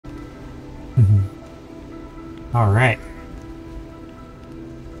Alright.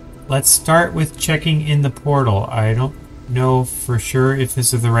 Let's start with checking in the portal. I don't know for sure if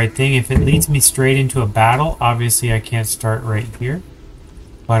this is the right thing. If it leads me straight into a battle, obviously I can't start right here.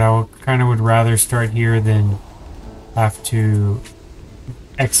 But I kind of would rather start here than have to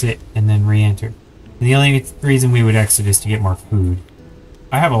exit and then re-enter. And the only reason we would exit is to get more food.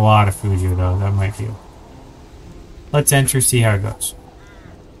 I have a lot of food here though, that might be... Let's enter, see how it goes.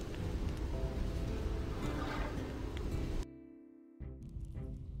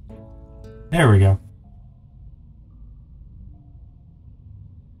 There we go.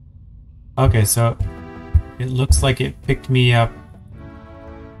 Okay, so it looks like it picked me up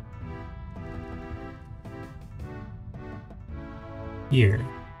here.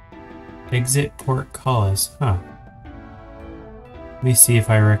 Exit portcullis. Huh. Let me see if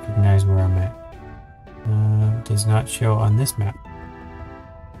I recognize where I'm at. Does not show on this map.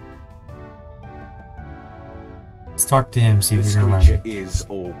 Let's talk to him, see if this we can creature learn. is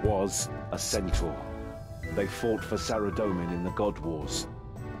or was a centaur. They fought for Saradomin in the God Wars.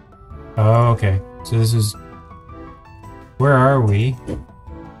 Oh, okay. So this is... Where are we?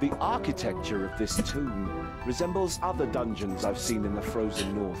 The architecture of this tomb resembles other dungeons I've seen in the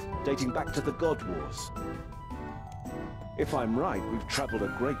frozen north, dating back to the God Wars. If I'm right, we've traveled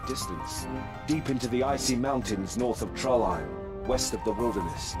a great distance, deep into the icy mountains north of Trolheim, west of the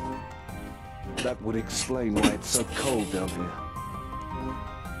wilderness. That would explain why it's so cold down here.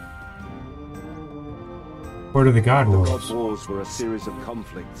 What are the God Wars? The God Wars were a series of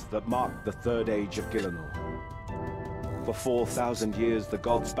conflicts that marked the Third Age of Gielinor. For 4,000 years, the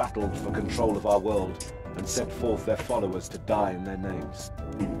gods battled for control of our world and sent forth their followers to die in their names.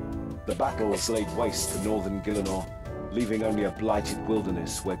 The battles laid waste to northern Gielinor, leaving only a blighted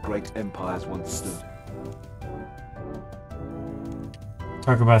wilderness where great empires once stood.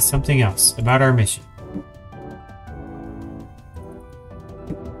 Talk about something else, about our mission.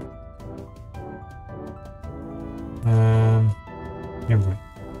 Never mind.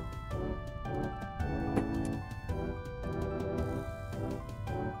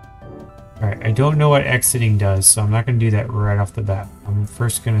 Alright, I don't know what exiting does, so I'm not going to do that right off the bat. I'm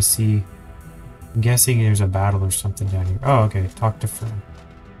first going to see... I'm guessing there's a battle or something down here. Oh, okay. Talk to Fern.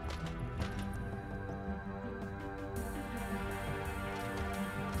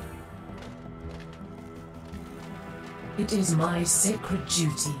 It is my sacred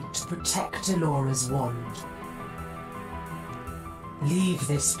duty to protect Elora's wand. Leave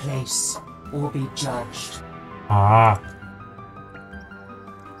this place, or be judged. Ah.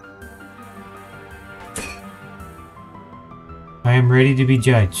 I am ready to be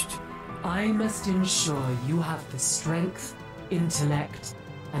judged. I must ensure you have the strength, intellect,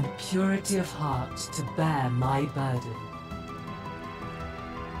 and purity of heart to bear my burden.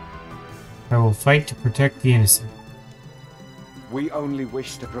 I will fight to protect the innocent. We only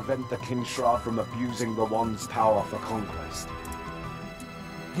wish to prevent the Kinshra from abusing the wand's power for conquest.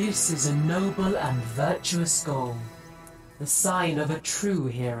 This is a noble and virtuous goal, the sign of a true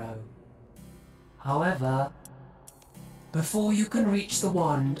hero. However, before you can reach the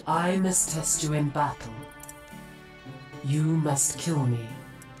wand, I must test you in battle. You must kill me.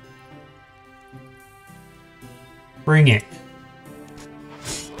 Bring it.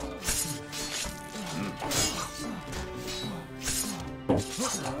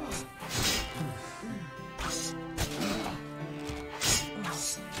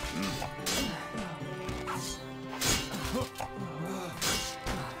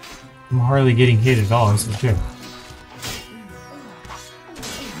 I'm hardly getting hit at all, this is good.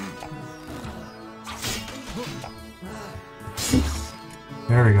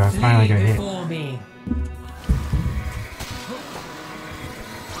 There we go, I finally got hit. Before me.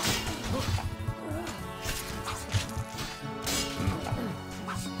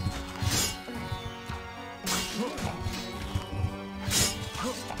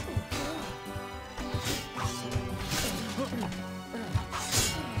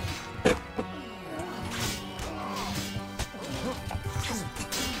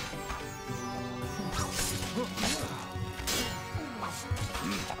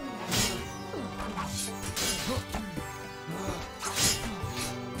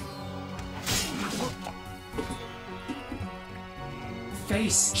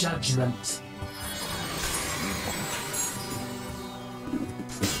 Face judgment.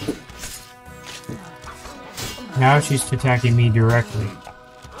 Now she's attacking me directly.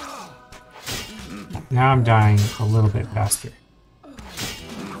 Now I'm dying a little bit faster.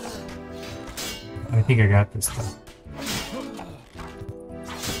 I think I got this though.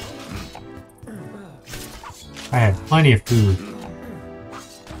 I had plenty of food.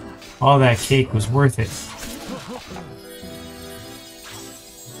 All that cake was worth it.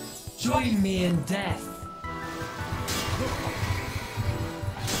 Join me in death.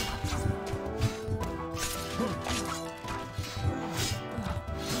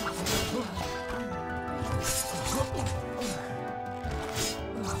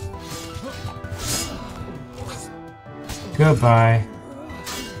 Goodbye.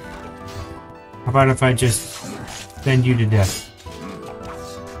 How about if I just send you to death?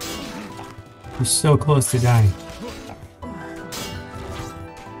 You're so close to dying.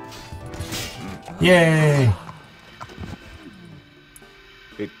 Yay!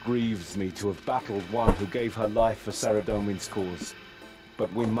 It grieves me to have battled one who gave her life for Saradomin's cause,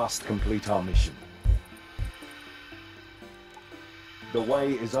 but we must complete our mission. The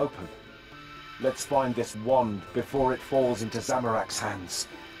way is open. Let's find this wand before it falls into Zamorak's hands.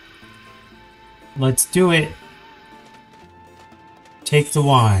 Let's do it. Take the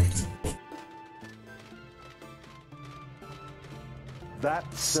wand.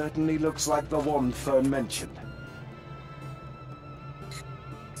 That certainly looks like the wand Fern mentioned.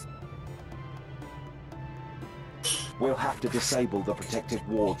 We'll have to disable the protective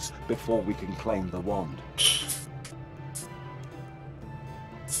wards before we can claim the wand.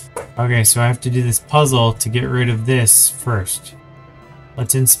 Okay, so I have to do this puzzle to get rid of this first.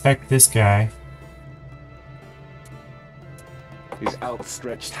 Let's inspect this guy. His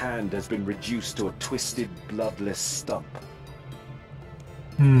outstretched hand has been reduced to a twisted, bloodless stump.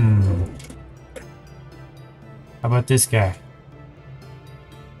 How about this guy?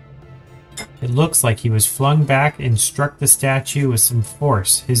 It looks like he was flung back and struck the statue with some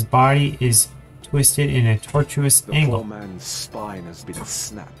force. His body is twisted in a tortuous The angle. poor man's spine has been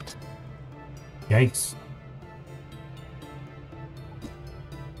snapped. Yikes.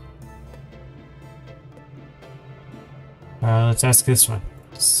 Let's ask this one.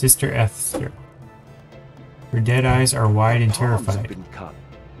 Sister Esther. Her dead eyes are wide and Palms have terrified. been cut,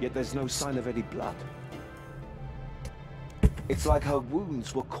 yet there's no sign of any blood. It's like her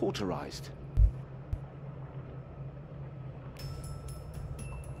wounds were cauterized.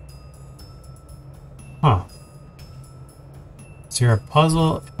 Huh. Is there a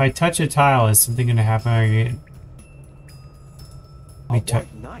puzzle? If I touch a tile, is something going to happen again? A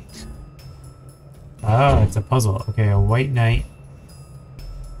white knight. Oh, it's a puzzle. Okay, a white knight.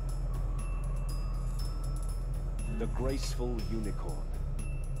 The graceful unicorn.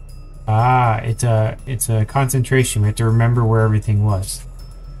 Ah, it's a concentration. We have to remember where everything was.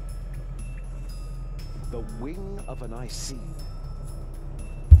 The wing of an Icene.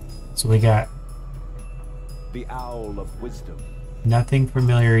 So we got The owl of wisdom. nothing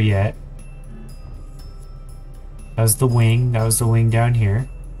familiar yet. That was the wing. That was the wing down here.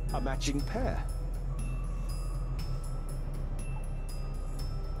 A matching pair.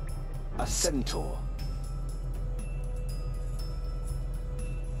 A centaur.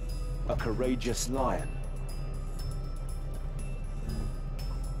 A courageous lion.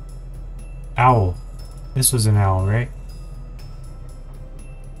 Owl. This was an owl, right?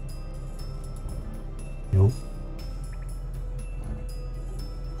 Nope.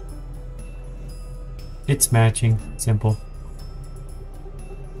 It's matching. Simple.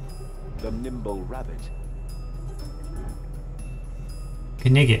 The nimble rabbit.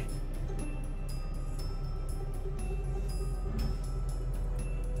 Knigget.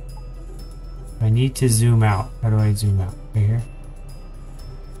 I need to zoom out. How do I zoom out? Right here?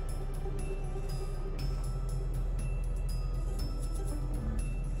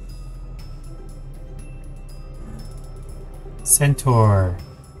 Centaur.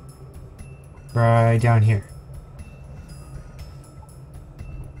 Right down here.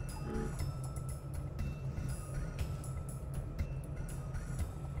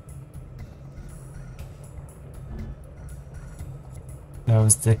 That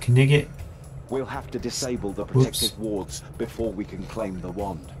was the Knigget. We'll have to disable the protective wards before we can claim the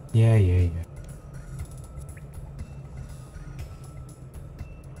wand. Yeah.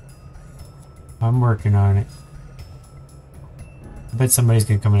 I'm working on it. I bet somebody's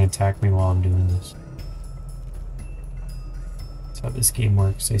gonna come and attack me while I'm doing this. That's how this game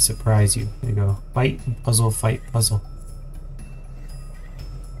works. They surprise you. They go fight, puzzle, fight, puzzle.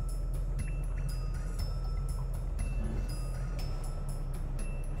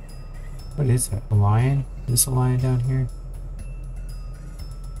 What is that? A lion? Is this a lion down here?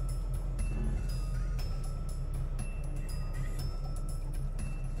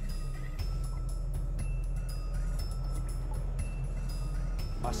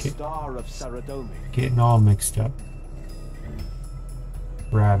 A star of Saradomin. Getting all mixed up.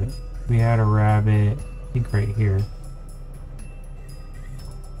 Rabbit. We had a rabbit, I think right here.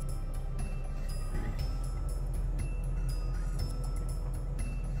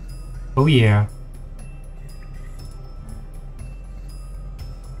 Oh yeah.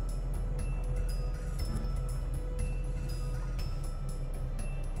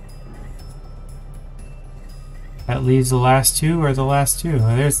 That leaves the last two, or the last two.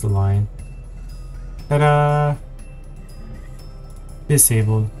 Oh, there's the line. Ta-da!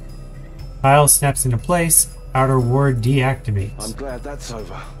 Disabled. Tile snaps into place. Outer ward deactivates. I'm glad that's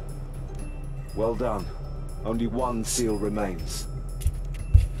over. Well done. Only one seal remains.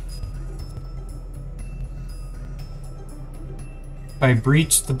 If I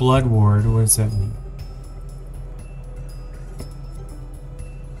breach the blood ward, what does that mean?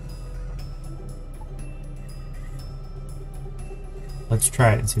 Let's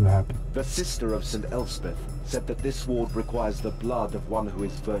try it and see what happens. The sister of St. Elspeth said that this ward requires the blood of one who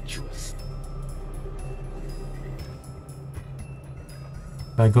is virtuous.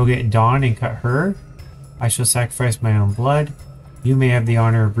 If I go get Dawn and cut her, I shall sacrifice my own blood. You may have the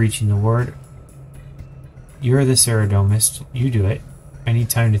honor of breaching the ward. You're the Ceradomist. You do it. I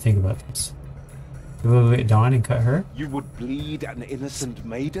need time to think about this. Do I go get Dawn and cut her? You would bleed an innocent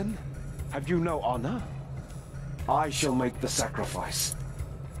maiden? Have you no honor? I shall make the sacrifice.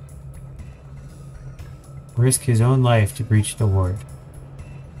 Risk his own life to breach the ward.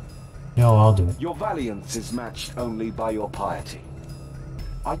 No, I'll do it. Your valiance is matched only by your piety.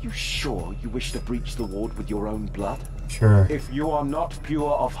 Are you sure you wish to breach the ward with your own blood? Sure. If you are not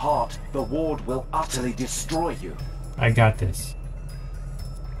pure of heart, the ward will utterly destroy you. I got this.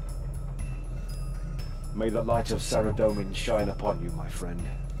 May the light of Saradomin shine upon you, my friend.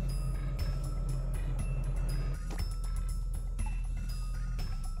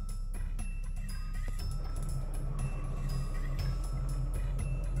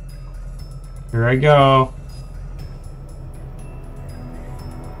 Here I go.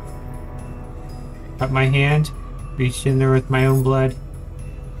 Cut my hand. Reached in there with my own blood.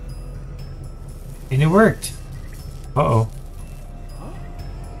 And it worked. Uh-oh.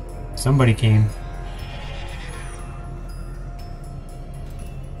 Somebody came.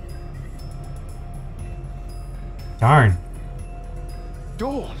 Darn.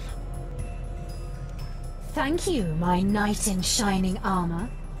 Dawn! Thank you, my knight in shining armor.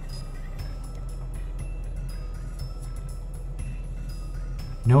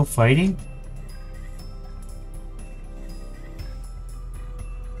 No fighting?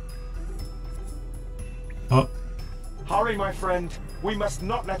 Oh, Hurry, my friend. We must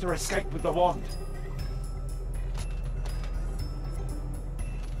not let her escape with the wand.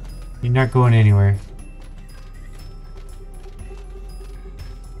 you're not going anywhere.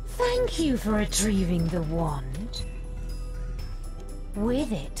 Thank you for retrieving the wand.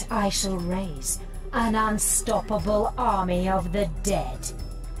 With it, I shall raise an unstoppable army of the dead.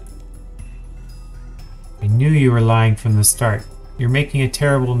 I knew you were lying from the start. You're making a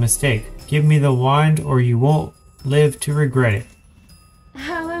terrible mistake. Give me the wand or you won't live to regret it.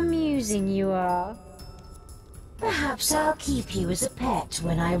 How amusing you are. Perhaps I'll keep you as a pet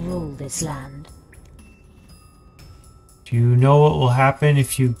when I rule this land. Do you know what will happen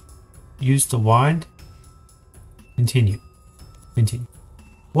if you use the wand? Continue. Continue.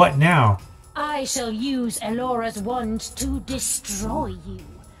 What now? I shall use Elora's wand to destroy you.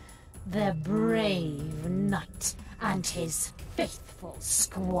 The brave knight and his faithful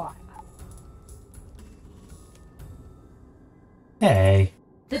squire. Hey.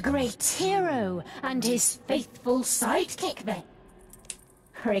 The great hero and his faithful sidekick then.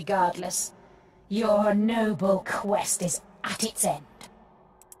 Regardless, your noble quest is at its end.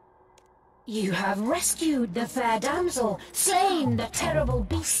 You have rescued the fair damsel, slain the terrible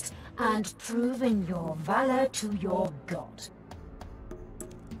beast, and proven your valor to your god.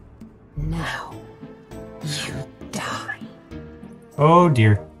 Now, you die. Oh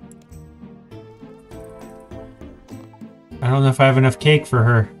dear. I don't know if I have enough cake for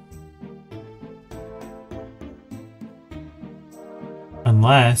her.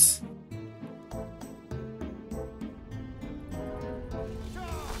 Unless...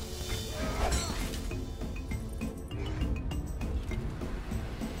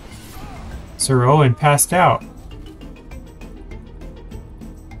 Sir Owen passed out.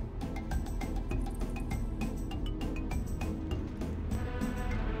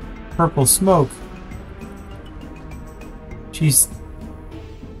 Purple smoke. She's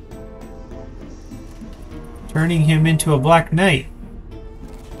turning him into a black knight.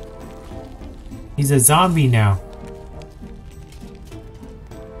 He's a zombie now.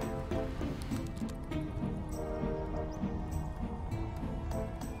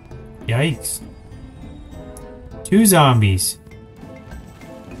 Yikes. 2 zombies.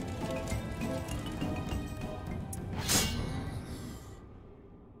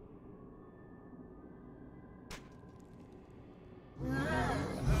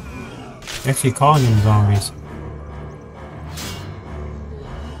 Actually calling them zombies.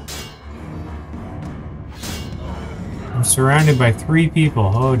 I'm surrounded by 3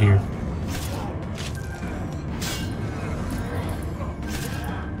 people. Oh dear.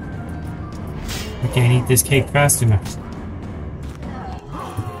 I can't eat this cake fast enough.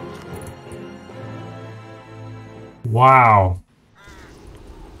 Wow.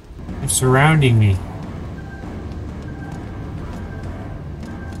 They're surrounding me.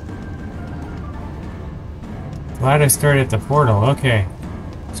 Glad I started at the portal. Okay.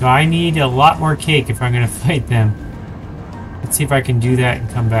 So I need a lot more cake if I'm going to fight them. Let's see if I can do that and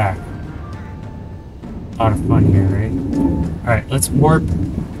come back. A lot of fun here, right? Alright, let's warp.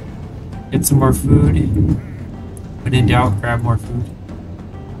 Get some more food. When in doubt, grab more food.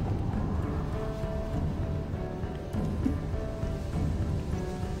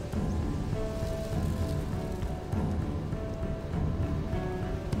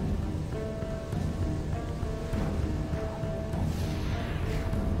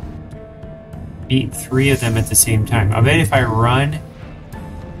 Beat 3 of them at the same time. I bet if I run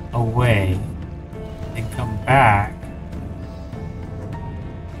away and come back,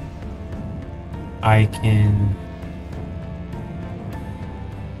 I can...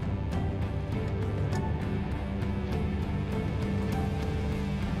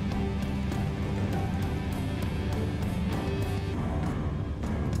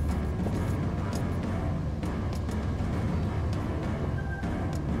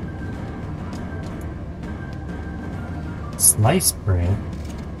 Sliced bread?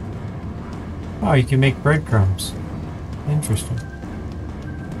 Oh, you can make breadcrumbs. Interesting.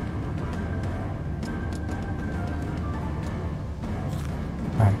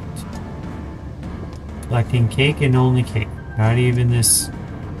 Alright. Collecting cake and only cake. Not even this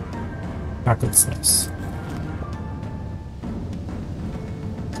chocolate slice.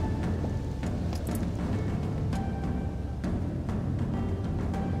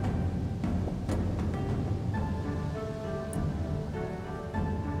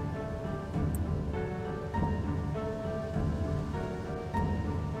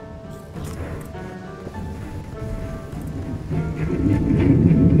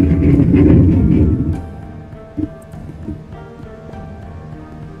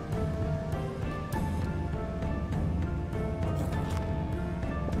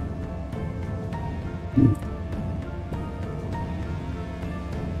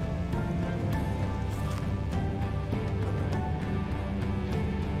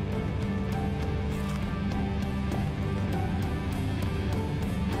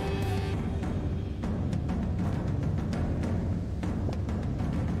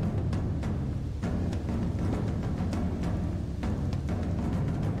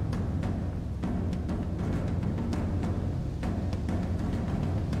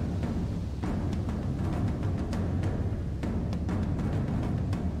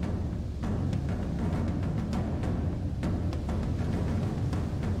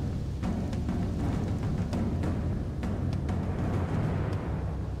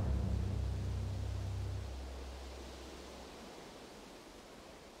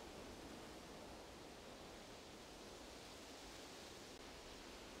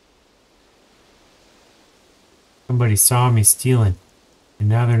 Somebody saw me stealing, and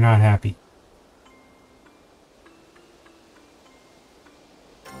now they're not happy.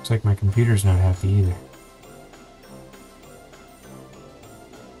 Looks like my computer's not happy either.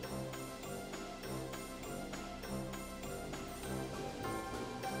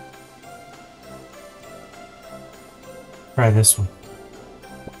 Try this one.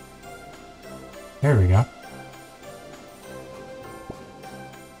 There we go.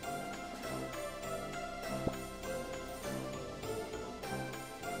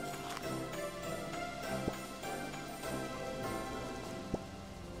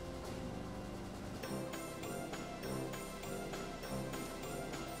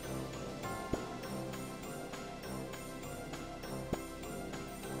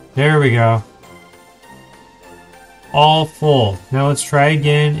 There we go. All full. Now let's try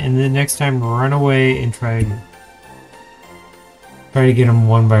again, and then next time run away and try again. Try to get them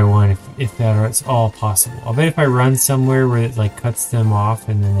one by one if that's all possible. I'll bet if I run somewhere where it like cuts them off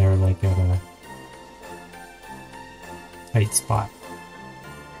and then they're like at a tight spot.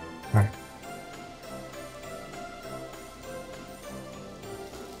 Alright.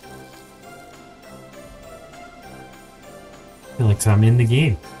 I feel like I'm in the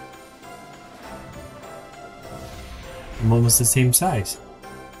game. I'm almost the same size.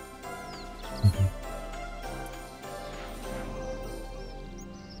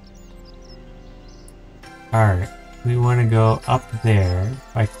 Alright. we want to go up there.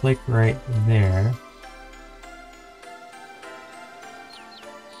 If I click right there,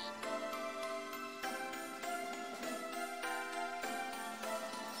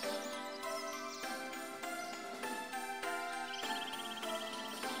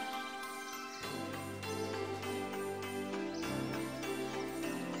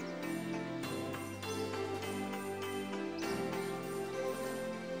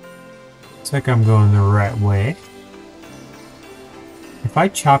 looks like I'm going the right way. If I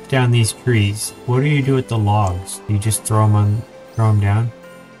chop down these trees, what do you do with the logs? Do you just throw them down?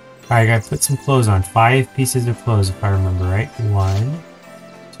 Alright, I gotta put some clothes on. 5 pieces of clothes if I remember right. 1,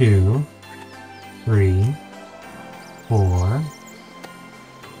 2, 3, 4,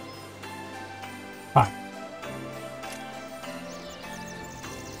 5.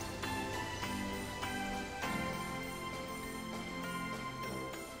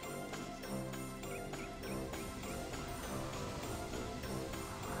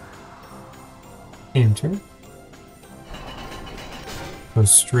 Enter. Go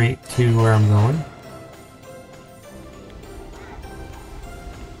straight to where I'm going.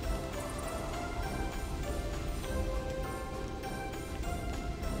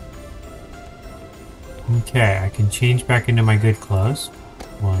 Okay, I can change back into my good clothes.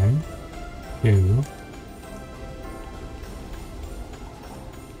 1, 2,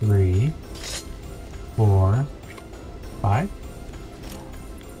 3, 4, 5.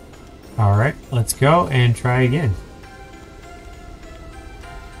 Alright, let's go and try again.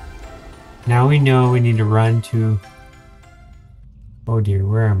 Now we know we need to run to... Oh dear,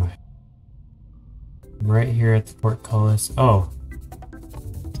 where am I? I'm right here at the portcullis. Oh.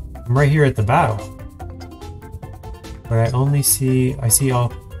 I'm right here at the battle. But I only see... I see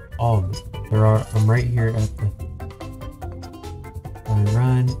all of them. I'm right here at the... I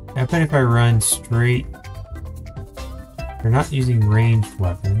run... I bet if I run straight... They're not using ranged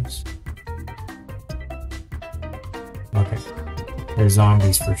weapons. Okay. They're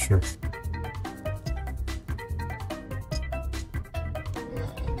zombies for sure.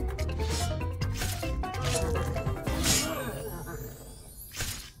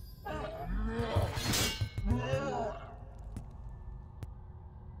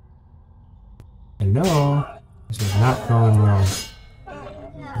 Hello? This is not going well.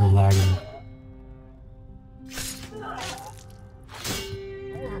 We're lagging.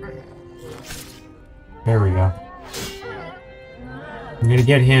 There we go. I'm gonna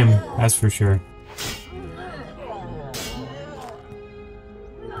get him, that's for sure.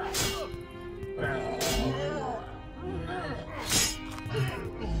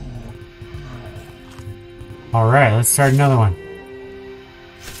 Alright, let's start another one.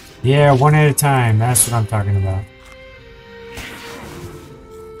 Yeah, one at a time, that's what I'm talking about.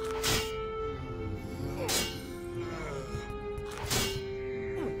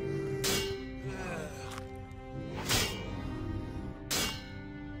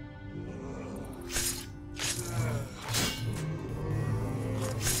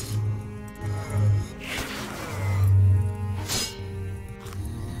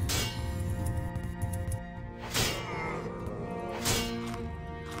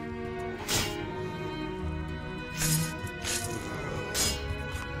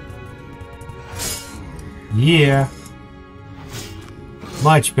 Yeah.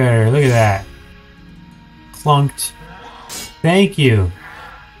 Much better. Look at that. Clunked. Thank you.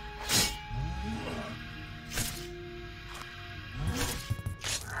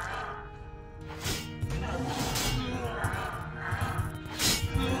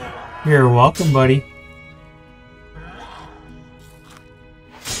 You're welcome, buddy.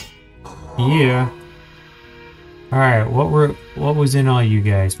 Yeah. Alright, what was in all you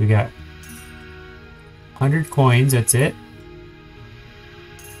guys? We got 100 coins, that's it.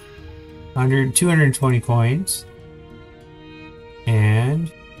 220 coins.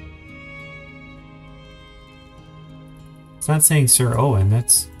 And it's not saying Sir Owen,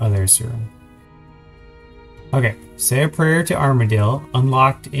 that's there's Sir Owen. Okay, say a prayer to Armadale,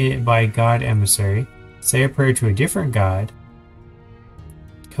 unlocked it by God Emissary. Say a prayer to a different god.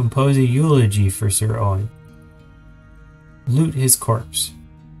 Compose a eulogy for Sir Owen. Loot his corpse.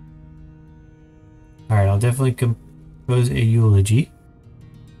 Alright, I'll definitely compose a eulogy.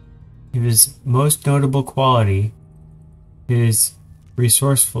 His most notable quality is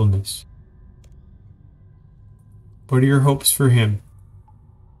resourcefulness. What are your hopes for him?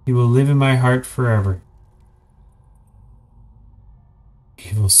 He will live in my heart forever.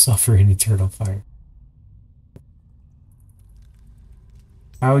 He will suffer in eternal fire.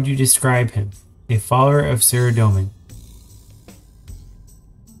 How would you describe him? A follower of Saradomin.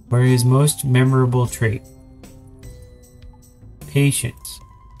 What is his most memorable trait? patience.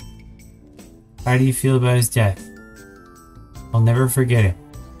 How do you feel about his death? I'll never forget it.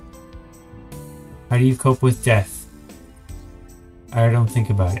 How do you cope with death? I don't think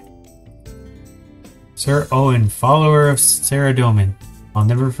about it. Sir Owen, follower of Saradomin, I'll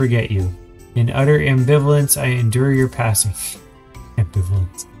never forget you. In utter ambivalence, I endure your passing.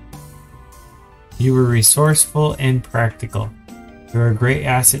 Ambivalence. You were resourceful and practical. You're a great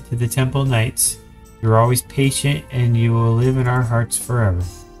asset to the Temple Knights. You're always patient, and you will live in our hearts forever.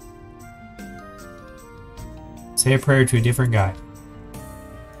 Say a prayer to a different god.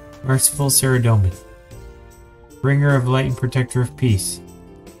 Merciful Saradomin, bringer of light and protector of peace,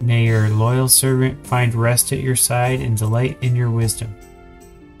 may your loyal servant find rest at your side and delight in your wisdom.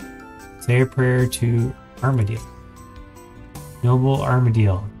 Say a prayer to Armadale. Noble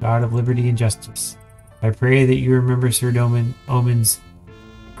Armadale, god of liberty and justice, I pray that you remember Sir Omen's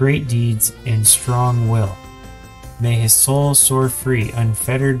great deeds and strong will. May his soul soar free,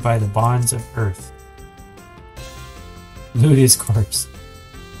 unfettered by the bonds of earth. Loot his corpse.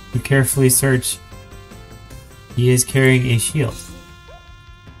 You carefully search. He is carrying a shield.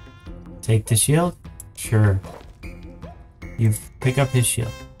 Take the shield? Sure. You pick up his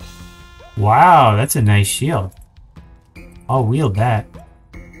shield. Wow, that's a nice shield. I'll wield that.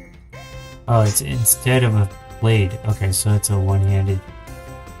 Oh, it's instead of a blade. Okay, so it's a one-handed.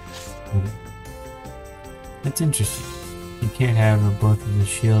 Okay. That's interesting. You can't have both of the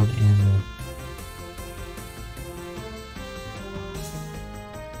shield and the...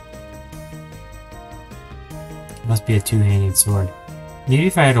 It must be a two-handed sword. Maybe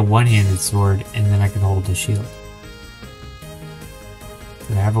if I had a one-handed sword and then I could hold the shield.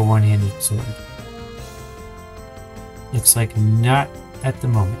 But I have a one-handed sword. Looks like not at the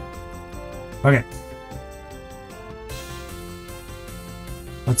moment. Okay.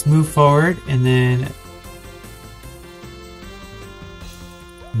 Let's move forward and then...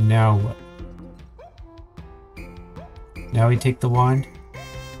 Now what? Now we take the wand?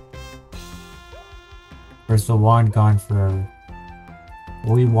 Or is the wand gone forever?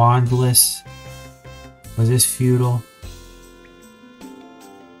 Were we wandless? Was this futile?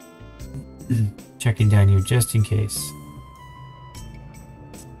 Checking down here just in case.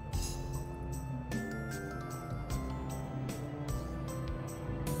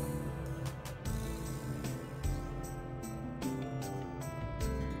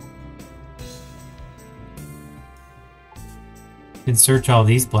 Can search all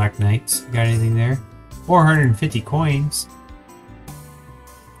these Black Knights. Got anything there? 450 coins.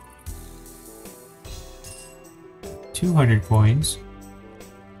 200 coins.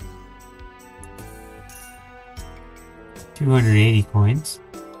 280 coins.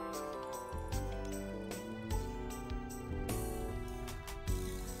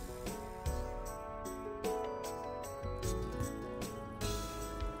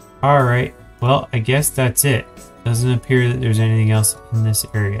 Alright, well, I guess that's it. Doesn't appear that there's anything else in this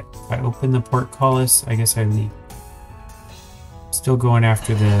area. If I open the portcullis, I guess I leave. Still going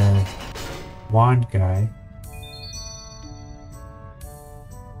after the wand guy.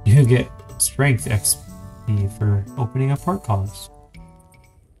 You get strength XP for opening a portcullis.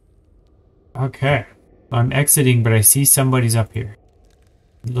 Okay. I'm exiting, but I see somebody's up here.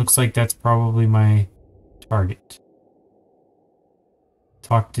 It looks like that's probably my target.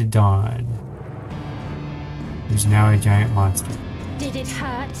 Talk to Dawn. There's now a giant monster. Did it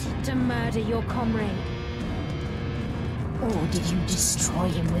hurt to murder your comrade? Or did you destroy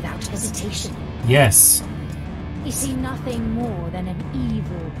him without hesitation? Yes. You see nothing more than an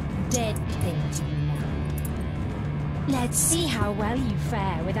evil, dead thing to you now. Let's see how well you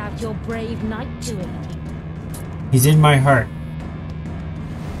fare without your brave knight to aid you. He's in my heart.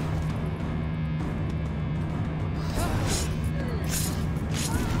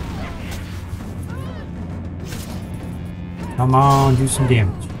 Come on, do some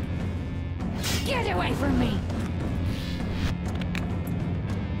damage. Get away from me!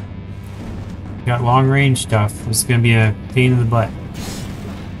 Got long range stuff. This is gonna be a pain in the butt.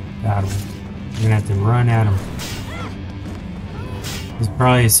 Battle. You're gonna have to run at him. This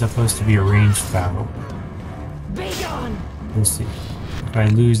probably is supposed to be a ranged battle. Be gone! We'll see. If I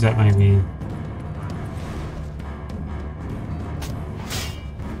lose, that might be.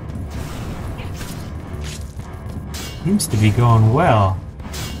 Seems to be going well.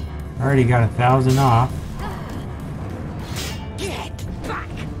 Already got 1,000 off. Get back!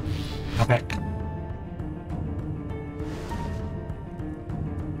 Okay.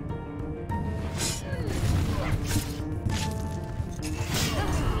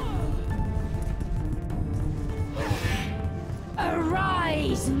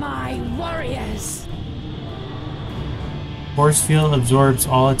 Arise, my warriors! Force field absorbs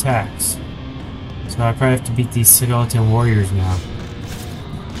all attacks. So I probably have to beat these skeleton warriors now.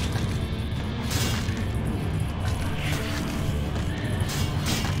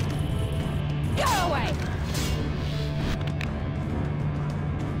 Go away!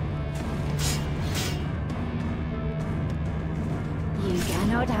 You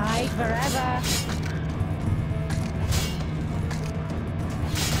cannot hide forever.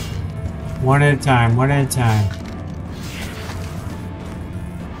 One at a time, one at a time.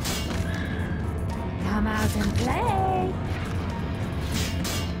 Come out and play.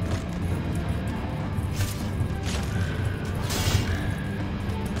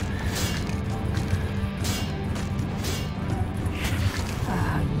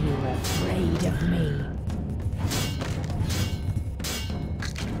 Are you afraid of me?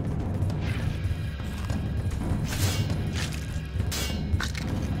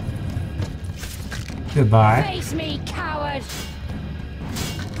 Goodbye. Face me, coward!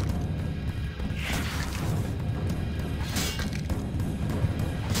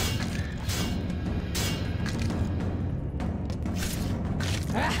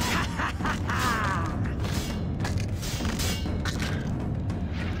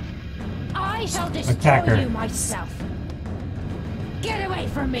 I shall destroy Attacker. you myself. Get away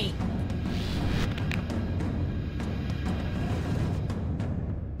from me!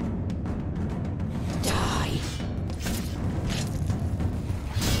 Die!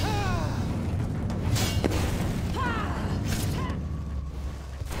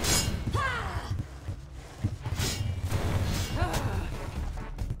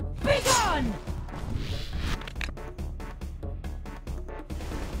 Be gone!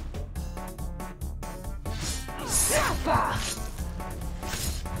 Suffer!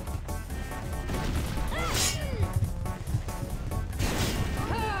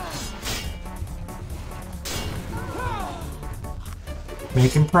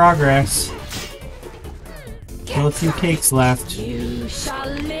 Making progress. Still a few cakes left. You shall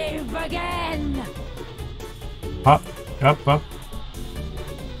live again! Up, up, up.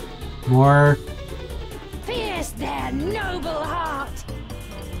 More. Pierce their noble heart!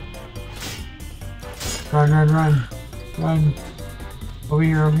 Run, run, run. Run. Over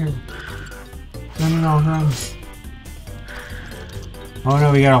here, over here. No, no, no, run. Oh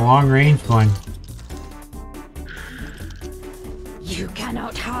no, we got a long range one. You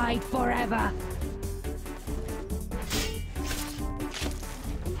cannot hide forever!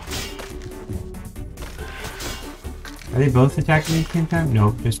 Are they both attacking at the same time?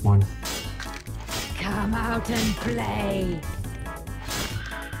 Nope, just one. Come out and play!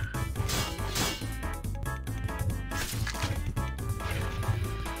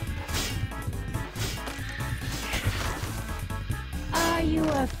 Are you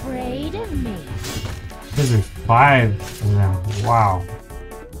afraid of me? Because there's 5 of them. Wow.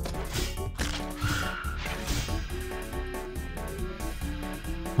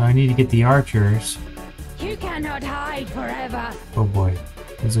 So I need to get the archers. You cannot hide forever! Oh boy,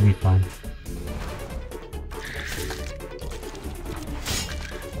 this will be fun.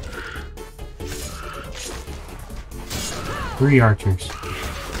 Three archers.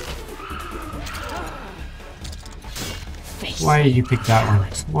 Why did you pick that one?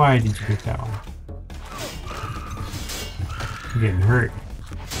 Why did you pick that one? I'm getting hurt.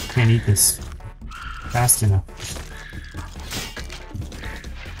 Can't eat this fast enough.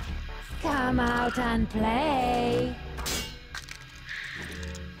 Come out and play!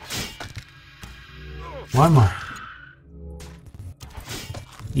 One more.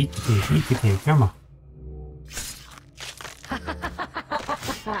 Eat the cake, eat the cake, come on.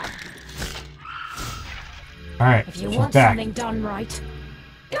 Alright, If you she's want back. something done right,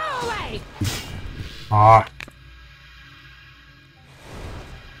 go away! Aw.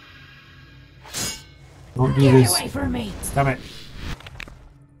 Don't do Get this. away from me! Stop it.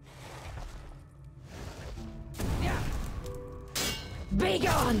 Be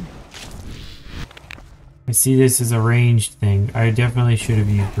gone! I see this as a ranged thing. I definitely should have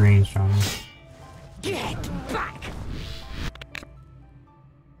used ranged on this. Get back!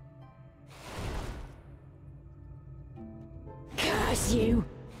 Curse you!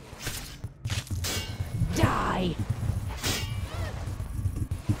 Die!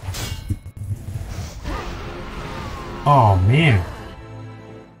 Oh man.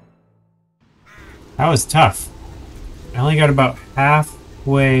 That was tough. I only got about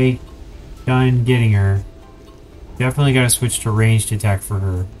halfway done getting her. Definitely got to switch to ranged attack for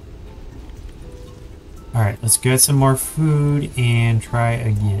her. Alright, let's get some more food and try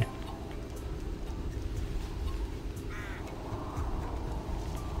again.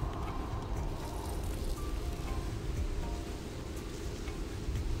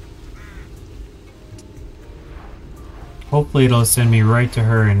 Hopefully it'll send me right to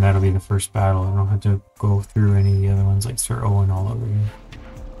her and that'll be the first battle. I don't have to go through any of the other ones like Sir Owen all over again.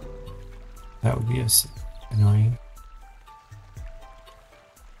 That would be annoying.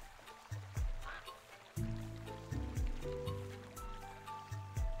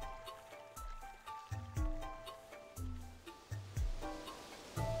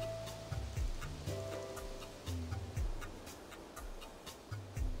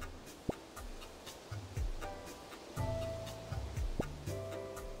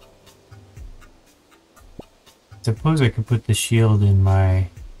 Suppose I could put the shield in my...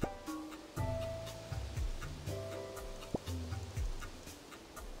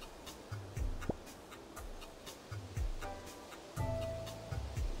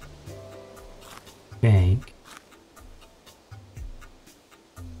 bank.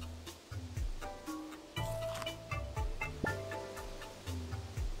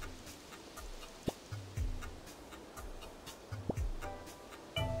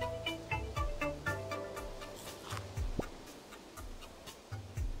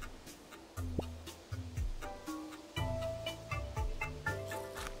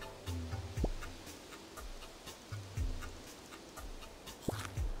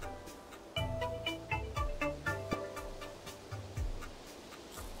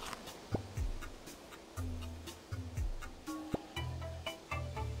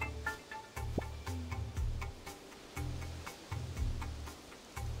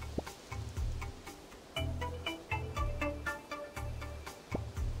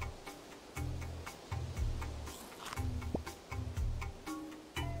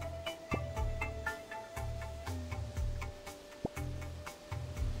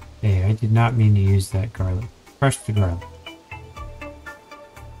 Hey, I did not mean to use that garlic. Crush the garlic.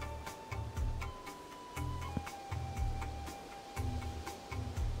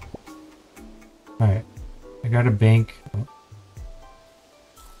 Alright. I got a bank.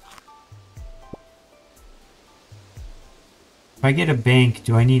 If I get a bank,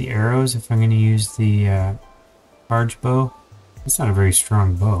 do I need arrows if I'm going to use the charge bow? It's not a very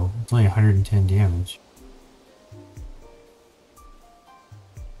strong bow. It's only 110 damage.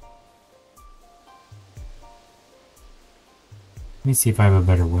 Let me see if I have a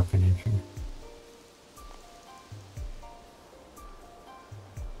better weapon in here.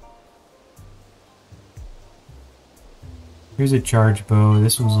 Here's a charge bow.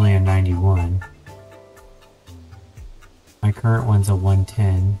 This one's only a 91. My current one's a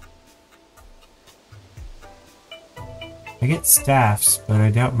 110. I get staffs, but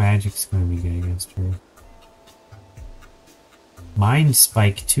I doubt magic's going to be good against her. Mind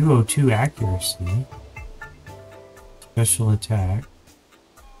Spike 202 accuracy. Special attack.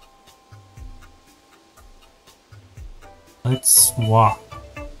 Let's swap.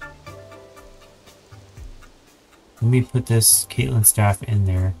 Let me put this Caitlyn staff in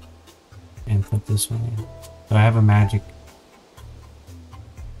there and put this one in. So I have a magic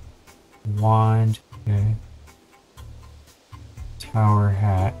wand. Okay. Tower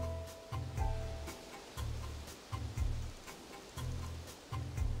hat.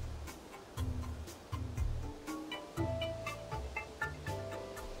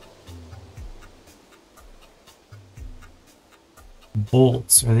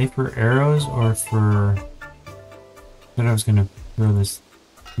 Bolts, are they for arrows or for... I thought I was gonna throw this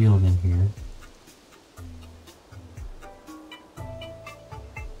shield in here.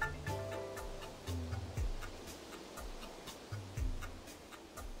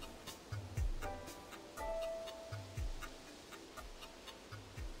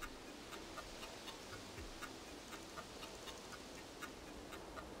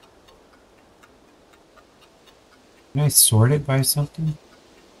 Can I sort it by something?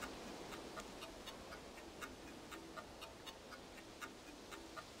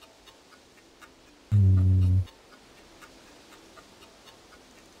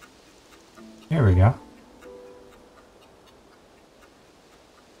 There we go.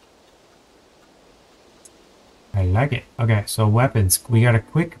 I like it. Okay, so weapons. We got a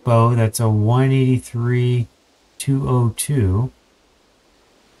quick bow that's a 183 202.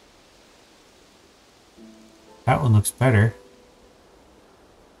 That one looks better.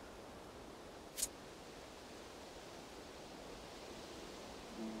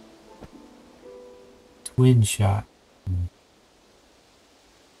 Twin shot.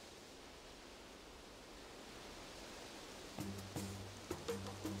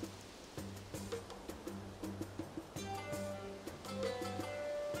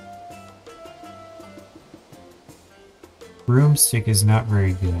 Broomstick is not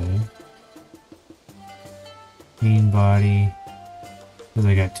very good. Cane body, because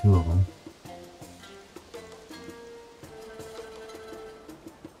I got two of them.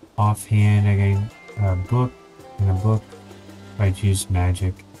 offhand. I got a book and a book. If I choose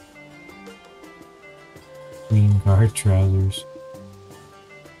magic. Green guard trousers.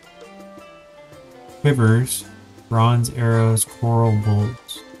 Quivers. Bronze arrows. Coral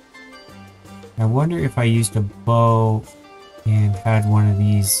bolts. I wonder if I used a bow and had one of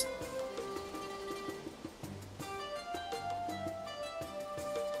these.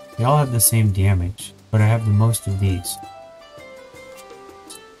 They all have the same damage, but I have the most of these.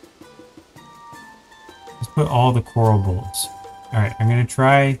 Let's put all the coral bolts. Alright, I'm going to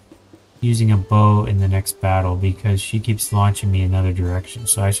try using a bow in the next battle because she keeps launching me another direction,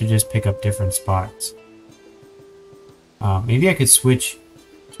 so I should just pick up different spots. Maybe I could switch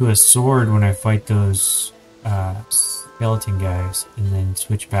to a sword when I fight those skeleton guys and then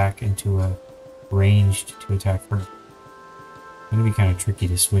switch back into a ranged to attack her. It's going to be kind of tricky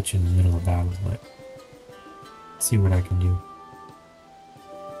to switch in the middle of battle, but let's see what I can do.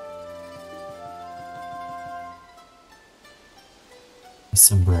 A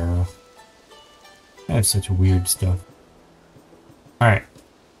sombrero. I have such weird stuff. Alright.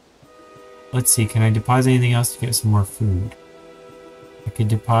 Let's see, can I deposit anything else to get some more food? I could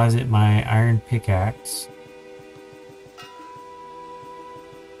deposit my iron pickaxe.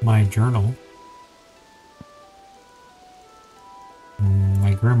 My journal.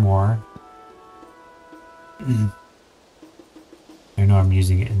 My grimoire. I know I'm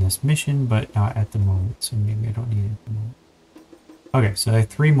using it in this mission, but not at the moment, so maybe I don't need it at the moment. Okay, so I have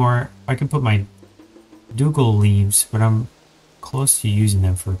 3 more. I can put my Dougal leaves, but I'm close to using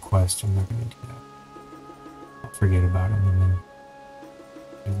them for a quest. I'm not going to do that. I'll forget about them and then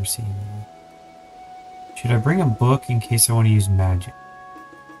never see them. Should I bring a book in case I want to use magic?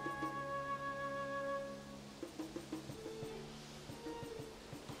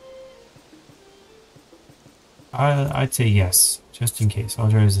 I'd say yes, just in case. I'll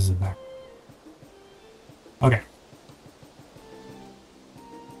try this as a back. Okay.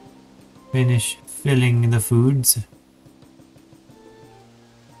 Finish filling the foods.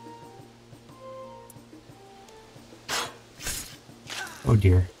 Oh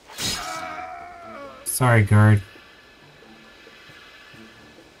dear. Sorry, guard.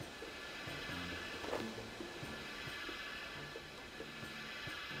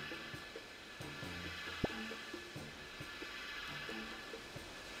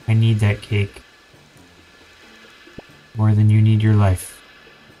 I need that cake. More than you need your life,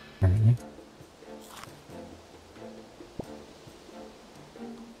 apparently.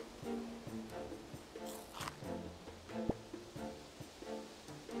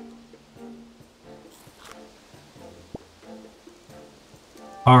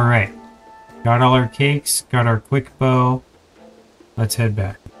 Alright. Got all our cakes, got our quick bow. Let's head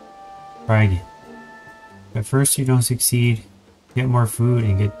back. Try again. At first you don't succeed, get more food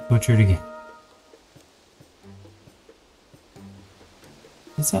and get butchered again.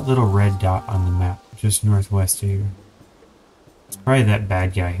 What's that little red dot on the map just northwest of here? It's probably that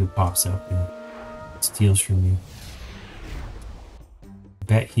bad guy who pops up and steals from you.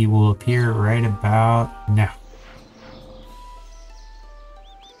 Bet he will appear right about now.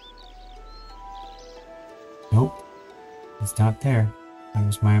 Nope. It's not there. That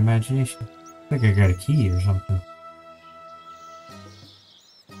was my imagination. I think I got a key or something.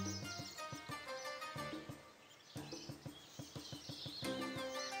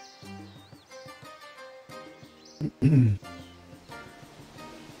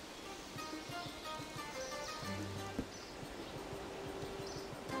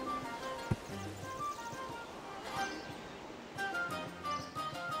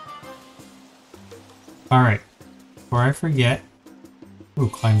 Alright, before I forget... Ooh,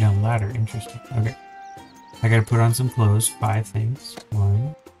 climb down ladder, interesting. Okay. I gotta put on some clothes, 5 things.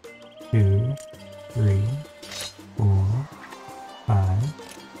 1, 2, 3, 4, 5.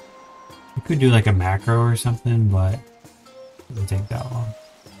 I could do like a macro or something, but it doesn't take that long.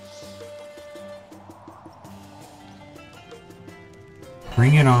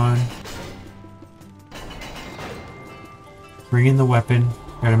 Bring it on. Bring in the weapon.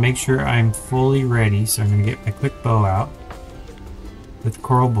 Gotta make sure I'm fully ready, so I'm gonna get my quick bow out with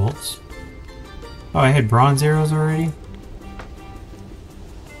coral bolts. Oh, I had bronze arrows already?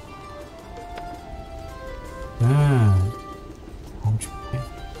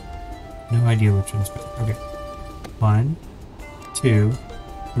 No idea which one's better. Okay. 1, 2,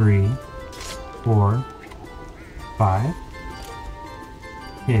 3, 4, 5.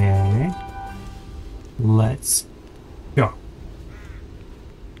 Okay. Let's go.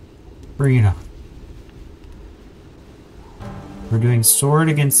 Bring it on. We're doing sword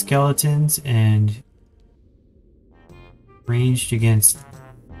against skeletons and ranged against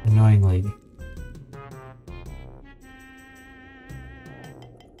Annoying lady.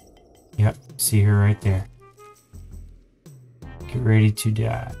 Yep, see her right there. Get ready to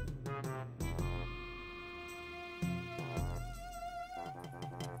die.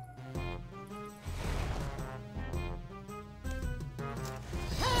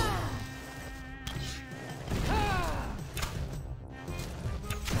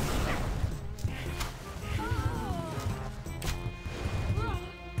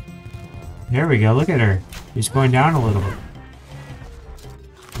 There we go, look at her. She's going down a little bit.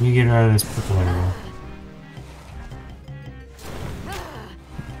 Let me get her out of this purple area.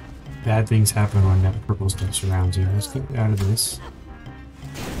 Bad things happen when that purple stuff surrounds you. Let's get out of this.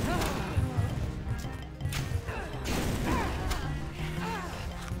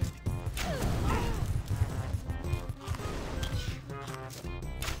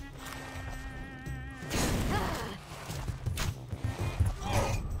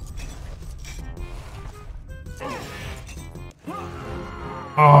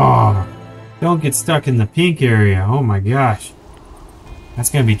 Oh, don't get stuck in the pink area. Oh my gosh. That's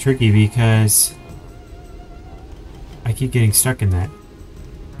going to be tricky because I keep getting stuck in that.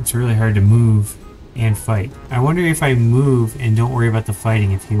 It's really hard to move and fight. I wonder if I move and don't worry about the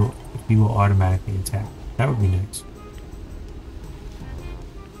fighting, if he will automatically attack. That would be nice.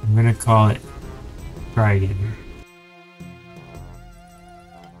 I'm going to call it try again here.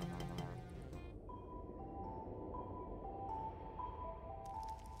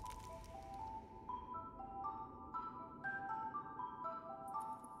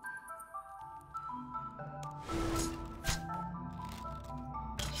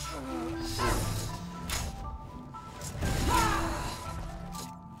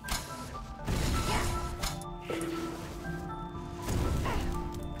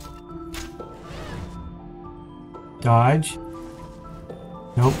 Dodge.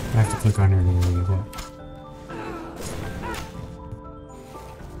 Nope, I have to click on her to really get that.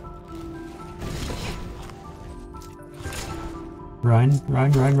 Run,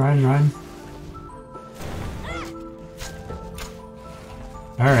 run, run, run, run.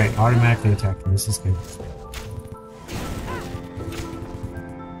 Alright, automatically attacking. This is good.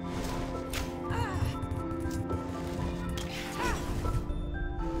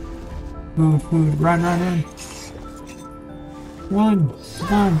 Food, food, run, run, run. Run!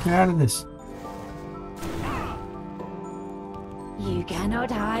 Come on, get out of this. You cannot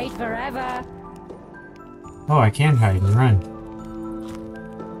hide forever. Oh, I can hide and run.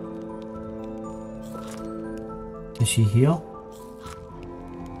 Does she heal?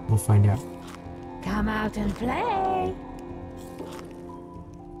 We'll find out. Come out and play.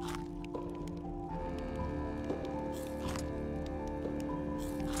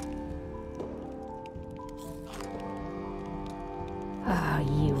 Are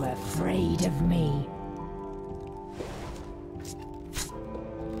you afraid of me?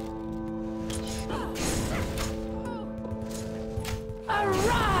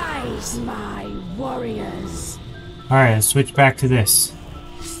 Arise, my warriors! Alright, let's switch back to this.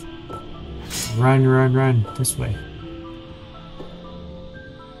 Run, run, run. This way.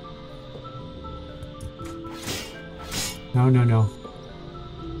 No, no, no.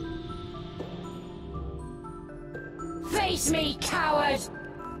 Face me, coward!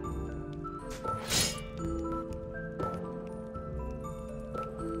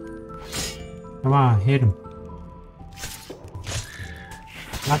 Come on, hit him.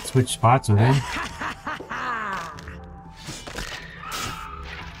 Not switch spots with him.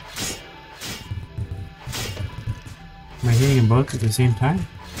 Am I hitting them both at the same time?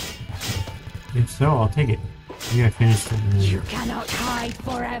 If so, I'll take it. Maybe I finished it. You cannot hide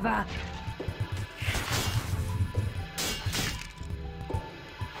forever.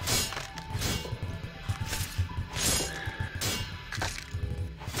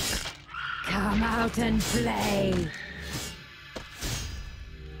 Come out and play.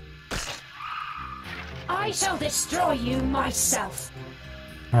 I shall destroy you myself.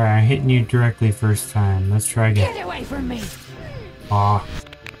 Alright, I'm hitting you directly first time. Let's try again. Get away from me. Aw.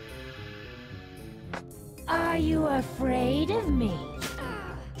 Are you afraid of me?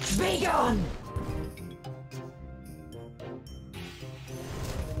 Be gone!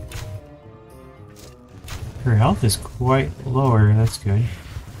 Her health is quite lower. That's good.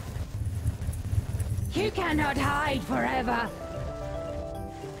 You cannot hide forever.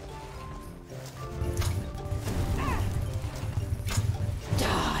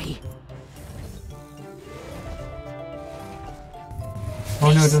 Die.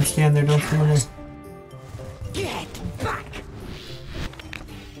 Oh no, don't stand there, don't stand there. Get back.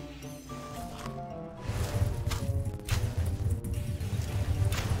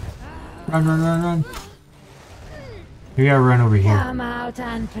 Run, run, run, run. We gotta run over here. Come out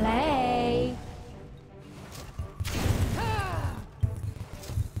and play.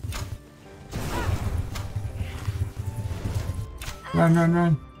 Run, run,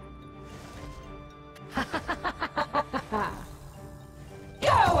 run. Go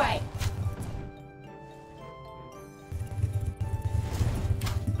away.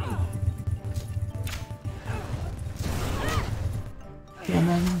 Run, run,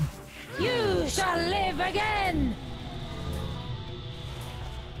 run. You shall live again.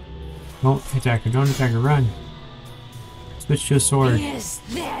 Don't attack her, don't attack her, run. Switch to a sword. Yes,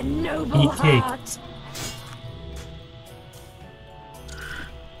 their noble Eat cake. heart.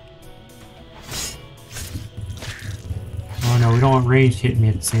 Oh no, we don't want ranged hitting me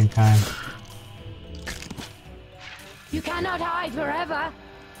at the same time. You cannot hide forever.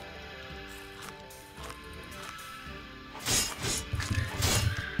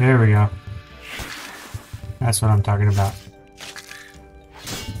 There we go. That's what I'm talking about.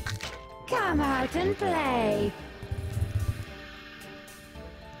 Come out and play.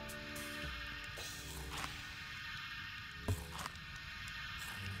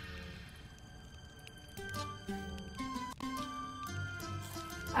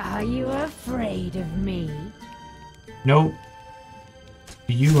 Are you afraid of me? Nope.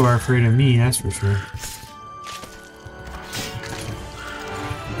 You are afraid of me, that's for sure.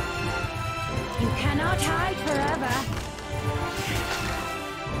 You cannot hide forever.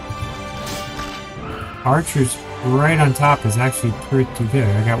 Archer's right on top is actually pretty good.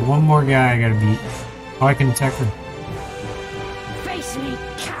 I got one more guy I gotta beat. Oh, I can attack her. Face me,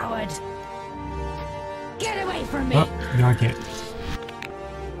 coward. Get away from me. Oh, no I can't.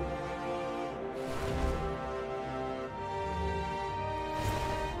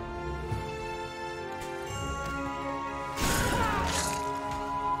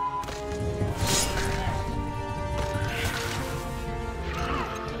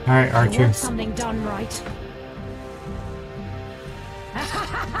 Alright, I Archer. want something done right.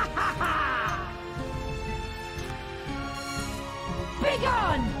 Be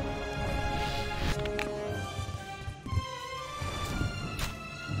gone!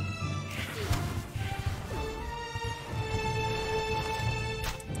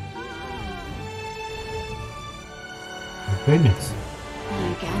 Oh, goodness.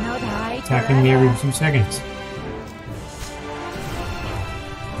 You cannot hide Attacking me every forever. 2 seconds.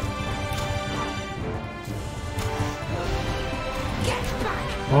 Get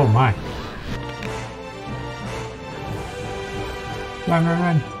back! Oh my. Run, run,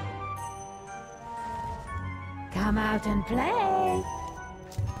 run. Come out and play.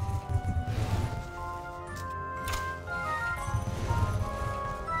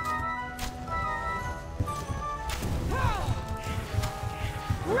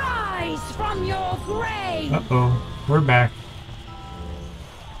 Rise from your grave! Uh-oh. We're back.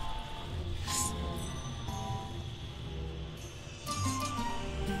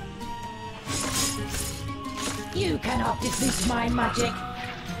 You cannot defeat my magic.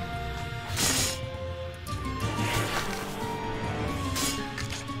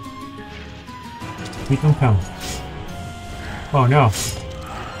 We can come. Oh no.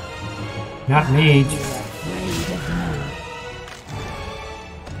 Not mage. Afraid of me.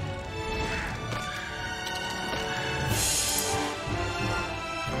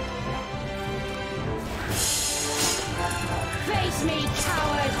 Face me,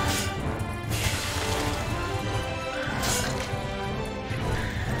 coward!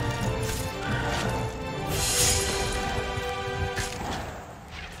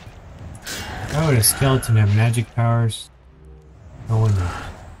 How would a skeleton have magic powers? No one knows.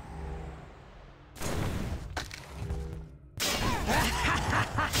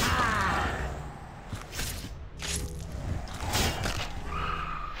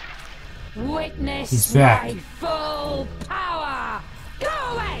 Witness He's back. my full power! Go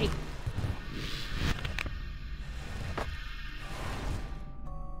away!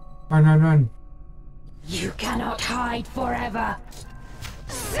 Run, run, run. You cannot hide forever!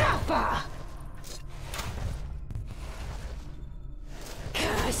 Suffer!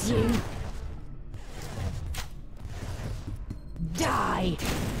 Curse you! Die!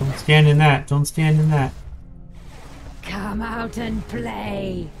 Don't stand in that. Don't stand in that. Come out and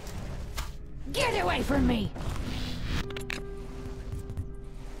play! Get away from me!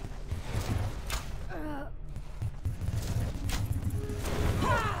 Oh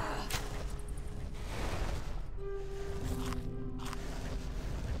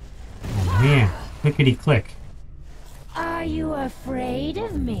man. Clickety click. Are you afraid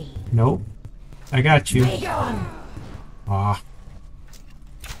of me? Nope. I got you. Be gone! Aw.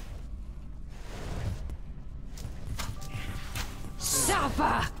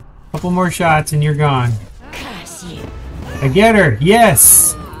 suffer! Couple more shots and you're gone. Curse you! I get her!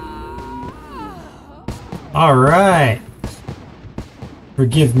 Yes! Alright.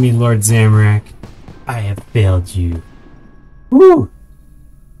 Forgive me, Lord Zamrak. I have failed you. Woo!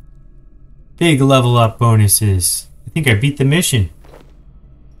 Big level up bonuses. I think I beat the mission.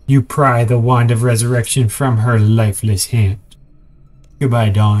 You pry the wand of resurrection from her lifeless hand. Goodbye,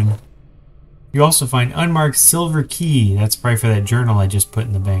 Dawn. You also find unmarked silver key. That's probably for that journal I just put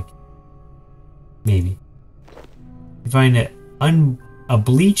in the bank. Maybe. You find a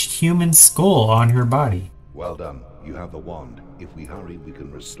bleached human skull on her body. Well done. You have the wand. If we hurry, we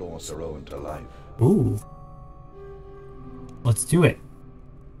can restore Sir Owen to life. Ooh. Let's do it.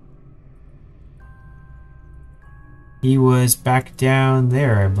 He was back down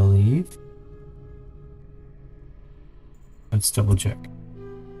there, I believe. Let's double check.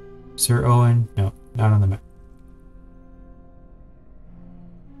 Sir Owen? No, not on the map.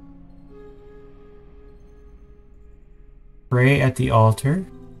 Pray at the altar.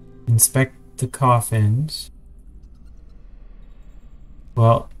 Inspect the coffins.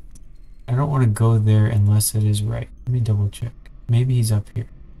 Well, I don't want to go there unless it is right. Let me double check. Maybe he's up here.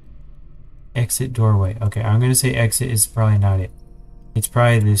 Exit doorway. Okay, I'm going to say exit is probably not it. It's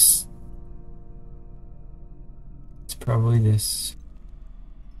probably this. It's probably this.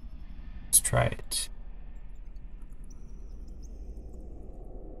 Let's try it.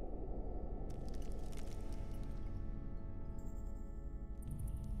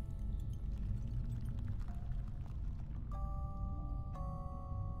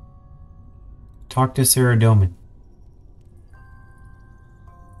 Talk to Sarah Doman.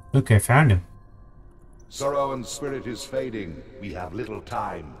 Look, I found him. Sir Owen's spirit is fading. We have little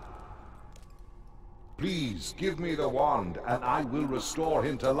time. Please give me the wand, and I will restore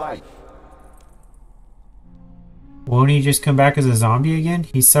him to life. Won't he just come back as a zombie again?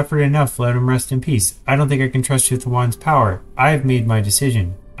 He's suffered enough. Let him rest in peace. I don't think I can trust you with the wand's power. I have made my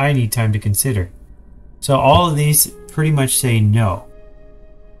decision. I need time to consider. So all of these pretty much say no.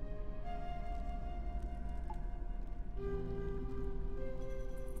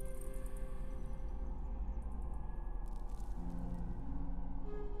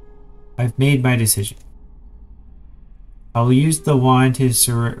 I've made my decision. I will use the wand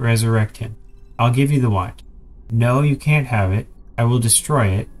to resurrect him. I'll give you the wand. No, you can't have it. I will destroy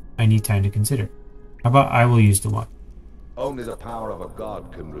it. I need time to consider. How about I will use the wand? Only the power of a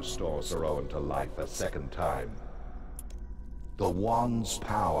god can restore Sir Owen to life a second time. The wand's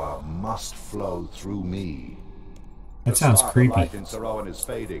power must flow through me. That sounds creepy. The light in Sir Owen is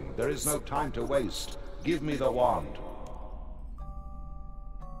fading. There is no time to waste. Give me the wand.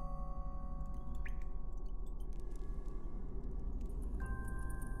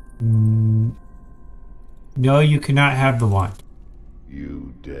 No, you cannot have the wand.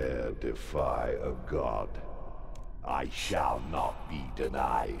 You dare defy a god. I shall not be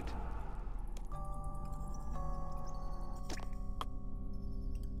denied.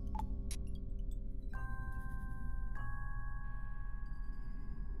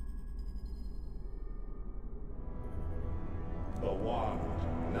 The wand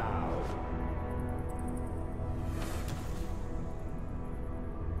now.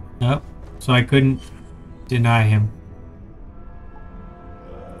 Nope. So I couldn't deny him.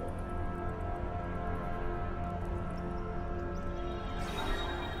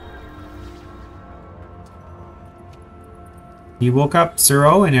 He woke up. Sir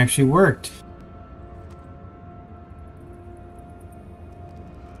Owen actually worked.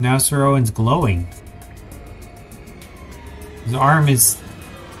 Now Sir Owen's glowing. His arm is...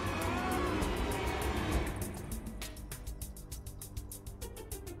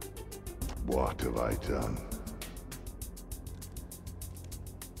 What have I done?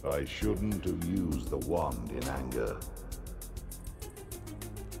 I shouldn't have used the wand in anger.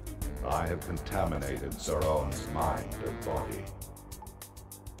 I have contaminated Sir Owen's mind and body.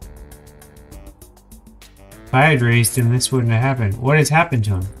 If I had raised him, this wouldn't have happened. What has happened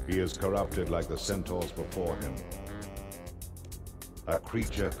to him? He is corrupted like the centaurs before him. A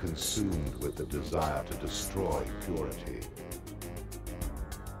creature consumed with the desire to destroy purity.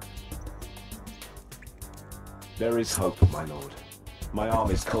 There is hope, my lord. My arm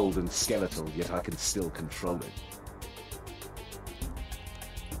is cold and skeletal, yet I can still control it.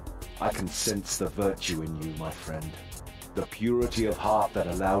 I can sense the virtue in you, my friend. The purity of heart that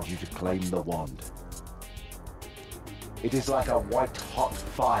allowed you to claim the wand. It is like a white-hot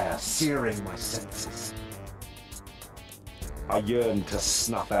fire searing my senses. I yearn to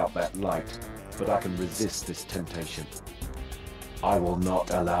snuff out that light, but I can resist this temptation. I will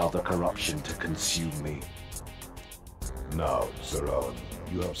not allow the corruption to consume me. No, Sir Owen,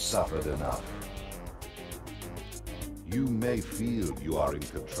 you have suffered enough. You may feel you are in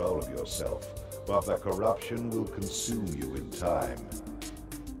control of yourself, but the corruption will consume you in time.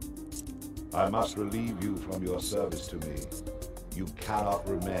 I must relieve you from your service to me. You cannot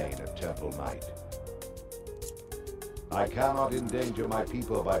remain a Temple Knight. I cannot endanger my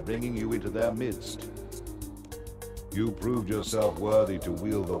people by bringing you into their midst. You proved yourself worthy to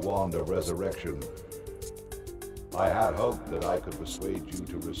wield the wand of resurrection. I had hoped that I could persuade you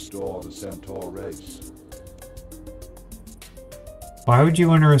to restore the Centaur race. Why would you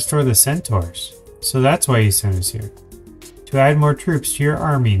want to restore the Centaurs? So that's why you sent us here. To add more troops to your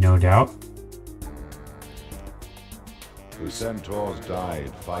army, no doubt. The Centaurs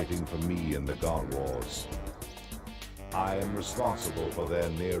died fighting for me in the God Wars. I am responsible for their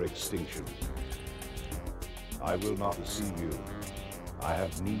near extinction. I will not deceive you. I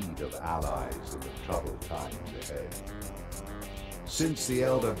have need of allies in the troubled times ahead. Since the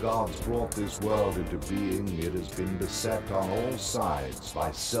Elder Gods brought this world into being, it has been beset on all sides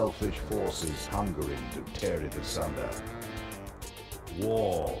by selfish forces hungering to tear it asunder.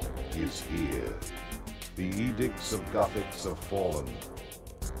 War is here. The edicts of Guthix have fallen.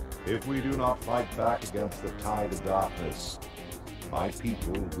 If we do not fight back against the tide of darkness, my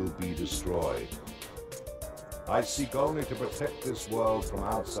people will be destroyed. I seek only to protect this world from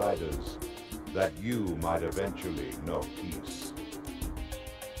outsiders, that you might eventually know peace.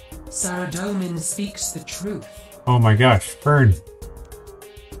 Saradomin speaks the truth. Oh my gosh, Fern.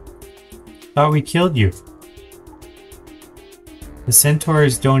 Thought we killed you. The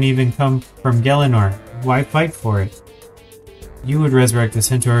Centaurs don't even come from Gelinor. Why fight for it? You would resurrect the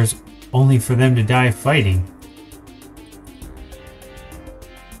Centaurs only for them to die fighting.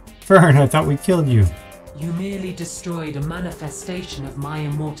 Fern, I thought we killed you. You merely destroyed a manifestation of my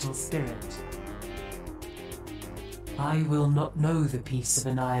immortal spirit. I will not know the peace of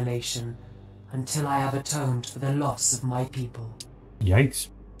annihilation until I have atoned for the loss of my people. Yikes.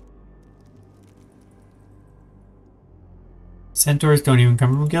 Centaurs don't even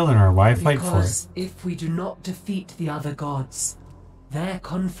come from Gelinor. Why fight for it? Because if we do not defeat the other gods, their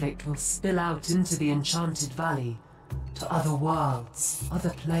conflict will spill out into the Enchanted Valley, to other worlds, other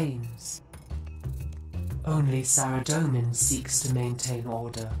planes. Only Saradomin seeks to maintain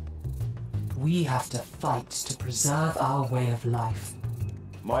order. We have to fight to preserve our way of life.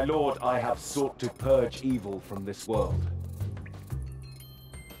 My lord, I have sought to purge evil from this world.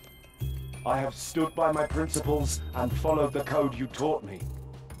 I have stood by my principles and followed the code you taught me.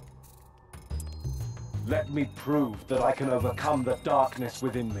 Let me prove that I can overcome the darkness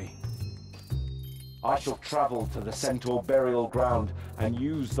within me. I shall travel to the Centaur burial ground and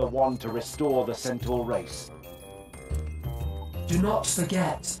use the wand to restore the Centaur race. Do not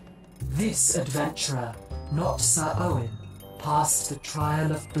forget, this adventurer, not Sir Owen, passed the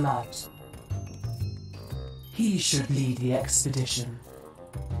trial of blood. He should lead the expedition.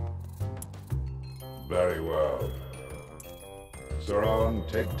 Very well. Sir Owen,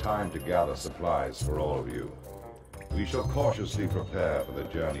 take time to gather supplies for all of you. We shall cautiously prepare for the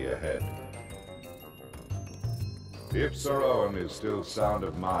journey ahead. If Sir Owen is still sound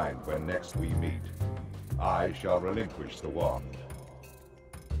of mind when next we meet, I shall relinquish the wand.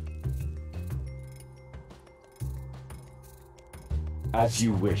 As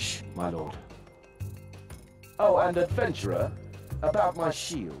you wish, my lord. Oh, and adventurer, about my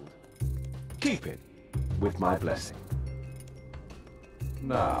shield. Keep it, with my blessing.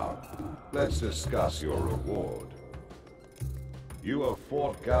 Now, let's discuss your reward. You have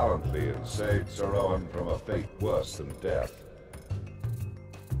fought gallantly and saved Sir Owen from a fate worse than death.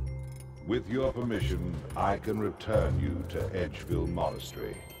 With your permission, I can return you to Edgeville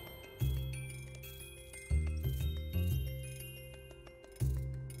Monastery.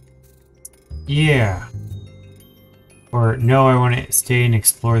 Yeah. Or no, I want to stay and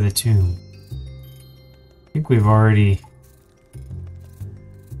explore the tomb. I think we've already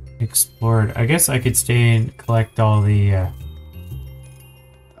explored. I guess I could stay and collect all the...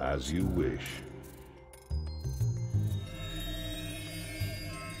 As you wish.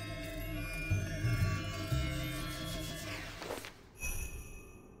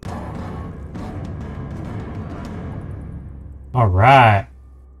 Alright.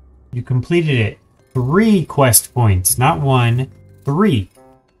 You completed it. 3 quest points, not 1. 3.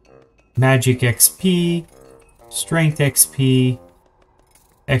 Magic XP, Strength XP,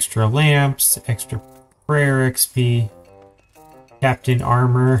 extra lamps, extra prayer XP, Captain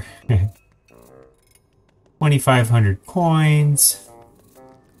Armor, 2,500 coins,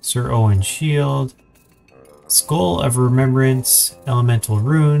 Sir Owen Shield, Skull of Remembrance, Elemental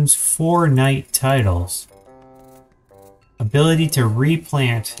Runes, 4 Knight titles. Ability to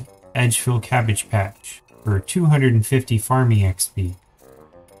replant Edgefield Cabbage Patch for 250 farming XP.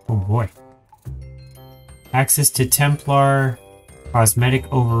 Oh boy. Access to Templar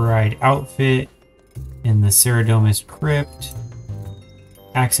Cosmetic Override Outfit in the Ceradomus Crypt.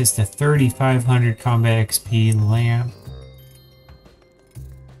 Access to 3,500 Combat XP Lamp.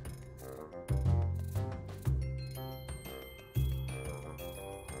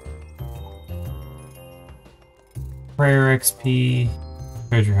 Prayer XP.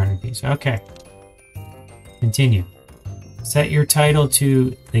 Treasure Hunter piece. Okay. Continue. Set your title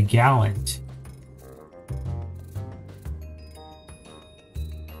to the Gallant.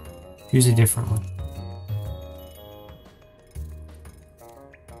 Choose a different one.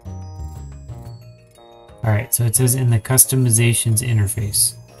 Alright, so it says in the customizations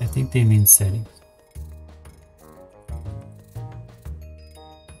interface. I think they mean settings.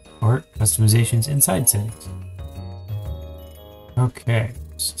 Or customizations inside settings. Okay,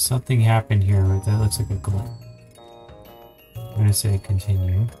 so something happened here that looks like a glitch. I'm gonna say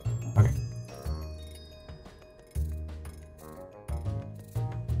continue. Okay.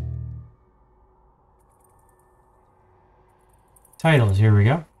 Titles, here we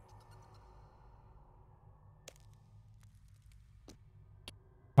go.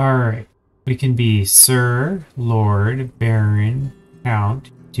 Alright, we can be Sir, Lord, Baron, Count,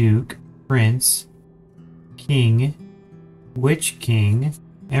 Duke, Prince, King, Witch King,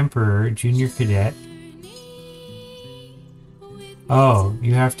 Emperor, Junior Cadet. Oh,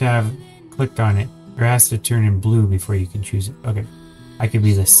 you have to have clicked on it. Or it has to turn in blue before you can choose it. Okay. I could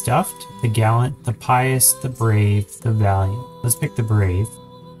be the Stuffed, the Gallant, the Pious, the Brave, the Valiant. Let's pick the Brave.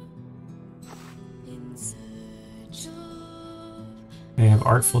 We have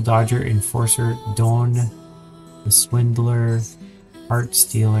Artful Dodger, Enforcer, Don, the Swindler, Heart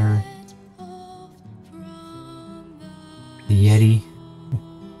Stealer, the Yeti,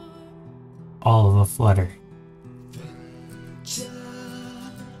 all of a flutter.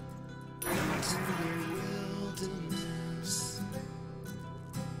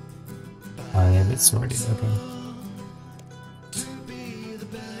 Oh, they have it sorted, okay.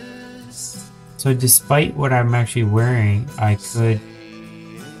 So despite what I'm actually wearing, I could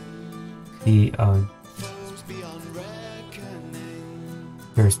be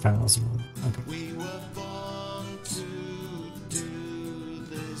hairstyles. Okay.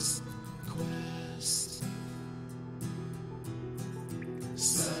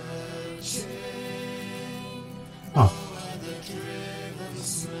 Oh.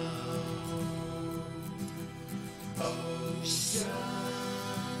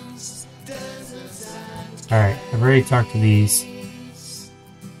 Alright, I've already talked to these.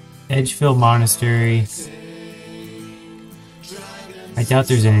 Edgefield Monastery. I doubt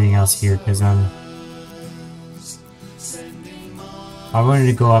there's anything else here because I wanted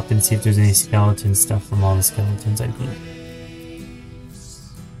to go up and see if there's any skeleton stuff from all the skeletons I beat.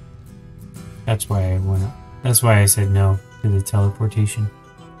 That's why I went up. That's why I said no to the teleportation.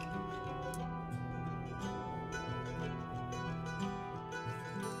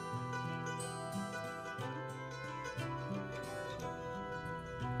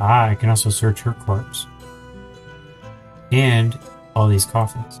 Ah, I can also search her corpse. And all these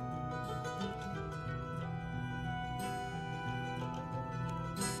coffins.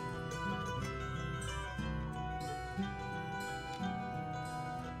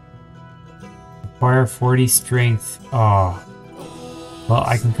 Acquire 40 strength. Oh. Well,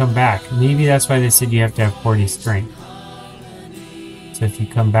 I can come back. Maybe that's why they said you have to have 40 strength. So if you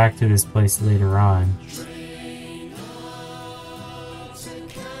come back to this place later on...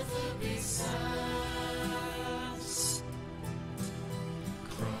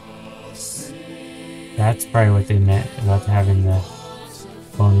 That's probably what they meant about having the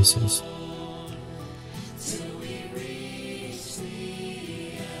bonuses.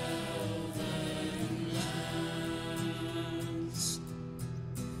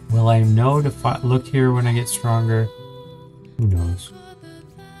 Will I know to look here when I get stronger? Who knows?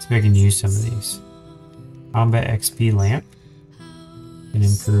 Let's see if I can use some of these. Combat XP lamp. Can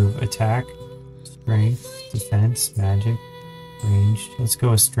improve attack, strength, defense, magic, ranged. Let's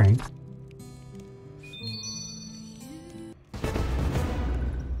go with strength.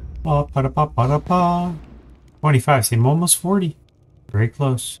 Oh, 25. See, I'm almost 40. Very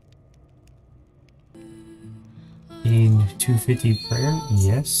close. Gain 250 prayer?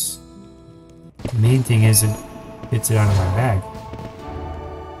 Yes. The main thing is it gets it out of my bag.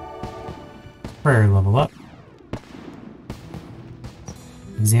 Prayer level up.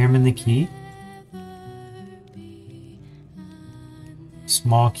 Examine the key.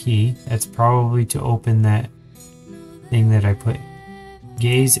 Small key. That's probably to open that thing that I put.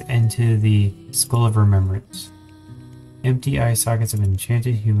 Gaze into the skull of remembrance. Empty eye sockets of an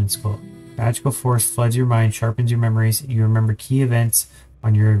enchanted human skull. Magical force floods your mind, sharpens your memories. You remember key events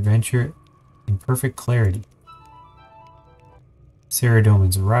on your adventure in perfect clarity.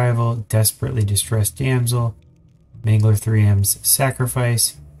 Saradomin's arrival, desperately distressed damsel, Mangler 3M's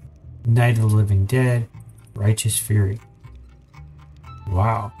sacrifice, Night of the Living Dead, righteous fury.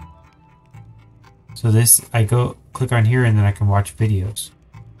 Wow. So this, I go click on here and then I can watch videos.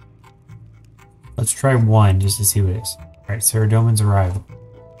 Let's try one just to see what it is. Alright, Saradomin's arrival.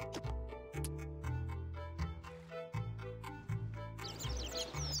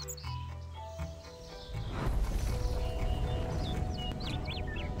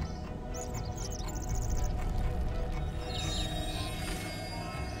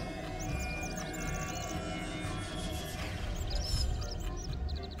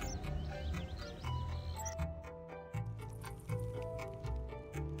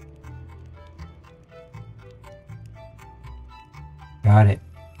 Got it.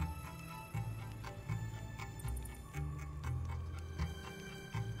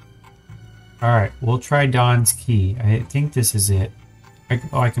 Alright, we'll try Dawn's key. I think this is it.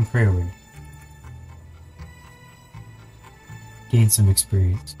 I can pray over it. Gain some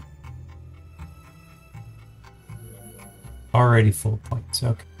experience. Already full points,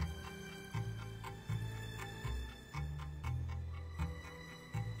 okay.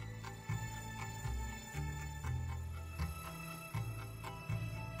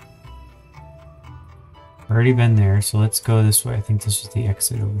 Already been there, so let's go this way. I think this is the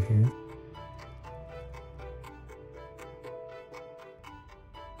exit over here.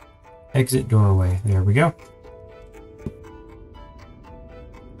 Exit doorway. There we go.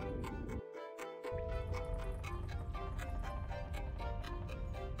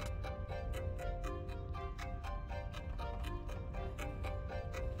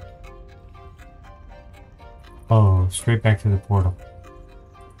 Oh, straight back to the portal.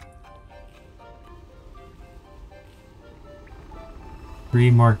 Three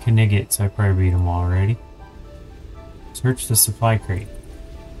more Knigets. I probably beat them all already. Search the supply crate.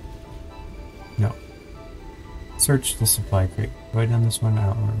 No. Search the supply crate. Have I done this one? I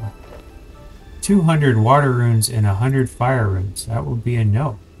don't remember. 200 water runes and 100 fire runes. That would be a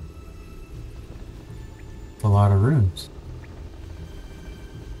no. That's a lot of runes.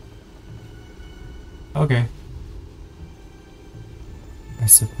 Okay. I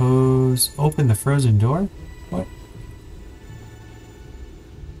suppose... Open the frozen door? What?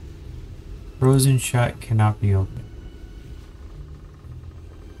 Frozen shut, cannot be opened.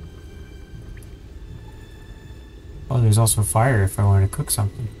 Oh, there's also fire if I want to cook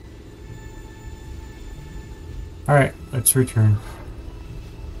something. Alright, let's return.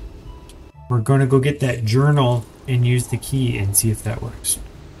 We're going to go get that journal and use the key and see if that works.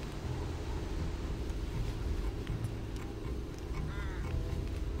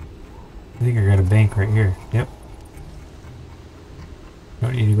 I think I got a bank right here. Yep.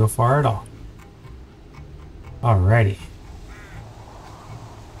 Don't need to go far at all. Alrighty.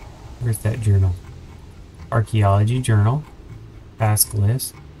 Where's that journal? Archaeology journal. Task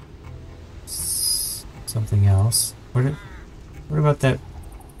list. Something else. What about that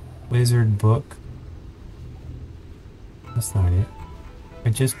wizard book? That's not it. I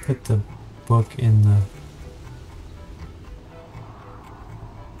just put the book in the...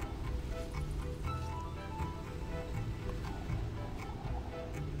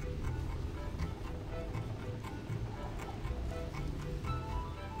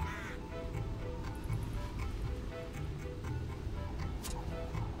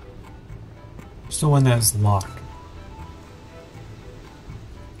 It's the one that's locked.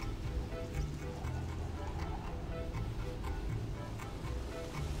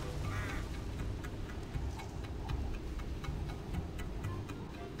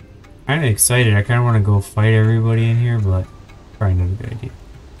 Kinda excited. I kinda want to go fight everybody in here, but probably not a good idea.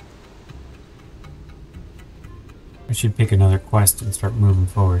 I should pick another quest and start moving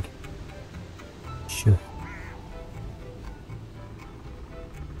forward. Sure.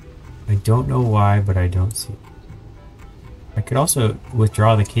 I don't know why, but I don't see it. I could also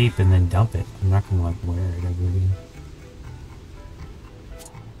withdraw the cape and then dump it. I'm not gonna like wear it ever again.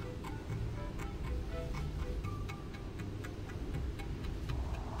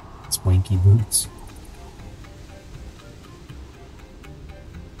 Swanky boots.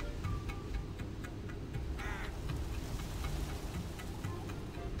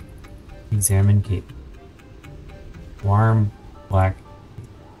 Examine cape. Warm black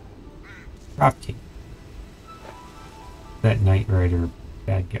drop cape. That Knight Rider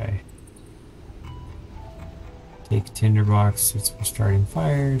bad guy. Take tinderbox, it's for starting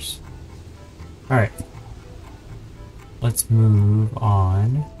fires. Alright. Let's move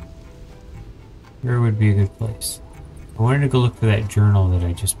on. Where would be a good place? I wanted to go look for that journal that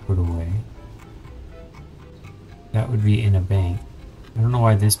I just put away. That would be in a bank. I don't know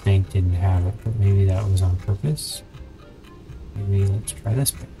why this bank didn't have it, but maybe that was on purpose. Maybe let's try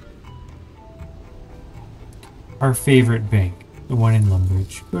this bank. Our favorite bank, the one in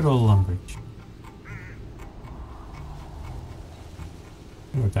Lumbridge. Good old Lumbridge.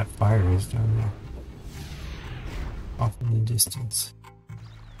 I wonder what that fire is down there. Off in the distance.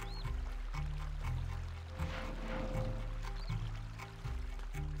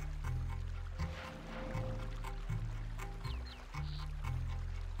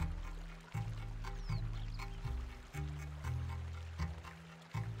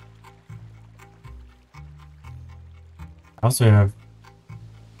 I also have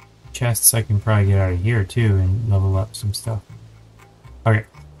chests I can probably get out of here too and level up some stuff. Okay.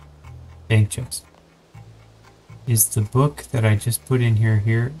 Bank chest. Is the book that I just put in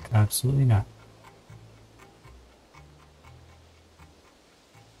here? Absolutely not.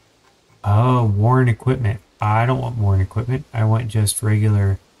 Oh, worn equipment. I don't want worn equipment. I want just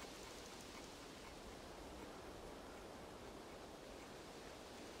regular...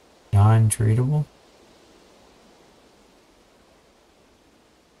 non-tradable?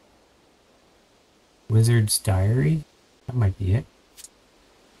 Wizard's Diary? That might be it.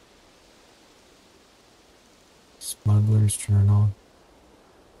 Smuggler's Journal.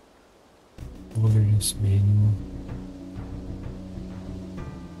 Wilderness Manual.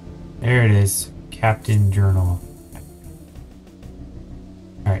 There it is. Captain Journal.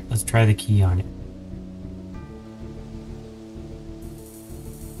 Alright, let's try the key on it.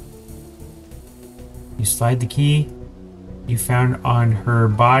 You slide the key you found on her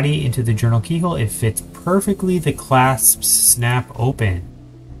body into the journal keyhole. It fits perfectly. The clasps snap open.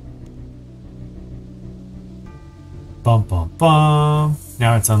 Bum bum bum.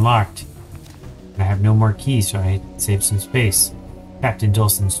 Now it's unlocked. I have no more keys, so I saved some space. Captain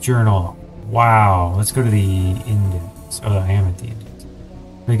Dulcin's journal. Wow. Let's go to the index. Oh, I am at the index.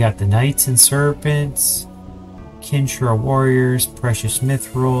 We got the Knights and Serpents, Kinshra Warriors, Precious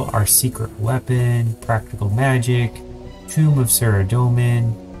Mithril, Our Secret Weapon, Practical Magic, Tomb of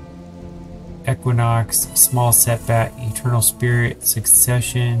Saradomin, Equinox, Small Setback, Eternal Spirit,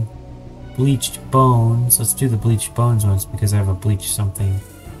 Succession, Bleached Bones. Let's do the Bleached Bones ones because I have a Bleach something.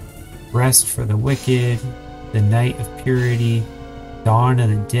 Rest for the Wicked, The Night of Purity, Dawn of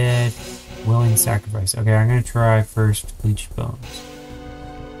the Dead, Willing Sacrifice. Okay, I'm going to try first Bleached Bones.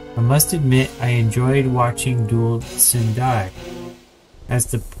 I must admit I enjoyed watching Dulcin die. As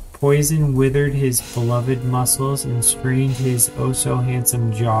the poison withered his beloved muscles and screened his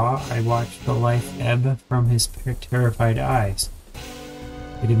oh-so-handsome jaw, I watched the life ebb from his terrified eyes.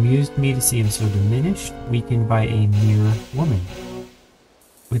 It amused me to see him so diminished, weakened by a mere woman.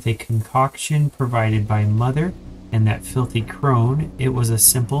 With a concoction provided by Mother and that filthy crone, it was a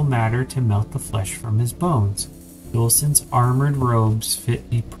simple matter to melt the flesh from his bones. Dulcin's armored robes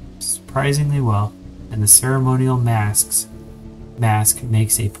fit me surprisingly well, and the ceremonial mask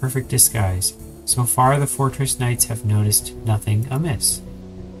makes a perfect disguise. So far, the Fortress Knights have noticed nothing amiss.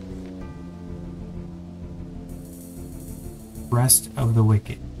 Rest of the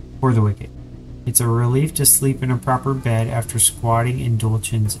Wicked. For the Wicked. It's a relief to sleep in a proper bed after squatting in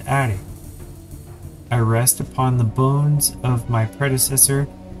Dulcin's attic. I rest upon the bones of my predecessor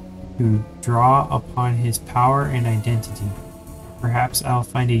to draw upon his power and identity. Perhaps I'll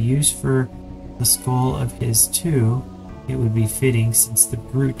find a use for the skull of his too. It would be fitting since the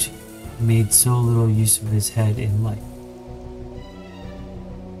brute made so little use of his head in life.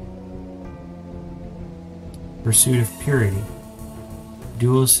 Pursuit of Purity.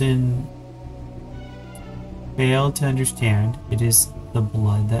 Dulcin failed to understand it is the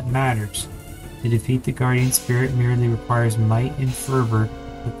blood that matters. To defeat the guardian spirit merely requires might and fervor,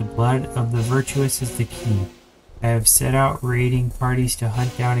 but the blood of the virtuous is the key. I have set out raiding parties to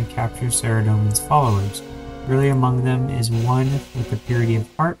hunt down and capture Saradomin's followers. Early among them is one with the purity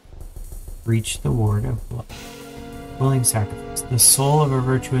of heart. Reach the ward of blood. Willing sacrifice. The soul of a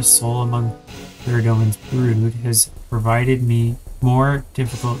virtuous soul among Saradomin's brood has provided me more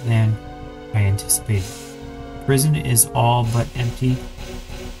difficult than I anticipated. Prison is all but empty.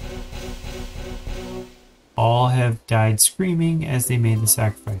 All have died screaming as they made the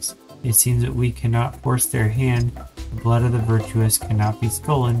sacrifice. It seems that we cannot force their hand. The blood of the virtuous cannot be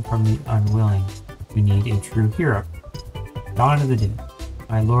stolen from the unwilling. We need a true hero. Dawn of the Dead.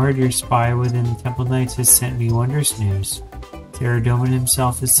 My lord, your spy within the Temple Knights has sent me wondrous news. Theridoman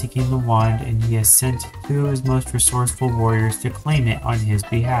himself is seeking the wand, and he has sent two of his most resourceful warriors to claim it on his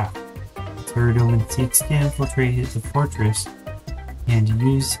behalf. Theridoman seeks to infiltrate the fortress and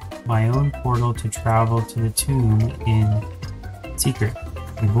use my own portal to travel to the tomb in secret.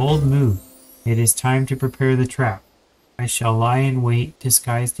 A bold move. It is time to prepare the trap. I shall lie in wait,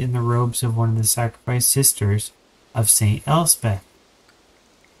 disguised in the robes of one of the sacrificed sisters of Saint Elspeth.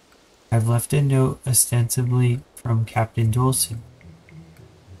 I've left a note ostensibly from Captain Dolson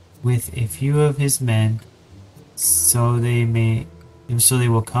with a few of his men, so they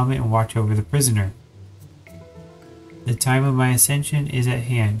will come and watch over the prisoner. The time of my ascension is at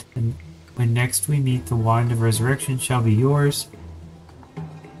hand, and when next we meet, the wand of resurrection shall be yours.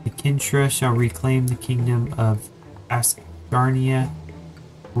 The Kinshra shall reclaim the kingdom of Asgarnia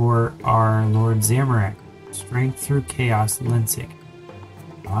for our Lord Zamorak. Strength through chaos, Linsig.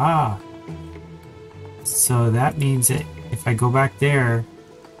 Ah. So that means that if I go back there,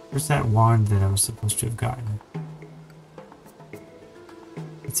 where's that wand that I was supposed to have gotten?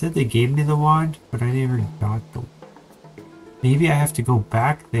 It said they gave me the wand, but I never got the wand. Maybe I have to go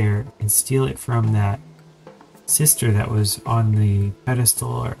back there and steal it from that sister that was on the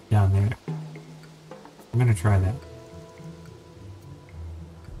pedestal or down there. I'm gonna try that.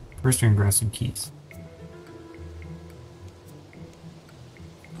 First, we're gonna grab some keys.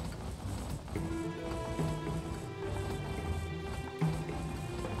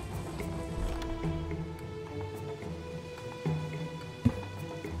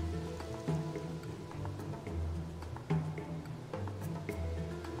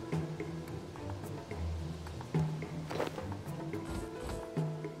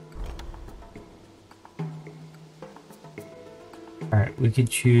 Alright, we could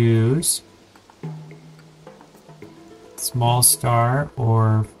choose small star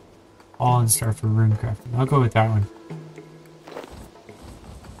or fallen star for rune crafting. I'll go with that one.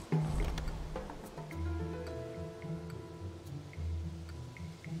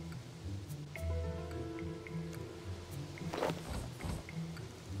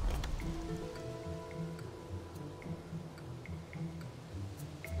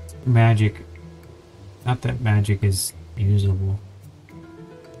 Magic. Not that magic is usable.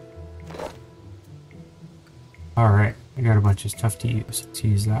 Alright, I got a bunch of stuff to use. Let's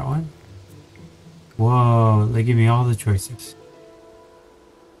use that one. Whoa, they give me all the choices.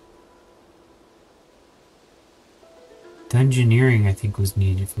 Dungeoneering, I think, was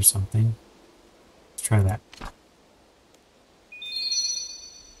needed for something. Let's try that.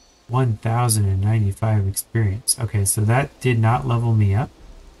 1095 experience. Okay, so that did not level me up.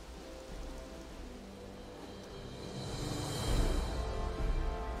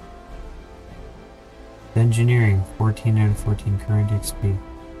 Engineering, 14 out of 14 current XP.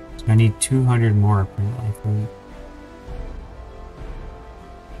 So I need 200 more apparently for it.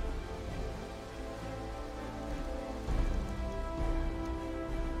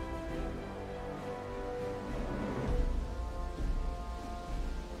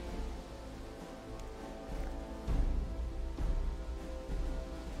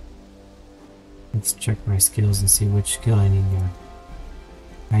 Let's check my skills and see which skill I need now.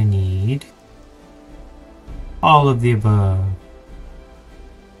 I need all of the above.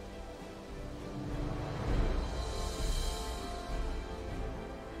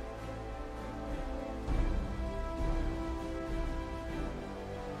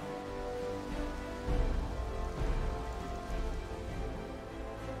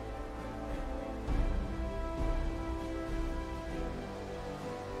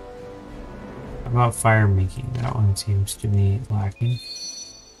 How about fire making? That one seems to be lacking.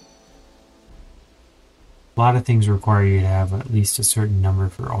 A lot of things require you to have at least a certain number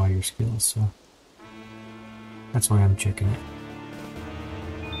for all your skills, so that's why I'm checking it.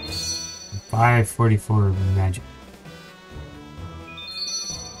 544 of magic.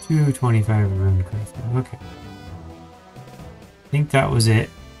 225 of rune crafting. Okay. I think that was it.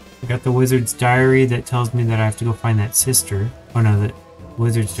 I got the wizard's diary that tells me that I have to go find that sister. Oh no, the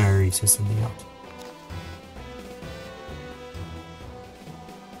wizard's diary says something else.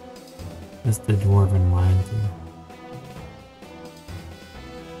 That's the dwarven mine thing.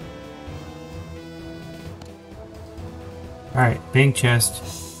 Alright, bank chest.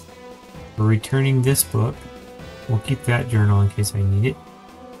 We're returning this book. We'll keep that journal in case I need it.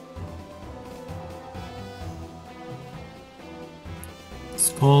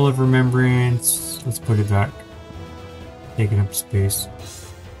 Skull of Remembrance. Let's put it back. Taking up space.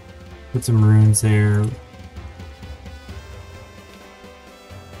 Put some runes there.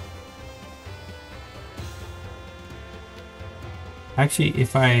 Actually,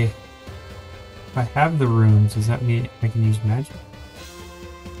 if I If I have the runes, does that mean I can use magic?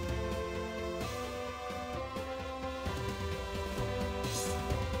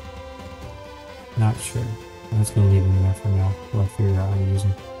 Not sure. I'm just gonna leave them there for now. We'll figure out how to use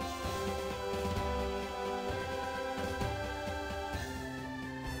them.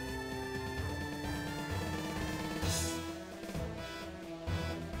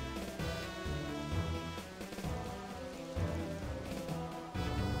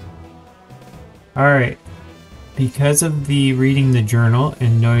 Alright, because of the reading the journal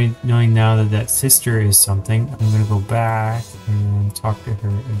and knowing now that that sister is something, I'm going to go back and talk to her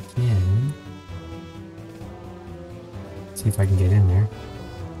again. See if I can get in there.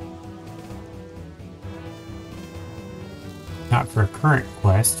 Not for a current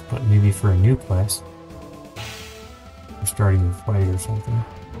quest, but maybe for a new quest. Or starting a fight or something.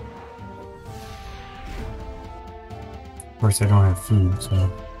 Of course I don't have food,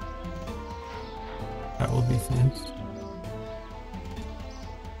 so... that will be fun.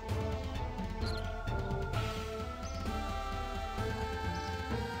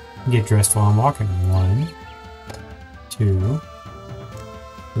 Get dressed while I'm walking. 1, 2,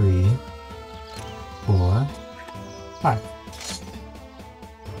 3, 4, 5.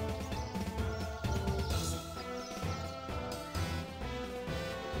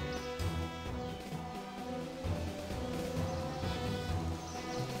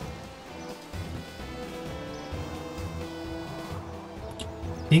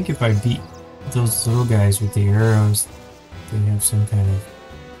 I think if I beat those little guys with the arrows, they have some kind of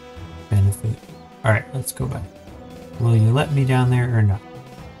benefit. Alright, let's go back. Will you let me down there or not?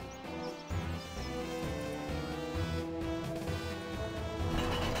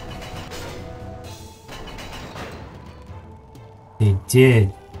 They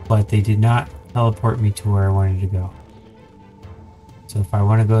did, but they did not teleport me to where I wanted to go. So if I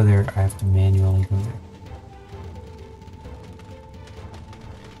want to go there, I have to manually go there.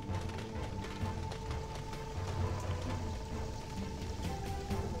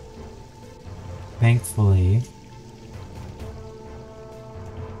 Thankfully,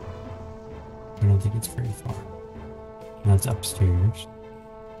 I don't think it's very far. No, it's upstairs.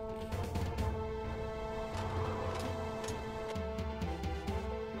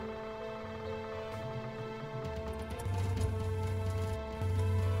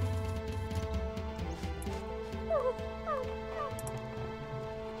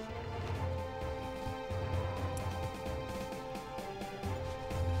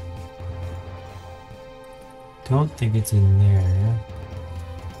 Don't think it's in there.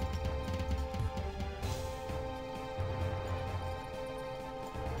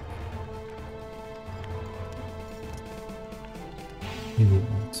 Maybe it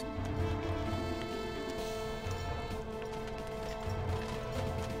was.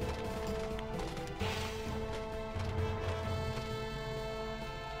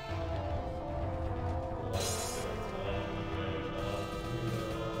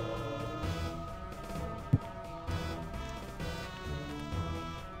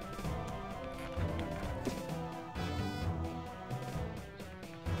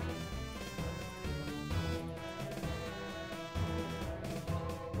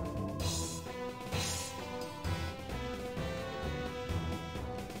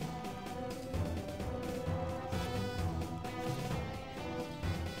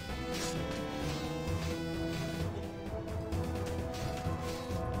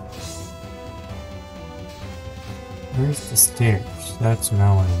 Where's the stairs? That's what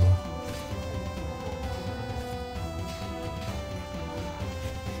I want to know.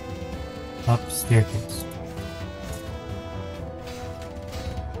 Up staircase.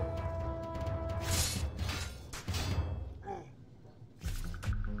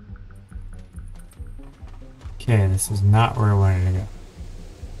 Okay, this is not where I wanted to go.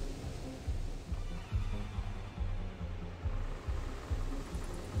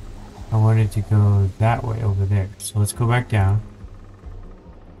 I wanted to go that way over there. So let's go back down.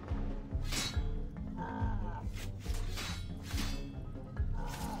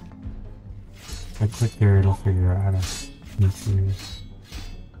 If I click there, it'll figure out how to sneak through this.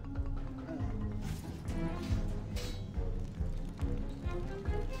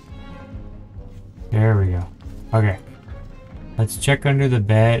 There we go. Okay. Let's check under the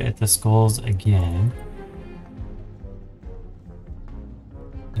bed at the skulls again.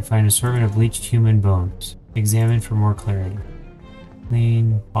 You find an assortment of bleached human bones. Examine for more clarity.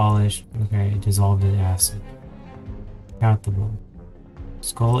 Clean, polished, okay, dissolved in acid. Count the bone.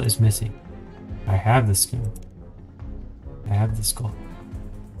 Skull is missing. I have the skin. I have the skull.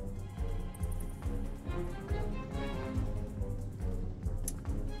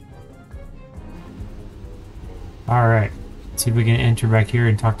 Alright. See if we can enter back here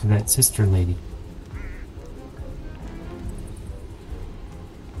and talk to that sister lady.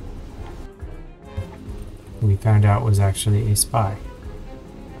 We found out was actually a spy.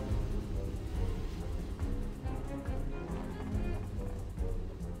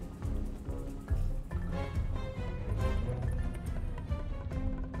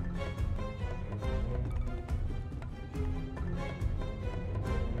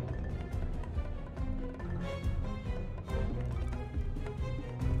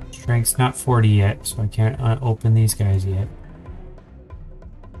 Strength's not 40 yet, so I can't open these guys yet.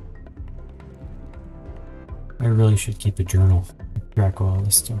 I really should keep a journal. Keep track of all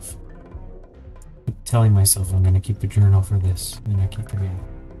this stuff. Keep telling myself I'm going to keep a journal for this, and I keep forgetting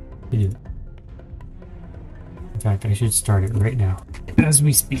to do that. In fact, I should start it right now, as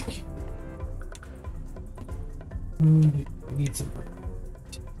we speak. I need some.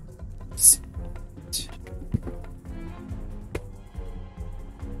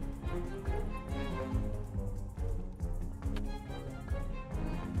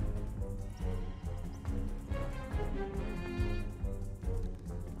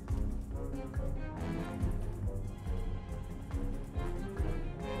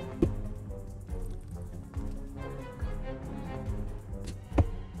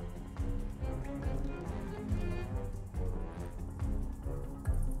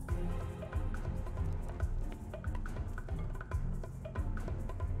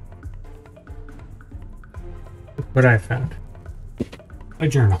 What I found. A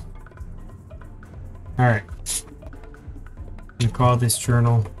journal. Alright. I'm going to call this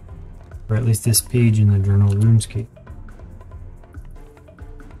journal, or at least this page in the journal, RuneScape.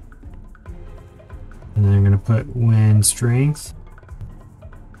 And then I'm going to put when strength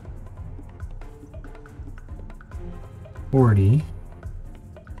 40,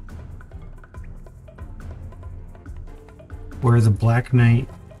 where the Black Knight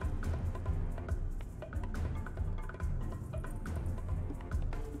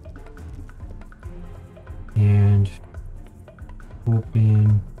and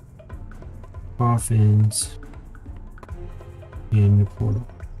open coffins in the portal.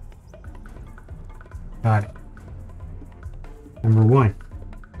 Got it. Number 1.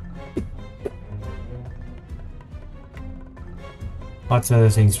 Lots of other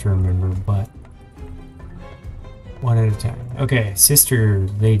things to remember, but one at a time. Okay, sister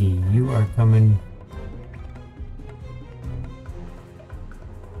lady, you are coming.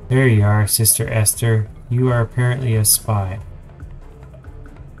 There you are, Sister Esther. You are apparently a spy.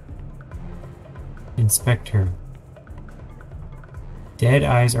 Inspect her. Dead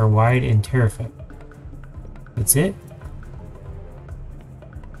eyes are wide and terrified. That's it?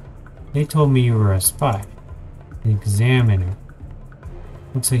 They told me you were a spy. Examine her.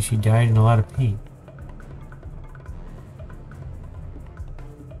 Looks like she died in a lot of pain.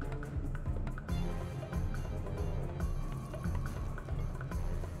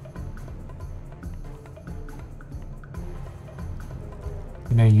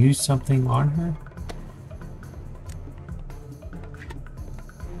 Can I use something on her?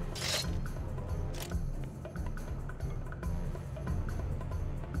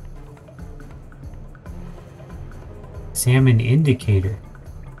 Examine indicator.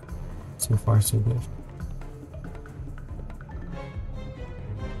 So far, so good.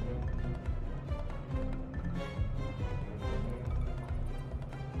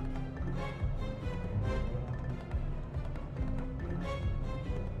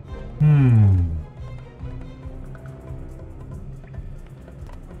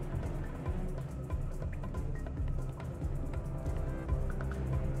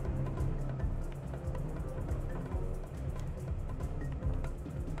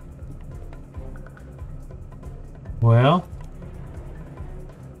 Well,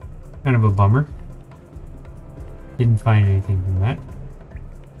 kind of a bummer. Didn't find anything from that.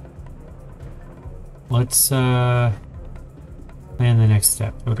 Let's plan the next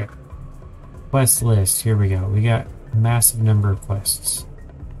step. Okay. Quest list. Here we go. We got a massive number of quests.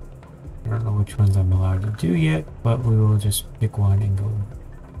 I don't know which ones I'm allowed to do yet, but we will just pick one and go.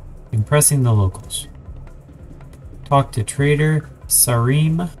 Impressing the locals. Talk to Trader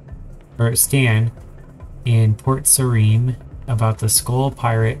Sarim, or Stan, in Port Sarim about the skull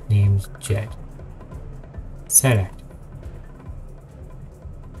pirate named Jed. Set act.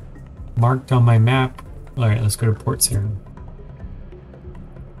 Marked on my map. Alright, let's go to Port Sarim.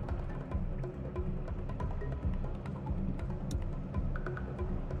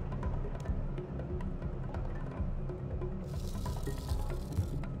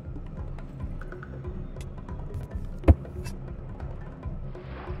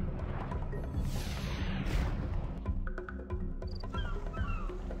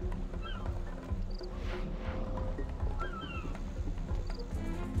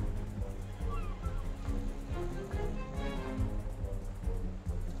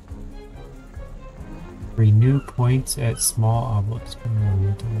 Renew points at small obelisks.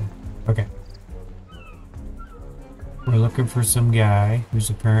 Okay. We're looking for some guy who's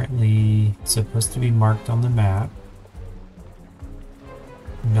apparently supposed to be marked on the map.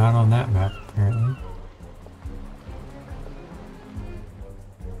 Not on that map, apparently.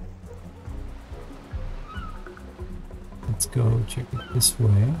 Let's go check it this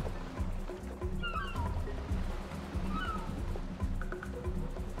way.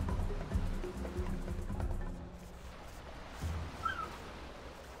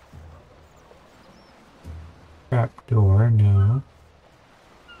 Trap door, no.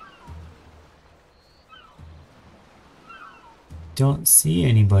 Don't see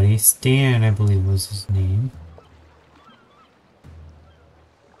anybody. Stan, I believe, was his name.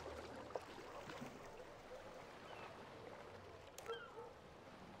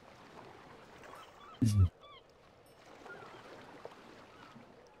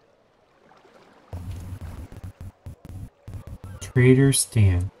 Trader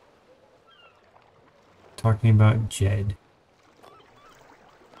Stan. Talking about Jed.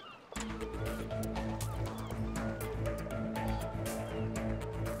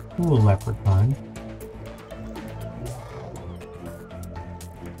 Cool leprechaun.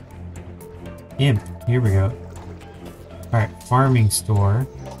 Imp. Here we go. Alright, farming store.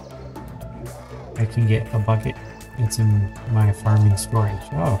 I can get a bucket. It's in my farming storage.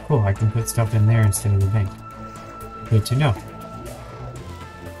 Oh, cool. I can put stuff in there instead of the bank. Good to know.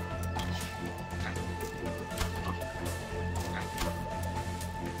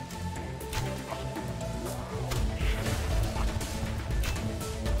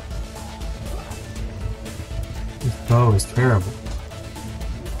 Bow is terrible.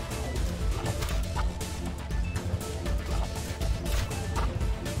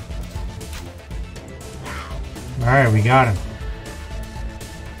 Alright, we got him.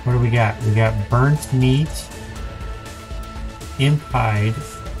 What do we got? We got burnt meat, imp hide,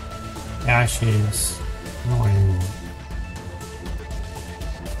 ashes. I don't want any more.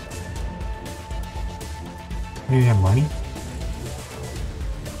 Do you have money?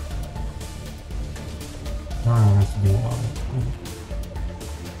 I don't know what to do with all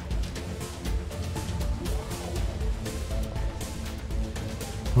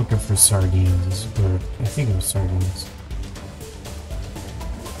that. Looking for sardines, or I think it was sardines.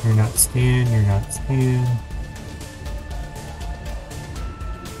 You're not Stan, you're not Stan.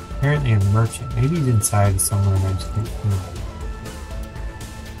 Apparently a merchant. Maybe he's inside somewhere and I just can't see him.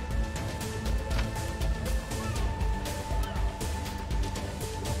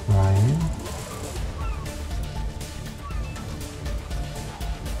 Ryan.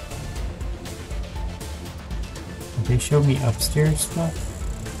 Did they show me upstairs stuff?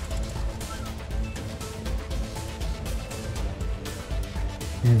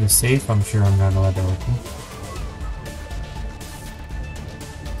 Near the safe, I'm sure I'm not allowed to open.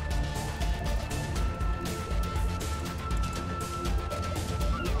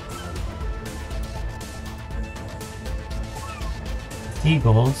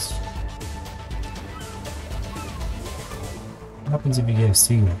 Seagulls. What happens if you get a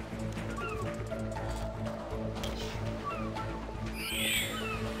seagull?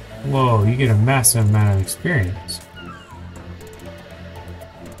 Whoa, you get a massive amount of experience.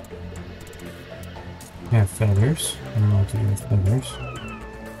 You have feathers. I don't know what to do with feathers.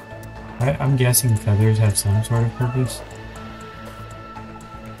 I'm guessing feathers have some sort of purpose.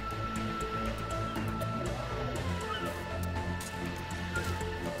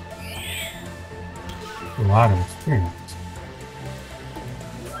 A lot of experience.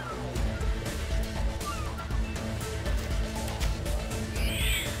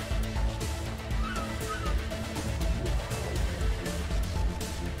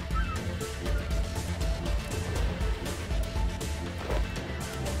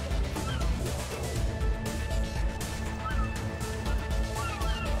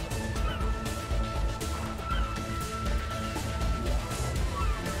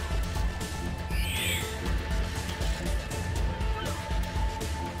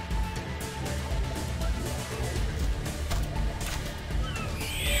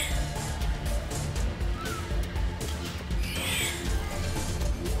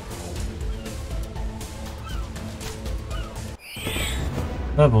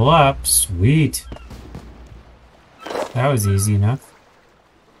 Level up, sweet. That was easy enough.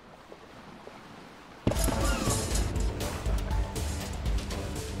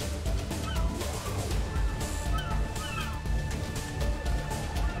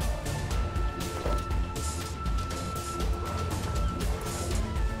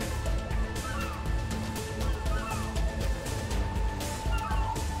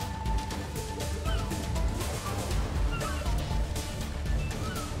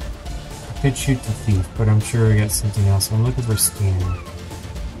 Could shoot the thief, but I'm sure we got something else. I'm looking for Scan.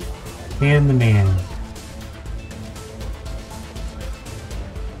 Scan the man.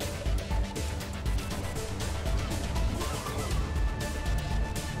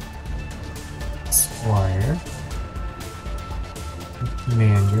 Squire.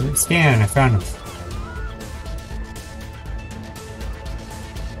 Commander. Scan, I found him.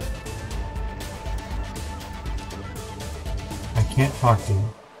 I can't talk to him.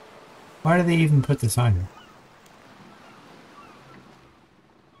 Why do they even put this on here?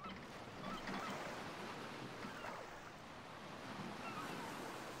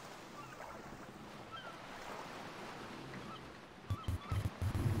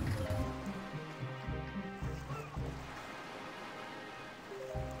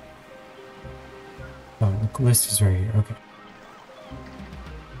 Oh, the list is right here. Okay.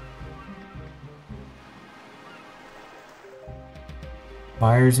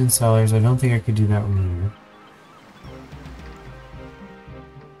 Buyers and sellers. I don't think I could do that one either.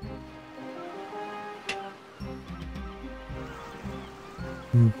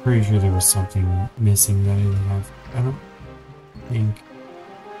 I'm pretty sure there was something missing that I didn't have. I don't think.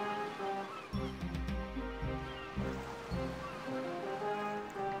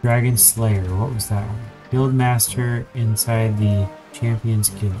 Dragon Slayer. What was that one? Guild Master inside the Champions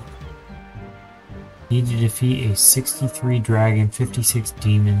Guild. Need to defeat a 63 dragon, 56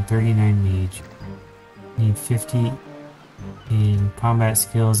 demon, 39 mage. Need 50 in combat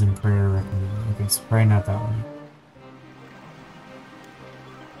skills and prayer recommended. Okay, so probably not that one.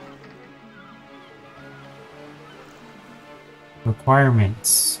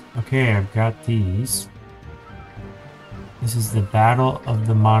 Requirements. Okay, I've got these. This is the Battle of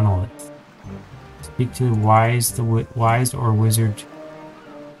the Monolith. Speak to the wise or wizard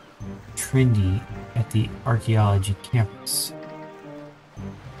Trindy at the archaeology campus.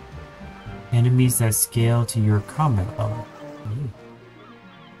 Enemies that scale to your combat level. Ooh.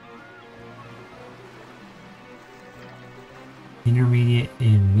 Intermediate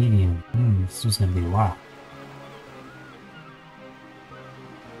and medium. This is gonna be a while.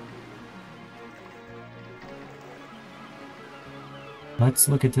 Let's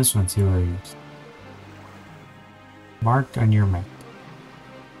look at this one, see where it is. Marked on your map.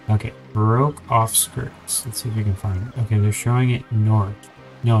 Okay, Baroque off-skirts. Let's see if we can find it. Okay, they're showing it north.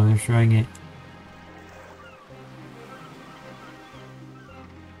 No, they're showing it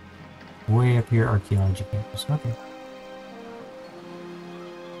way up here, archaeology campus. Okay.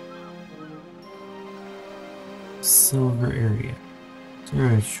 Silver area. Is there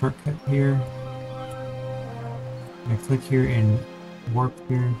a shortcut here? I click here and warp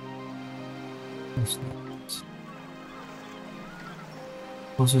here. Where's that?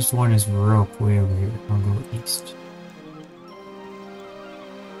 Closest one is Baroque way over here. I'll go east.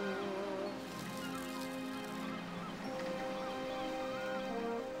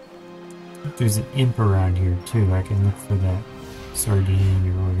 I think there's an imp around here too. I can look for that sardine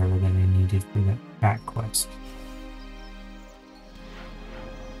or whatever that I needed for that bat quest.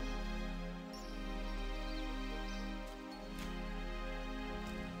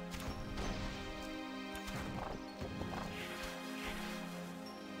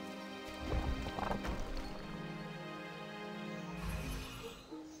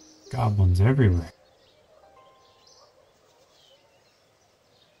 Goblins everywhere.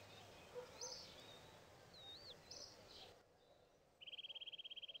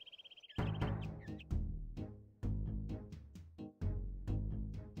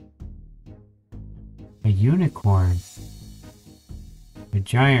 A unicorn. A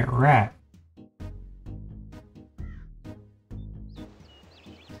giant rat.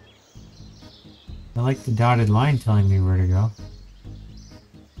 I like the dotted line telling me where to go.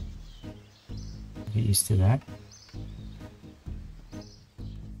 Get used to that.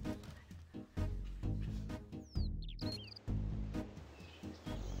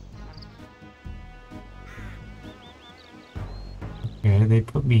 Okay, they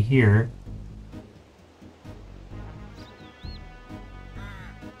put me here.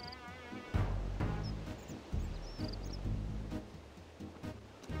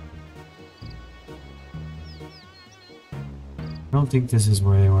 I don't think this is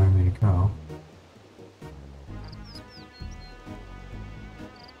where they wanted me to go.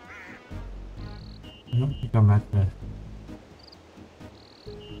 I don't think I'm at the...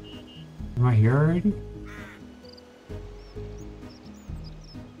 Am I here already?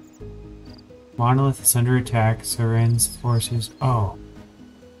 Monolith is under attack. Saren's forces... Oh.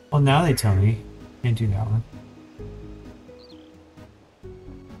 Well, now they tell me. Can't do that one.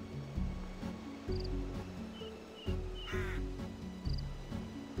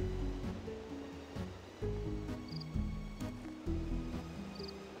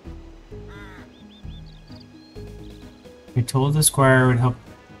 I told the squire I would help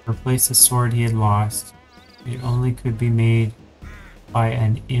replace the sword he had lost. It only could be made by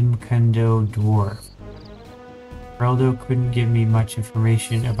an Imkando dwarf. Reldo couldn't give me much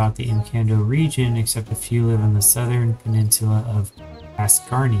information about the Imkando region, except a few live on the southern peninsula of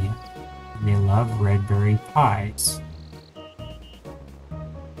Asgarnia, and they love redberry pies.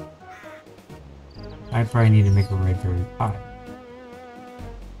 I probably need to make a redberry pie,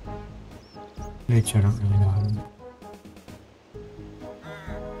 which I don't really know how to make.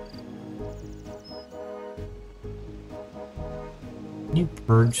 Can you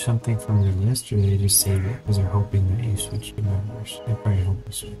purge something from your list, or they just save it because they're hoping that you switch to members? They probably hope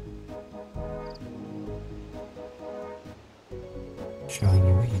you switch. Showing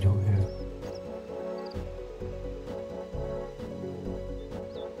you what you don't have.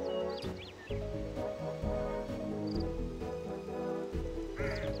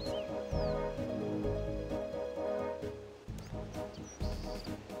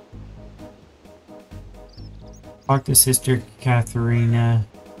 Talk to Sister Katharina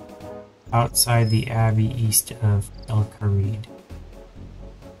outside the abbey east of El Kharid.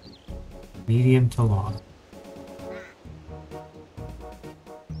 Medium to long.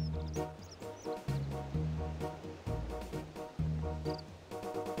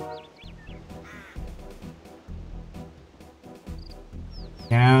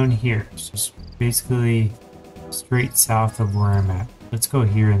 Down here, so it's basically straight south of where I'm at. Let's go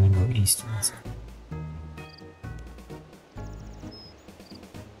here and then go east and south.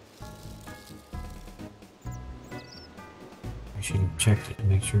 I should have checked it to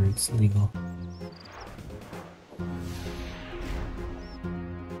make sure it's legal.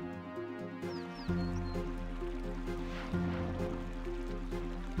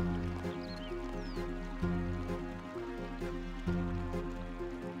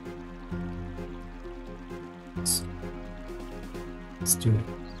 Let's do it.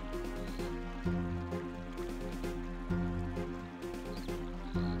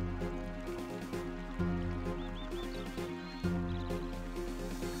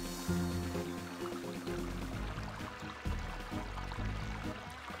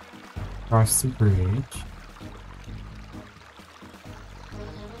 Cross the bridge.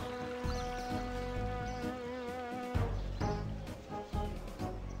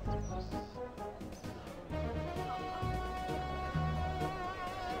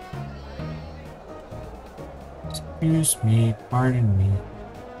 Excuse me, pardon me.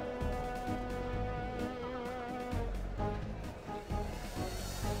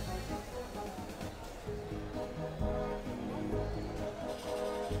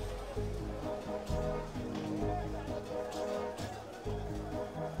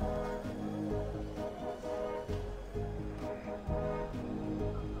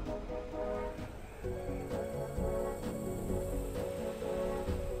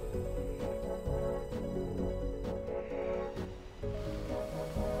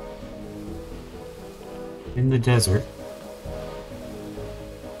 In the desert.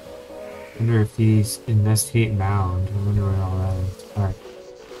 Wonder if these investigate mound. I wonder what all that is. Alright.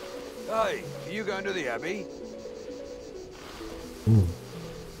 Hey, are you going to the Abbey? Ooh.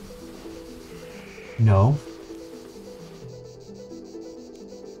 No.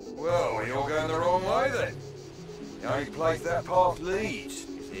 Well, you're going the wrong way then. The only place that path leads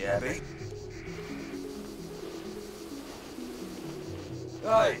is the Abbey.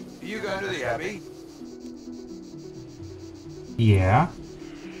 Hey, are you going to the Abbey? Yeah.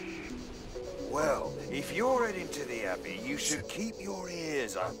 Well, if you're heading to the Abbey, you should keep your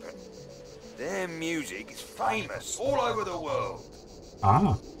ears open. Their music is famous all over the world.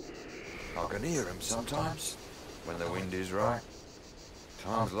 Ah. I can hear them sometimes, when the wind is right.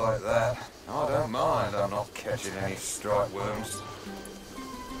 Times like that, I don't mind I'm not catching any strike worms.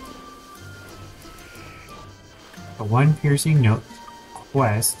 A one piercing note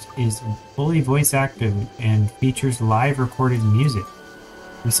quest is fully voice active and features live recorded music.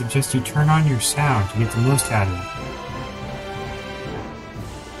 We suggest you turn on your sound to get the most out of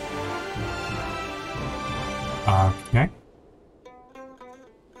it. Okay.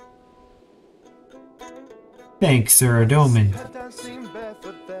 Thanks, Sarah Doman.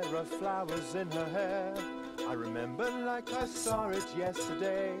 There are flowers in her hair. I remember like I saw it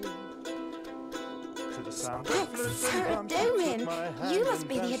yesterday. That's Sarah Doman. You must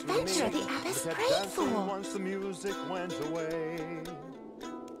be the adventurer the abbess prayed for. Once the music went away.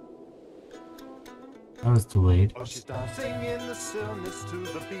 That was delayed. Oh, she's dancing in the stillness to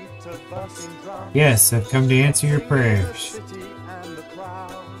the beat of buzzing drums. Yes, I've come to answer your prayers.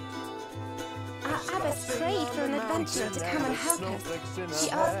 Our abbess prayed for an adventurer to come and help us. She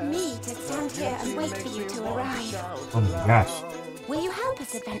asked me to stand here and wait for you to arrive. Oh my gosh. Will you help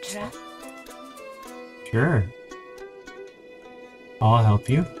us, adventurer? Sure. I'll help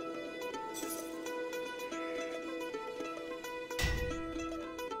you.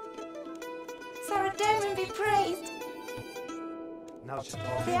 Sarah Doman be praised.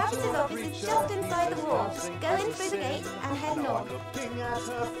 The abbess's office is just inside the wall. Go in through the gate and head north.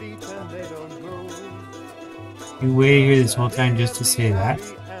 You waited here this whole time just to say that?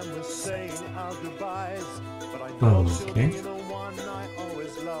 Okay.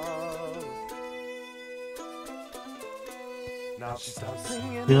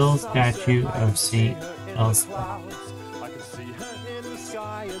 Still statue of Saint Elspeth.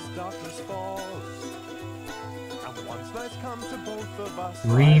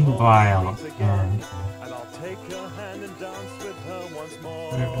 Green vial. And I'll take her hand and dance with her once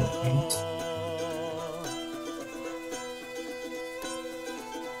more.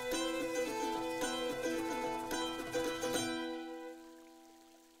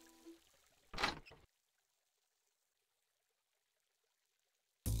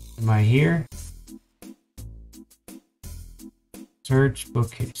 Am I here? Search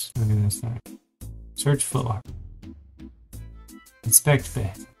bookcase. Look at this. Search footlocker. Inspect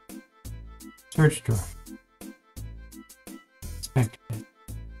bed. Search drawer. Inspect bed.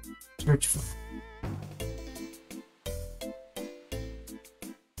 Search foot.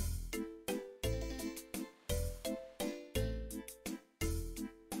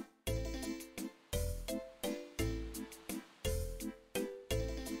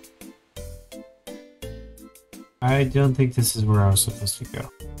 I don't think this is where I was supposed to go.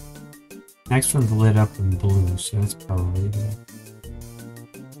 Next one's lit up in blue, so that's probably good.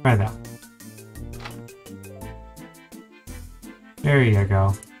 Try that. There you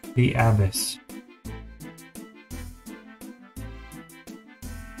go. The Abyss.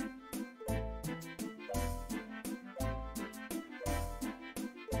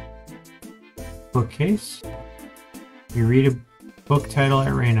 Bookcase. You read a book title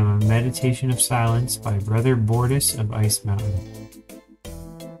at random, A Meditation of Silence by Brother Bordis of Ice Mountain.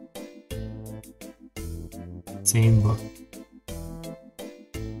 Same book.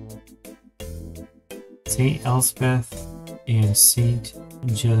 Saint Elspeth and Saint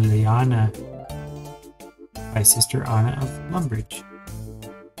Juliana by Sister Anna of Lumbridge.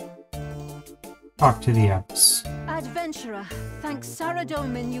 Talk to the Abbess. Adventurer, thanks Sarah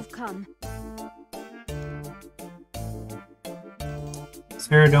Dolman you've come.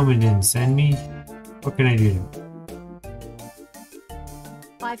 Sarah Dolman didn't send me. What can I do to him?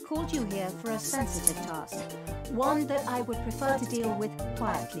 I've called you here for a sensitive task. One that I would prefer to deal with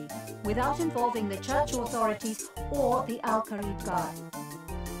quietly, without involving the church authorities or the Al-Kharid Guard.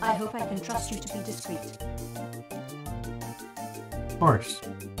 I hope I can trust you to be discreet. Of course.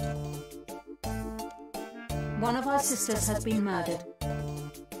 One of our sisters has been murdered.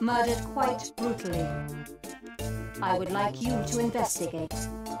 Murdered quite brutally. I would like you to investigate.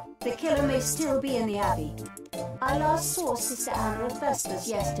 The killer may still be in the Abbey. I last saw Sister Anna at Vespers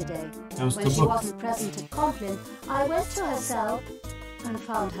yesterday. When she wasn't present at Compline, I went to her cell and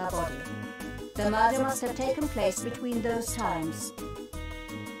found her body. The murder must have taken place between those times.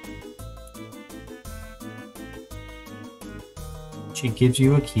 She gives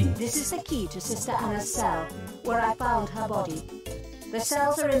you a key. This is the key to Sister Anna's cell, where I found her body. The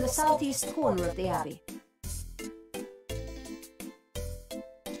cells are in the southeast corner of the Abbey.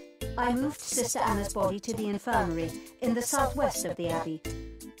 I moved Sister Anna's body to the infirmary in the southwest of the Abbey.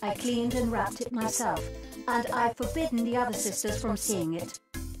 I cleaned and wrapped it myself, and I've forbidden the other sisters from seeing it.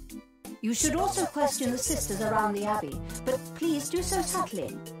 You should also question the sisters around the Abbey, but please do so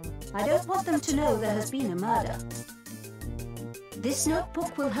subtly. I don't want them to know there has been a murder. This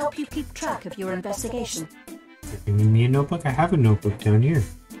notebook will help you keep track of your investigation. You're giving me a notebook? I have a notebook down here.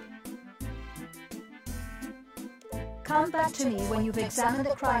 Come back to me when you've examined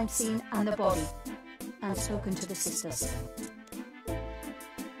the crime scene and the body, and spoken to the sisters.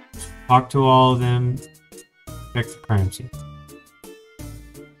 Talk to all of them. Check the crime scene.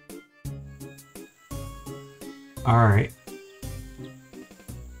 Alright.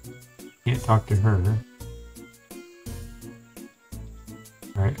 Can't talk to her.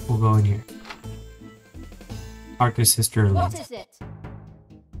 Alright, we'll go in here. Talk to Sister Lee. What is it?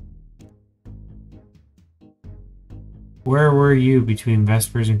 Where were you between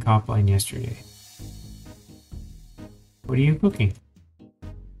Vespers and Compline yesterday? What are you cooking?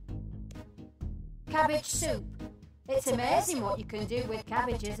 Cabbage soup. It's amazing what you can do with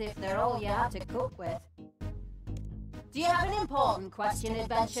cabbages if they're all you have to cook with. Do you have an important question,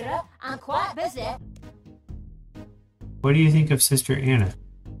 adventurer? I'm quite busy. What do you think of Sister Anna?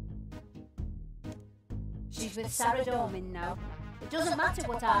 She's with Sarah Dorman now. It doesn't matter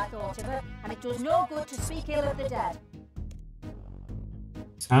what I thought of her, and it does no good to speak ill of the dead.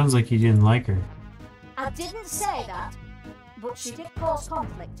 Sounds like you didn't like her. I didn't say that, but she did cause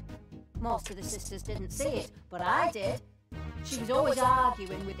conflict. Most of the sisters didn't see it, but I did. She was always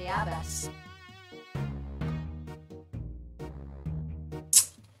arguing with the abbess.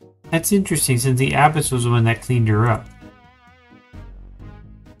 That's interesting, since the abbess was the one that cleaned her up.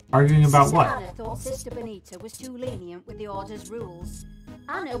 Arguing about Sister what? Anna thought Sister Benita was too lenient with the order's rules.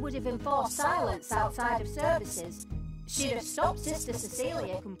 Anna would have enforced silence outside of services. She'd have stopped Sister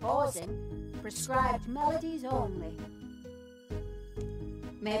Cecilia composing, prescribed melodies only.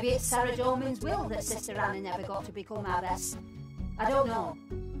 Maybe it's Sarah Dorman's will that Sister Anna never got to become abbess. I don't know.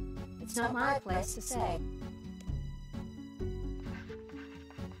 It's not my place to say.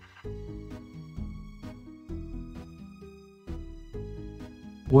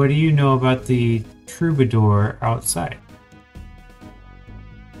 What do you know about the troubadour outside?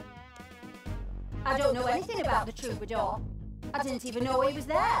 I don't know anything about the troubadour. I didn't even know he was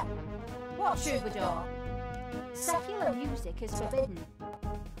there. What troubadour? Secular music is forbidden.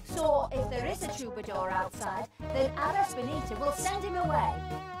 So, if there is a troubadour outside, then Abbess Benita will send him away.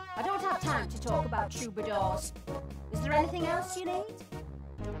 I don't have time to talk about troubadours. Is there anything else you need?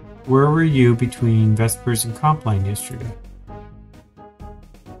 Where were you between Vespers and Compline yesterday?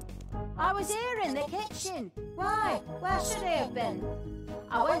 I was here in the kitchen. Why? Where should I have been?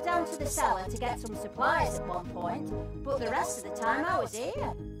 I went down to the cellar to get some supplies at one point, but the rest of the time I was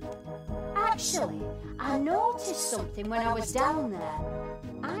here. Actually, I noticed something when I was down there.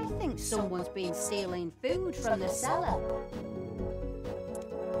 I think someone's been stealing food from the cellar.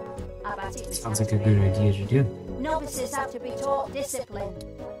 I bet it was Sounds like a good idea to do. Novices have to be taught discipline.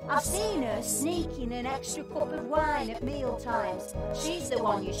 I've seen her sneaking an extra cup of wine at meal times. She's the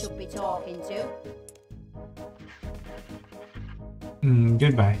one you should be talking to.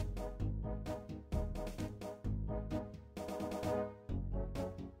 Goodbye.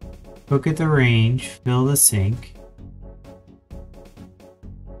 Look at the range, fill the sink.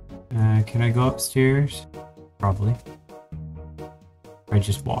 Can I go upstairs? Probably. I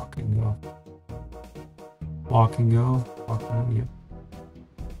just walk and go. Walk and go. Walk and go, yep.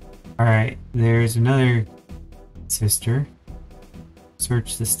 Alright, there's another sister.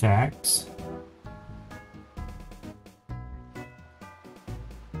 Search the stacks.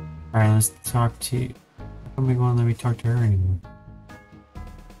 Alright, let's talk to... How come they won't let me talk to her anymore?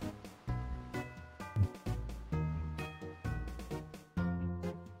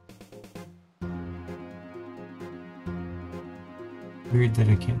 Weird that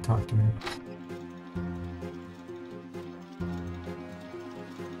I can't talk to her.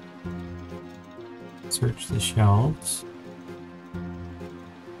 Search the shelves.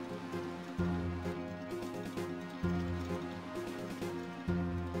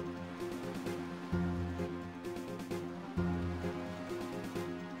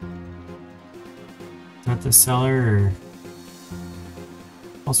 Not the cellar, or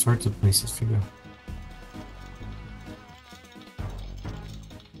all sorts of places to go.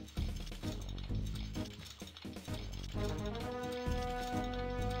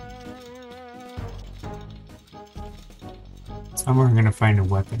 Somewhere I'm gonna find a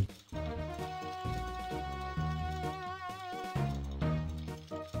weapon.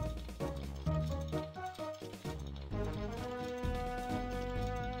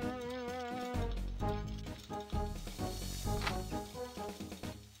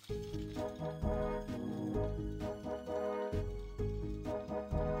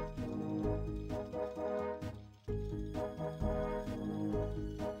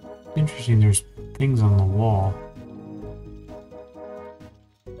 Interesting, there's things on the wall.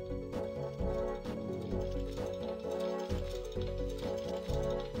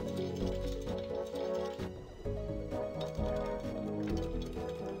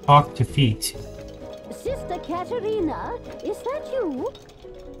 Talk to feet. Sister Katerina, is that you?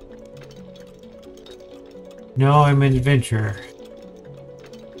 No, I'm an adventurer.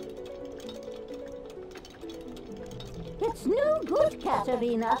 It's no good,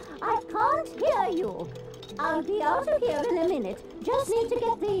 Katerina. I can't hear you. I'll be out of here in a minute. Just need to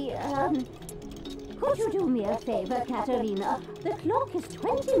get the, Could you do me a favor, Katerina? The clock is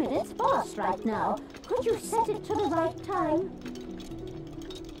 20 minutes past right now. Could you set it to the right time?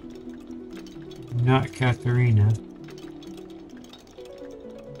 Not Katharina.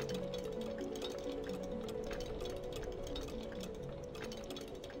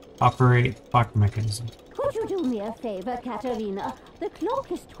 Operate clock mechanism. Could you do me a favor, Katerina? The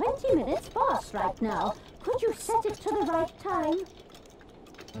clock is 20 minutes past right now. Could you set it to the right time?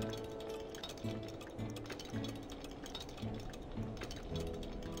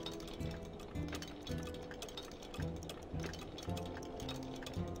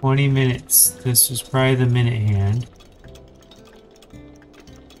 $20. This is probably the minute hand.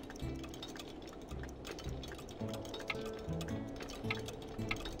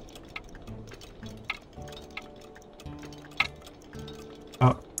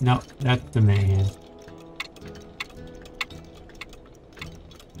 Oh, no, that's the minute hand.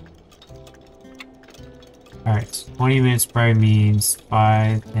 Alright, so 20 minutes probably means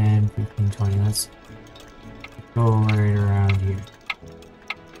 5, 10, 15, 20. Let's go right around here.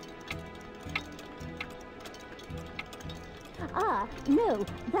 No,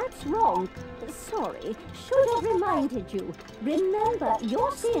 that's wrong. Sorry, should have reminded you. Remember,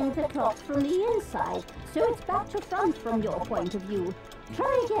 you're seeing the clock from the inside, so it's back to front from your point of view.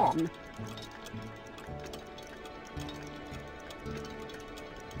 Try again.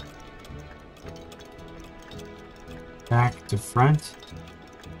 Back to front.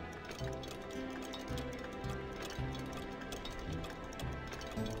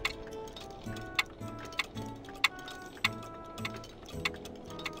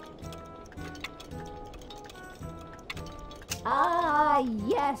 Ah,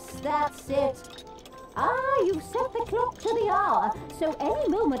 yes, that's it. Ah, you set the clock to the hour, so any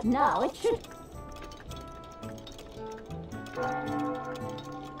moment now it should...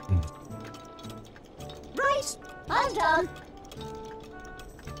 Right, I'm done.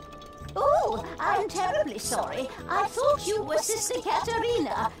 Oh, I'm terribly sorry. I thought you were Sister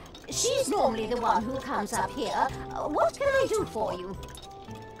Katerina. She's normally the one who comes up here. What can I do for you?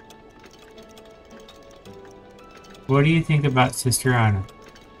 What do you think about Sister Anna?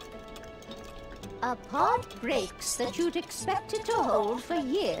 A part breaks that you'd expect it to hold for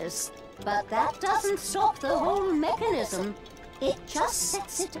years, but that doesn't stop the whole mechanism. It just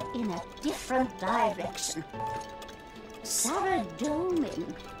sets it in a different direction. Sarah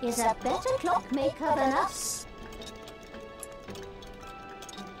Domin is a better clockmaker than us.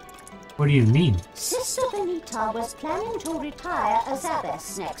 What do you mean? Sister Benita was planning to retire as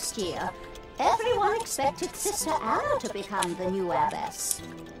abbess next year. Everyone expected Sister Anna to become the new abbess.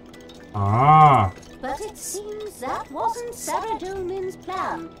 Ah. But it seems that wasn't Sarah Domin's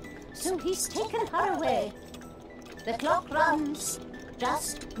plan, so he's taken her away. The clock runs,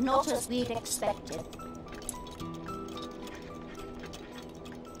 just not as we'd expected.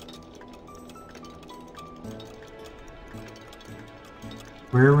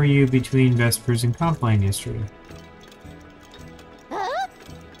 Where were you between Vespers and Compline yesterday? Huh?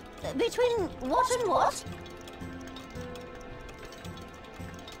 Between what and what?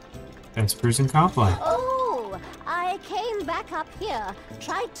 Vespers and Compline. Oh, I came back up here,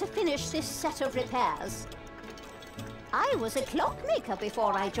 tried to finish this set of repairs. I was a clockmaker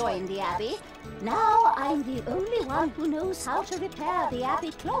before I joined the Abbey. Now I'm the only one who knows how to repair the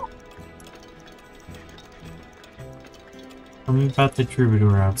Abbey clock. Tell me about the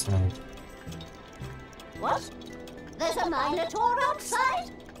troubadour outside. What? There's a Minotaur outside?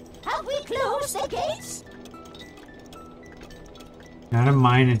 Have we closed the gates? Not a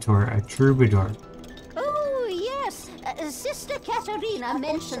Minotaur, a troubadour. Oh, yes. Sister Katerina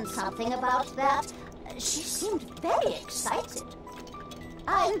mentioned something about that. She seemed very excited.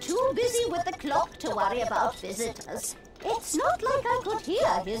 I'm too busy with the clock to worry about visitors. It's not like I could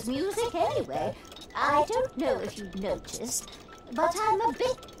hear his music anyway. I don't know if you've noticed, but I'm a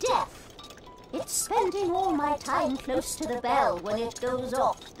bit deaf. It's spending all my time close to the bell when it goes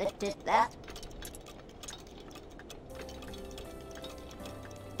off that did that.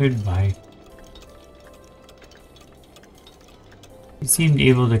 Goodbye. You seemed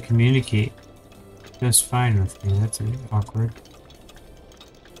able to communicate just fine with me. That's a bit awkward.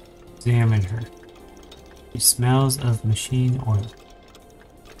 Examine her. She smells of machine oil.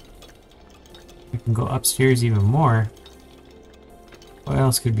 We can go upstairs even more. What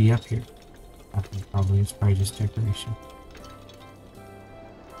else could be up here? Nothing, probably. It's probably just decoration.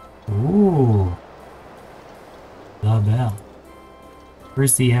 Ooh. The bell.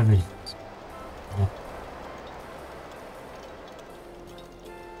 Where's the evidence? Yeah.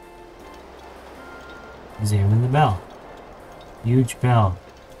 Examine the bell. Huge bell.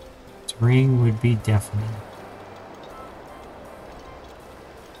 Its ring would be deafening.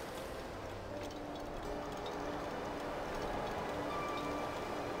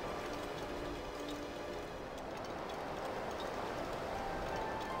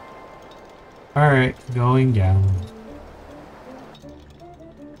 Alright, going down.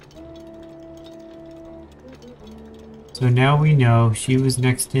 So now we know she was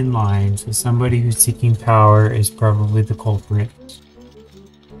next in line, so somebody who's seeking power is probably the culprit.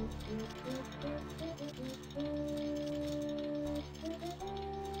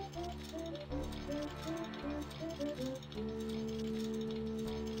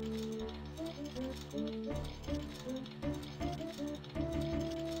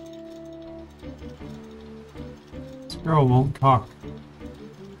 This girl won't talk.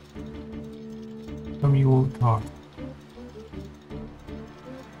 How come you won't talk?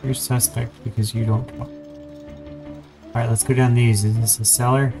 You're suspect because you don't talk. Alright, let's go down these. Is this a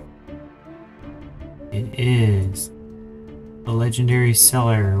cellar? It is. The legendary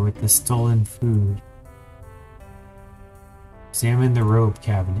cellar with the stolen food. Examine the robe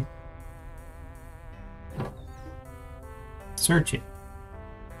cabinet. Search it.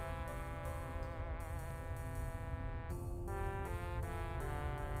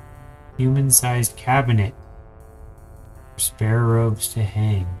 Human-sized cabinet. Spare robes to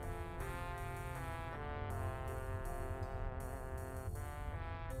hang.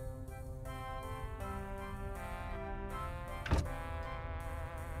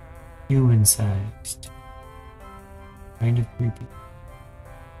 Human-sized. Kind of creepy.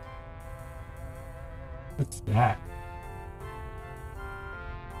 What's that?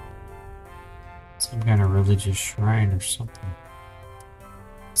 Some kind of religious shrine or something.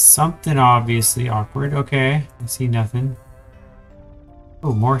 Something obviously awkward. Okay, I see nothing.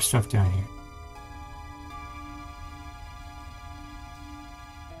 Oh, more stuff down here.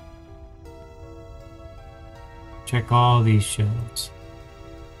 Check all these shelves.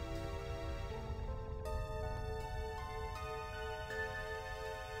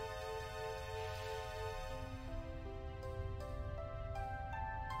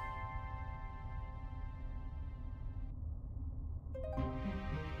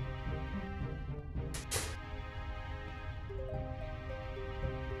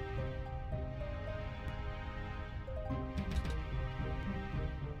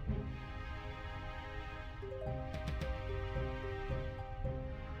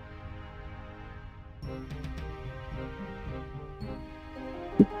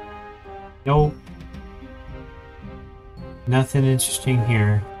 Nope. Nothing interesting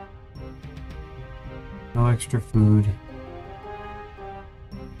here. No extra food.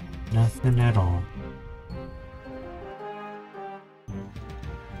 Nothing at all.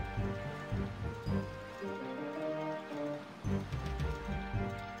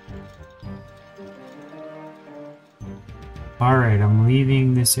 Alright, I'm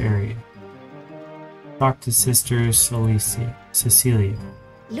leaving this area. Talk to Sister Cecilia.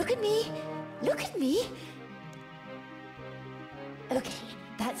 Look at me. Look at me. Okay,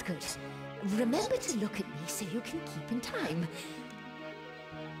 that's good. Remember to look at me so you can keep in time.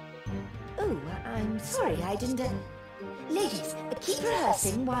 Oh, I'm sorry, I didn't... Ladies, keep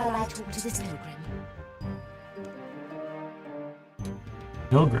rehearsing while I talk to this pilgrim.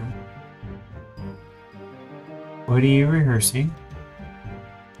 Pilgrim? What are you rehearsing?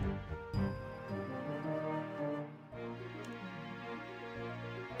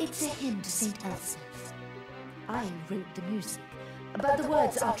 It's a hymn to St. Elspeth. I wrote the music, but the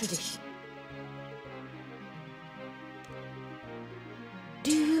words are tradition.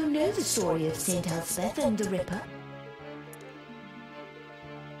 Do you know the story of St. Elspeth and the Ripper?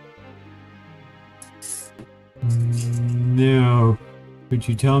 No. Could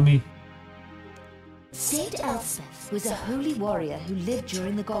you tell me? Saint Elspeth was a holy warrior who lived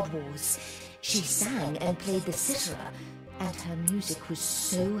during the God Wars. She sang and played the cithara, and her music was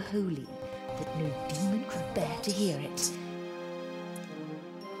so holy that no demon could bear to hear it.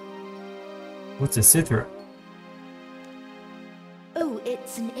 What's a cithara? Oh,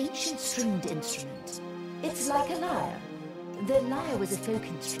 it's an ancient stringed instrument. It's like a lyre. The lyre was a folk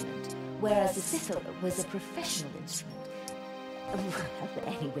instrument, whereas the cithara was a professional instrument.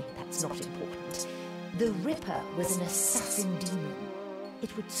 Anyway, that's not important. The Ripper was an assassin demon.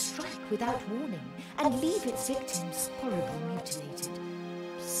 It would strike without warning and leave its victims horribly mutilated.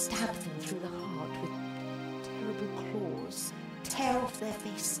 Stab them through the heart with terrible claws, tear off their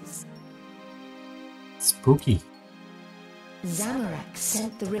faces. Spooky. Zamorak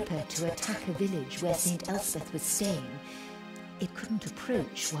sent the Ripper to attack a village where St. Elspeth was staying. It couldn't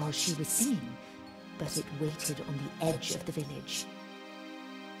approach while she was singing, but it waited on the edge of the village.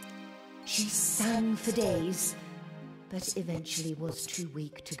 She sang for days, but eventually was too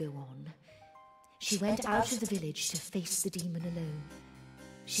weak to go on. She went out of the village to face the demon alone.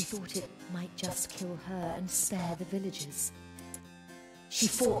 She thought it might just kill her and spare the villagers. She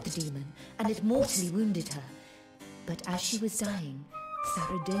fought the demon, and it mortally wounded her. But as she was dying,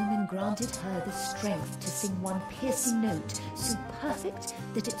 Saradomin granted her the strength to sing one piercing note so perfect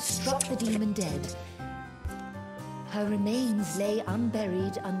that it struck the demon dead. Her remains lay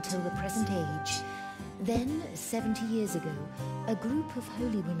unburied until the present age. Then, 70 years ago, a group of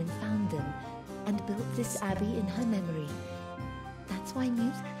holy women found them and built this abbey in her memory. That's why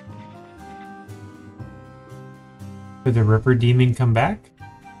music... Could the Ripper demon come back?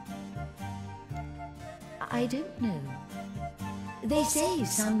 I don't know. They say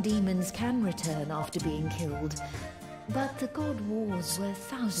some demons can return after being killed, but the God Wars were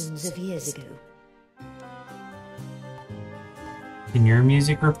thousands of years ago. Can your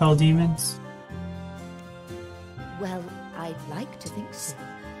music repel demons? Well, I'd like to think so,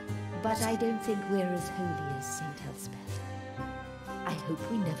 but I don't think we're as holy as Saint Elspeth. I hope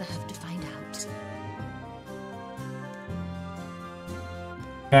we never have to find out.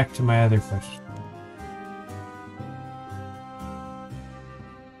 Back to my other question.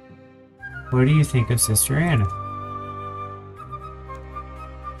 What do you think of Sister Anna?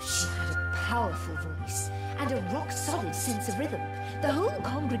 She had a powerful voice and a rock-solid sense of rhythm. The whole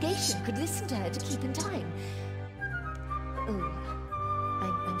congregation could listen to her to keep in time. Oh,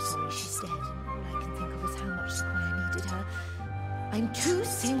 I'm sorry she's dead, and all I can think of is how much the choir needed her. I'm too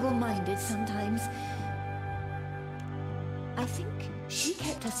single-minded sometimes. I think she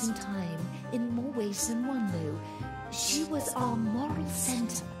kept us in time in more ways than one, though. She was our moral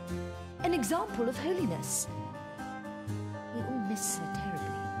center, an example of holiness. We all miss her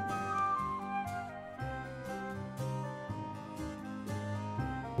terribly.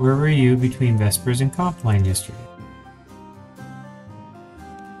 Where were you between Vespers and Compline yesterday?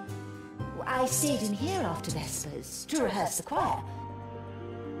 I stayed in here after Vespers to rehearse the choir.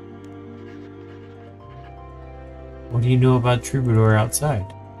 What do you know about Troubadour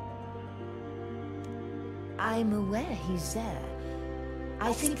outside? I'm aware he's there.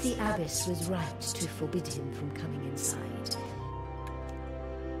 I think the abbess was right to forbid him from coming inside.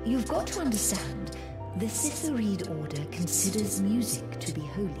 You've got to understand, the Cythereid order considers music to be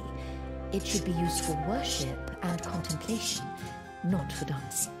holy. It should be used for worship and contemplation, not for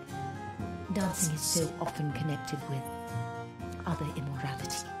dancing. Dancing is so often connected with other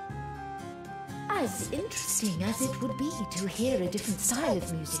immorality. As interesting as it would be to hear a different style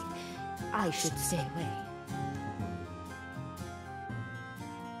of music, I should stay away.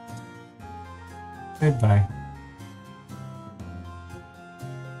 Goodbye.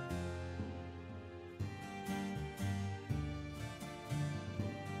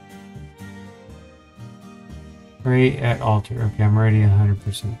 Pray at altar. Okay, I'm already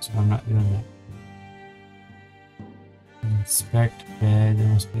 100%, so I'm not doing that. Inspect bed. There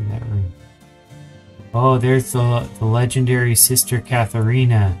must be in that room. Oh, there's the legendary Sister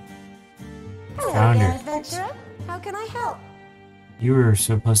Katharina. Hello Found there, her. adventurer. How can I help? You were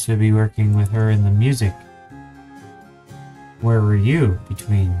supposed to be working with her in the music. Where were you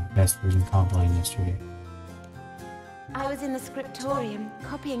between Vespers and Compline yesterday? I was in the scriptorium,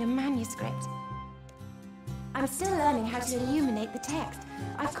 copying a manuscript. I'm still learning how to illuminate the text.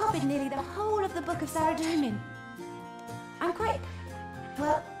 I've copied nearly the whole of the Book of Saradomin. I'm quite...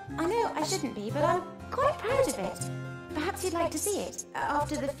 well, I know I shouldn't be, but I'm quite proud of it. Perhaps you'd like to see it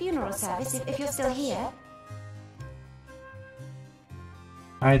after the funeral service, if you're still here.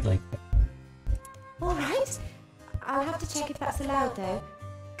 I'd like that. All right. I'll have to check if that's allowed, though.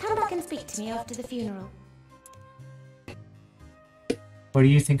 Come back and speak to me after the funeral. What do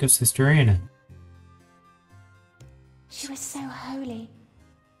you think of Sister Anna? She was so holy.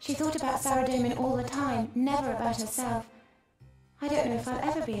 She thought about Saradomin all the time, never about herself. I don't know if I'll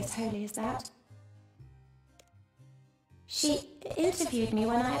ever be as holy as that. She interviewed me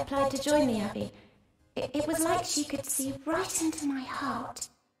when I applied to join the Abbey. It was like she could see right into my heart.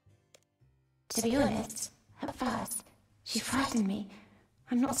 To be honest, at first, she frightened me.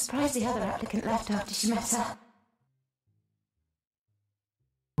 I'm not surprised the other applicant left after she met her.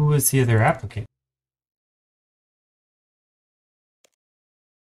 Who was the other applicant?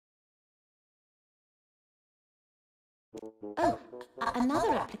 Oh,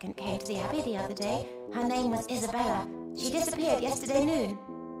 another applicant came to the Abbey the other day. Her name was Isabella. She disappeared yesterday noon.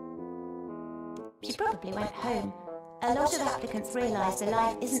 She probably went home. A lot of applicants realise their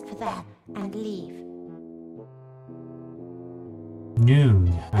life isn't for them and leave. Noon,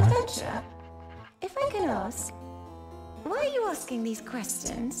 huh? Adventurer, if I can ask, why are you asking these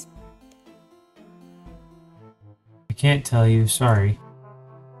questions? I can't tell you, sorry.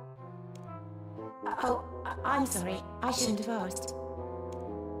 Oh, I'm sorry. I shouldn't have asked.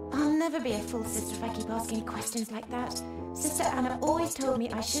 I'll never be a full sister if I keep asking questions like that. Sister Anna always told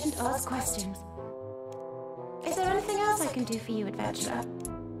me I shouldn't ask questions. Is there anything else else I can do for you, adventurer?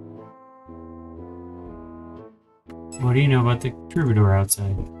 What do you know about the troubadour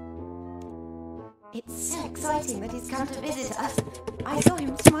outside? It's so exciting that he's come to visit us. I saw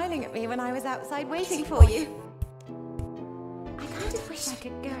him smiling at me when I was outside waiting for you. I kind of wish I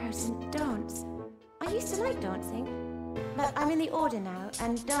could go out and dance. I used to like dancing, but I'm in the order now,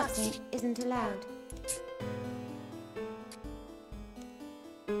 and dancing isn't allowed.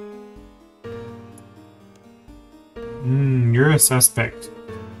 You're a suspect.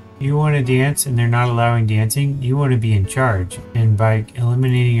 You want to dance and they're not allowing dancing? You want to be in charge, and by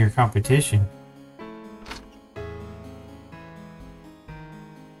eliminating your competition.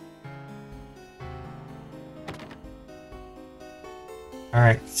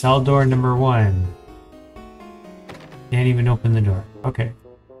 Alright, cell door number 1. Can't even open the door. Okay.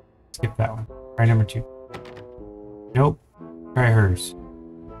 Skip that one. Try number 2. Nope. Try hers.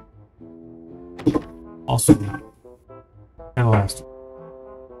 Also not. Try the last one.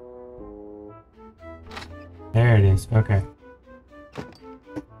 There it is. Okay.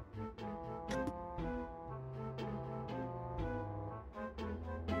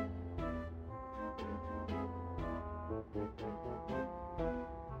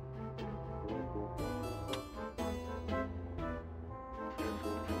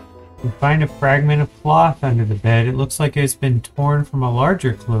 You find a fragment of cloth under the bed. It looks like it's been torn from a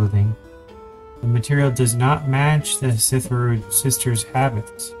larger clothing. The material does not match the Sitharud sisters'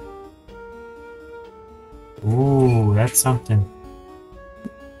 habits. Ooh, that's something.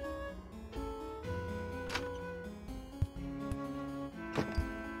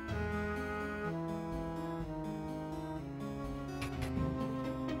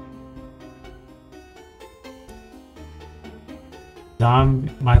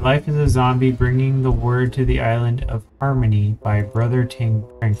 My life as a zombie, bringing the word to the island of Harmony by Brother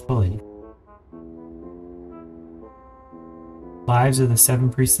Tranquility. Lives of the 7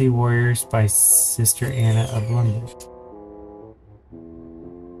 Priestly Warriors by Sister Anna of London.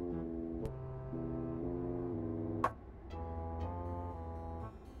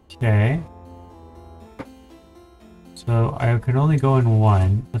 Okay. So I can only go in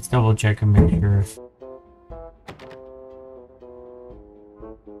one. Let's double check and make sure.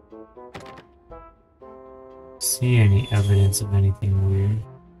 See any evidence of anything weird.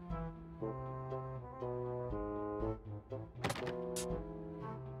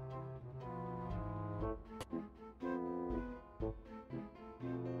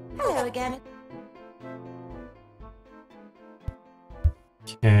 Hello again.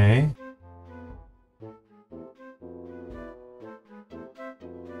 Okay.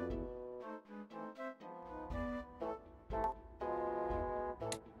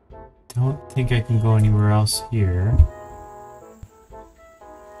 Don't think I can go anywhere else here.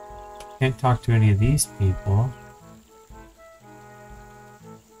 Can't talk to any of these people.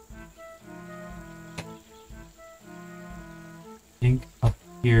 I think up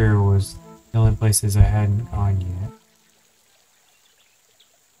here was the only places I hadn't gone yet.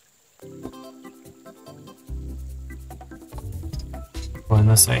 Well,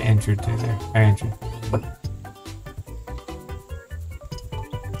 unless I entered through there. I entered.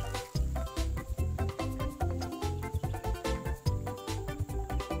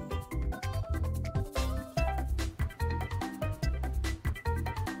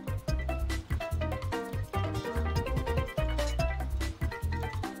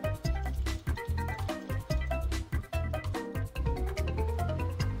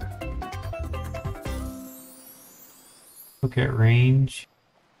 Look at range.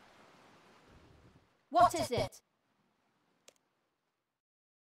 What is it?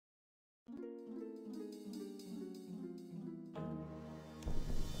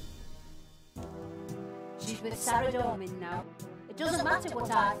 She's with Sarah Dormin now. It doesn't matter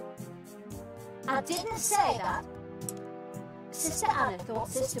what I didn't say that. Sister Anna thought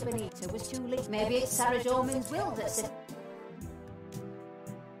Sister Benita was too late. Maybe it's Sarah Dormin's will that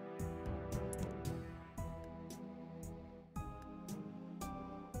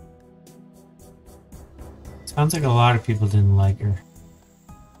Sounds like a lot of people didn't like her.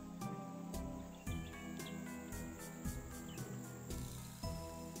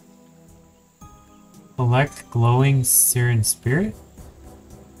 Collect glowing Siren spirit?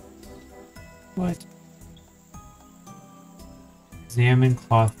 What? Examine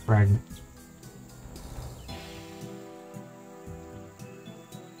cloth fragment.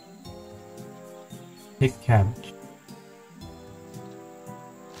 Pick cabbage.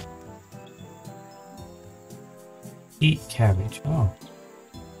 Eat cabbage. Oh.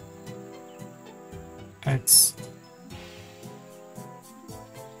 That's...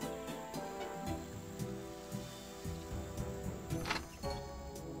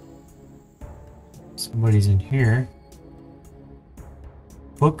 Somebody's in here.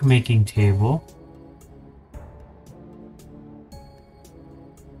 Bookmaking table.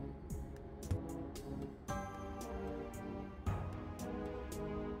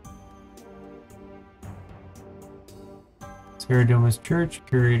 Saradomus Church,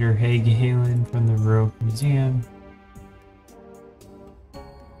 curator Haig Halen from the Baroque Museum.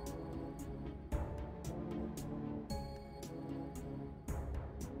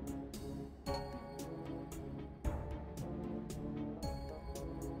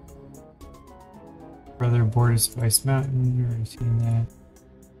 Brother Bordes Spice Mountain, already seen that.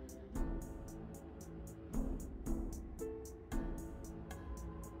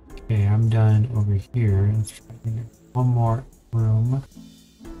 Okay, I'm done over here. Let's try to get one more room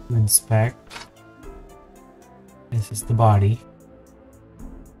to inspect. This is the body.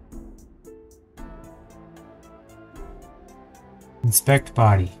 Inspect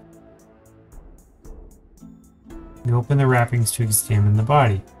body. We open the wrappings to examine the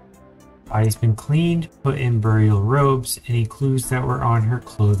body. Body's been cleaned, put in burial robes. Any clues that were on her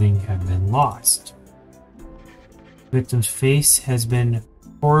clothing have been lost. Victim's face has been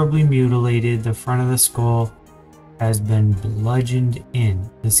horribly mutilated. The front of the skull has been bludgeoned in.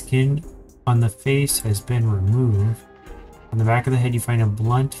 The skin on the face has been removed. On the back of the head you find a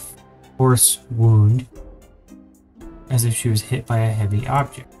blunt force wound, as if she was hit by a heavy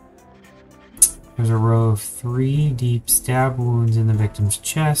object. There's a row of 3 deep stab wounds in the victim's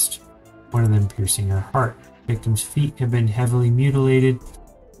chest, one of them piercing her heart. Victim's feet have been heavily mutilated.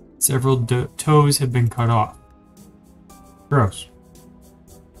 Several toes have been cut off. Gross.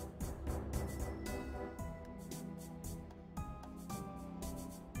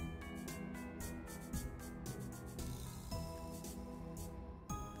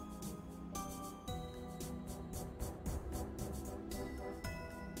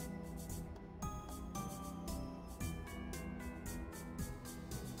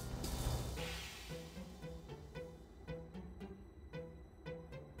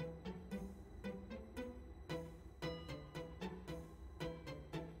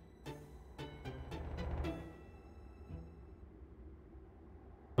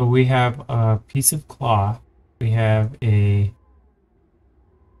 So we have a piece of cloth. We have a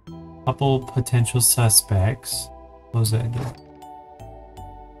couple potential suspects. Close that door.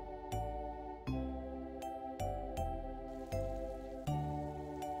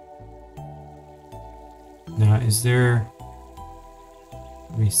 Now, is there...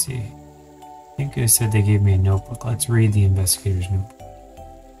 Let me see. I think I said they gave me a notebook. Let's read the investigator's notebook.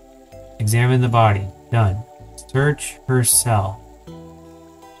 Examine the body. Done. Search her cell.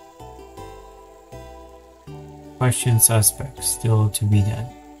 Question suspects. Still to be done.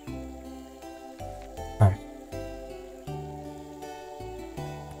 Alright.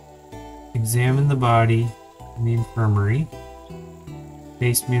 Examine the body in the infirmary.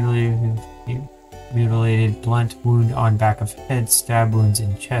 Face mutilated blunt wound on back of head, stab wounds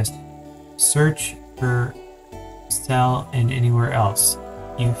in chest. Search her cell and anywhere else.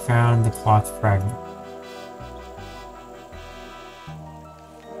 You found the cloth fragment.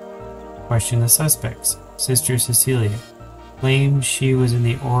 Question the suspects. Sister Cecilia claimed she was in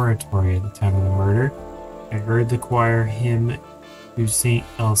the oratory at the time of the murder. I heard the choir hymn to St.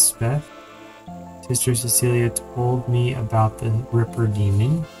 Elspeth. Sister Cecilia told me about the Ripper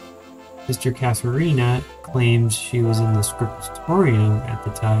demon. Sister Katharina claims she was in the scriptorium at the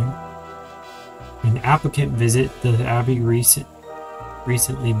time. An applicant visited the abbey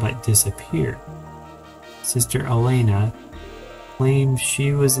recently but disappeared. Sister Elena claims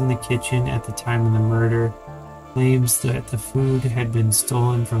she was in the kitchen at the time of the murder. Claims that the food had been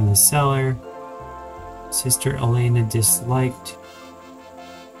stolen from the cellar. Sister Elena disliked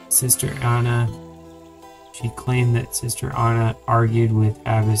Sister Anna. She claimed that Sister Anna argued with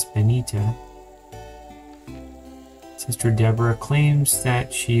Abbess Benita. Sister Deborah claims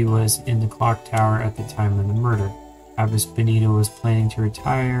that she was in the clock tower at the time of the murder. Abbess Benita was planning to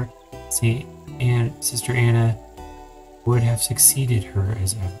retire. Sister Anna would have succeeded her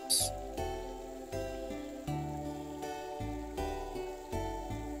as abbess.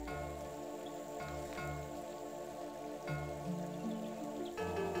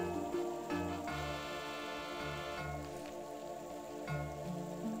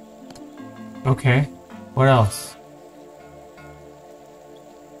 Okay, what else?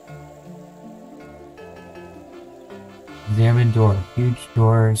 Examine door. Huge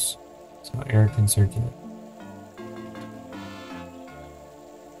doors so air can circulate.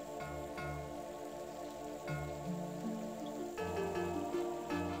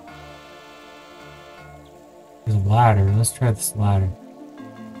 There's a ladder. Let's try this ladder.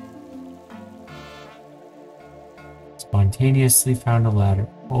 Spontaneously found a ladder.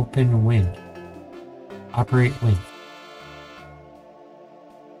 Open wind. Operate wind.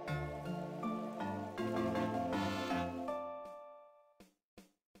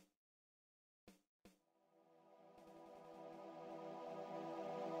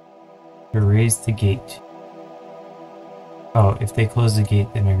 To raise the gate. Oh, if they close the gate,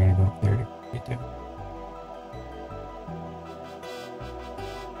 then I'm gonna go up there to get there.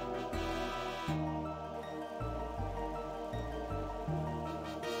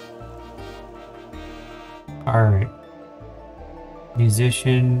 Alright.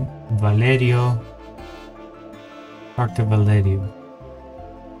 Musician Valerio. Talk to Valerio.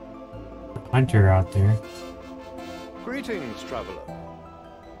 The hunter out there. Greetings, traveler.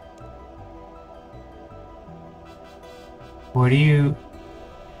 Where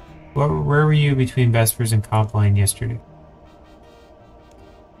were you between Vespers and Compline yesterday?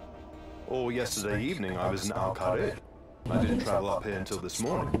 Oh, yesterday evening I was in Al-Qarid. I didn't travel up here until this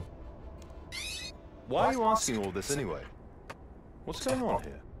morning. Why are you asking all this anyway? What's going on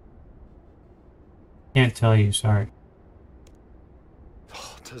here? Can't tell you, sorry.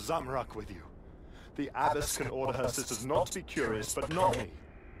 Oh, to Zamorak with you. The abbess can order her sisters not to be curious, but not me.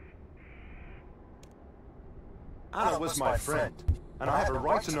 Anna was my friend, and I have a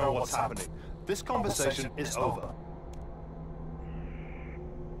right to know what's happening. This conversation is over.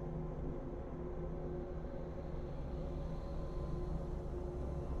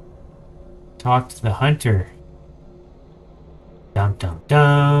 Talk to the hunter. Dum dum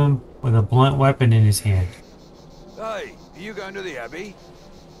dum. With a blunt weapon in his hand. Hey, are you going to the Abbey?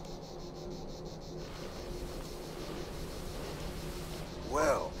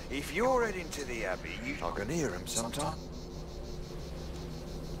 Well, if you're heading to the Abbey, I can hear him sometime.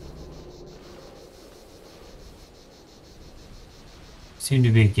 Seem to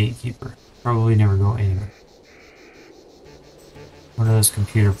be a gatekeeper. Probably never go anywhere. One of those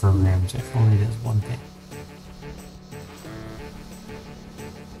computer programs that only does one thing.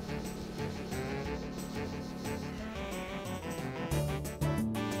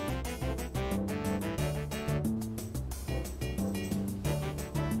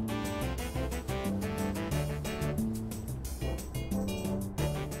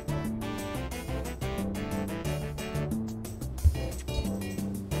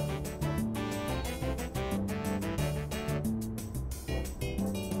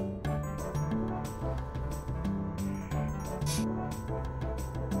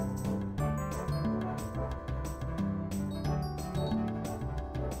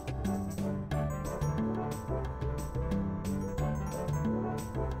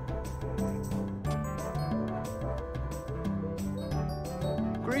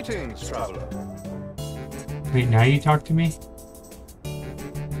 Greetings, traveler. Wait, now you talk to me?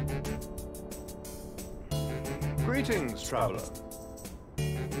 Greetings, traveler.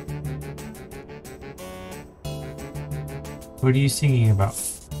 What are you singing about?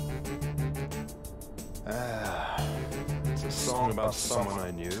 It's a song about someone I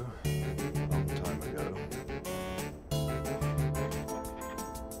knew a long time ago.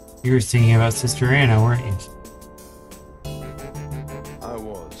 You were singing about Sister Anna, weren't you? I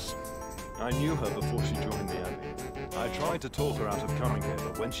was. I knew her before she joined the Abbey. I tried to talk her out of coming here,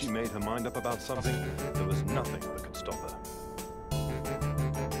 but when she made her mind up about something, there was nothing that could stop her.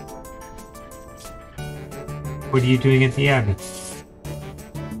 What are you doing at the Abbey?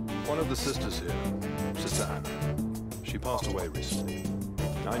 One of the sisters here, Sister Anna, she passed away recently.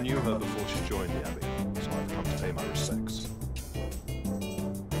 I knew her before she joined the Abbey, so I've come to pay my respects.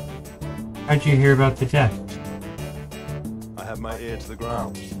 How'd you hear about the death? I have my ear to the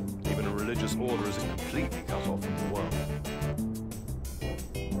ground. Even a religious order isn't completely cut off from the world.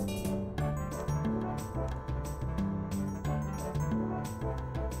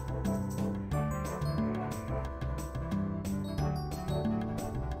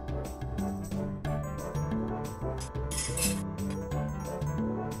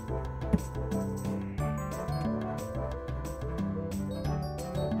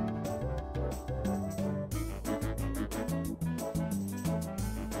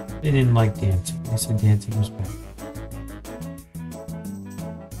 They didn't like dancing. They said dancing was bad.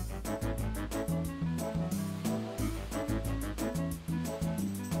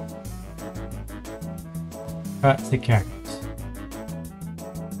 Cut the cactus.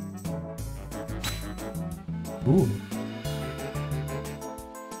 Ooh.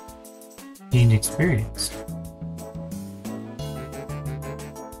 Gained experience.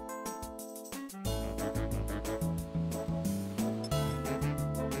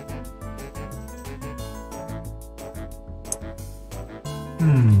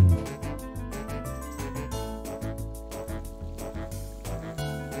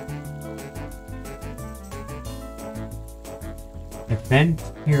 I've been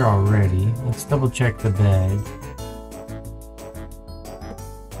here already. Let's double check the bed.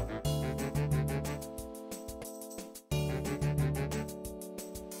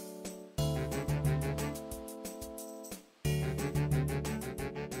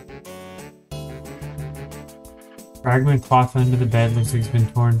 Fragment cloth under the bed looks like it's been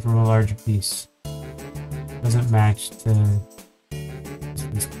torn from a larger piece. Doesn't match to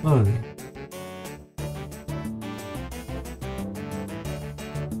his clothing.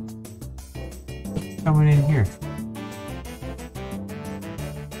 Coming in here.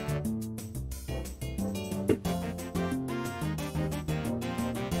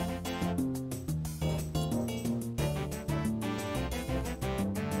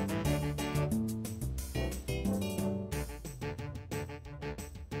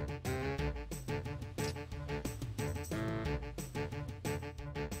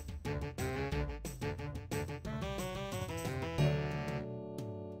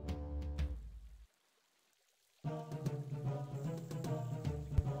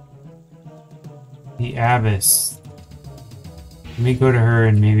 The Abbess. Let me go to her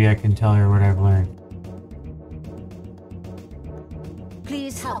and maybe I can tell her what I've learned.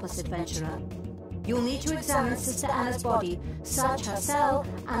 Please help us, adventurer. You'll need to examine Sister Anna's body, search her cell,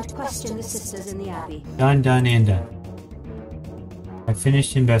 and question the sisters in the Abbey. Done, done, and done. I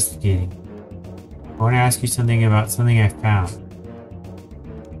finished investigating. I want to ask you something about something I found.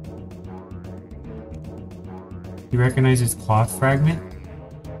 You recognize this cloth fragment?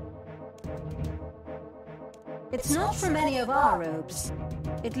 It's not from any of our robes.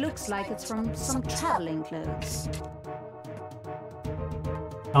 It looks like it's from some traveling clothes.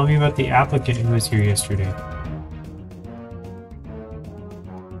 Tell me about the applicant who was here yesterday.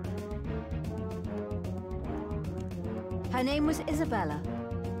 Her name was Isabella.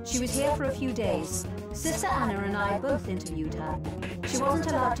 She was here for a few days. Sister Anna and I both interviewed her. She wasn't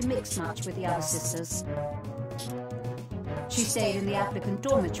allowed to mix much with the other sisters. She stayed in the applicant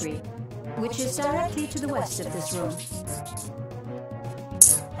dormitory, which is directly to the west of this room.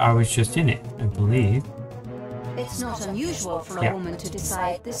 I was just in it, I believe. It's not unusual for a woman to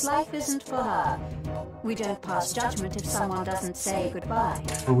decide this life isn't for her. We don't pass judgment if someone doesn't say goodbye.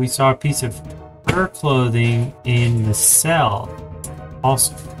 But we saw a piece of her clothing in the cell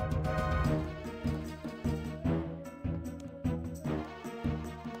also.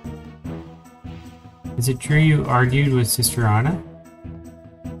 Is it true you argued with Sister Anna?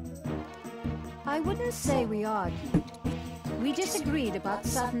 I wouldn't say we argued. We disagreed about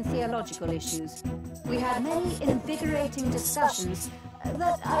certain theological issues. We had many invigorating discussions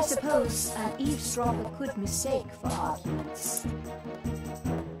that I suppose an eavesdropper could mistake for arguments.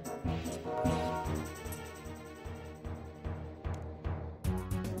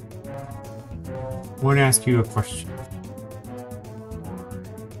 I want to ask you a question.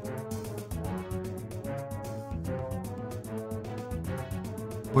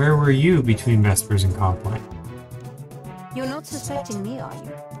 Where were you between Vespers and Compline? You're not suspecting me, are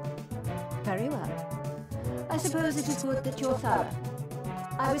you? Very well. I suppose it is good that you're thorough.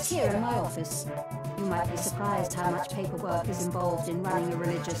 I was here in my office. You might be surprised how much paperwork is involved in running a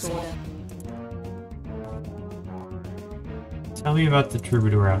religious order. Tell me about the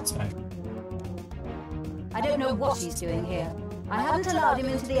troubadour outside. I don't know what he's doing here. I haven't allowed him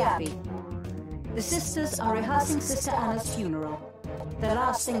into the Abbey. The sisters are rehearsing Sister Anna's funeral. The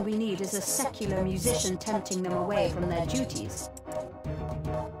last thing we need is a secular musician tempting them away from their duties.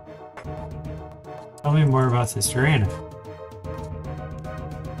 Tell me more about Sister Anna.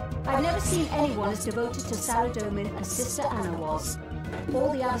 I've never seen anyone as devoted to Saradomin as Sister Anna was.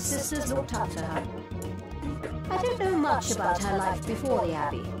 All the other sisters looked up to her. I don't know much about her life before the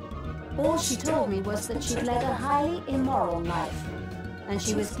Abbey. All she told me was that she'd led a highly immoral life, and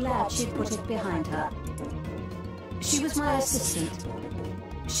she was glad she'd put it behind her. She was my assistant.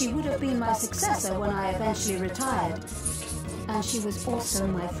 She would have been my successor when I eventually retired, and she was also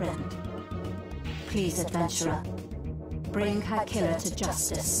my friend. Please, adventurer, bring her killer to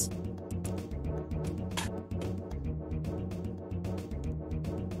justice.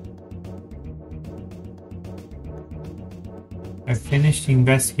 I've finished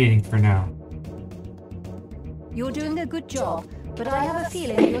investigating for now. You're doing a good job, but I have a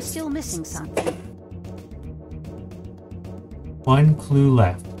feeling you're still missing something. One clue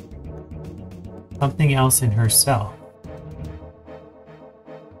left. Something else in her cell.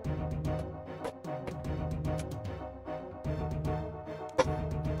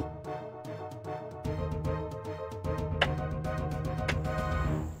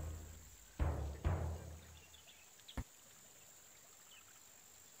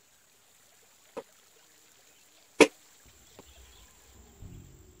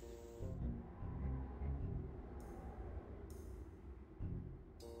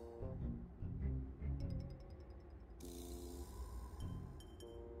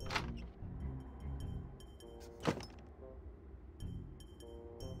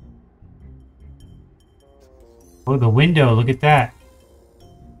 Oh, the window, look at that.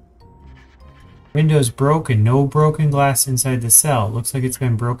 Window's broken. No broken glass inside the cell. Looks like it's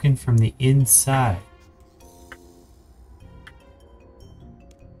been broken from the inside.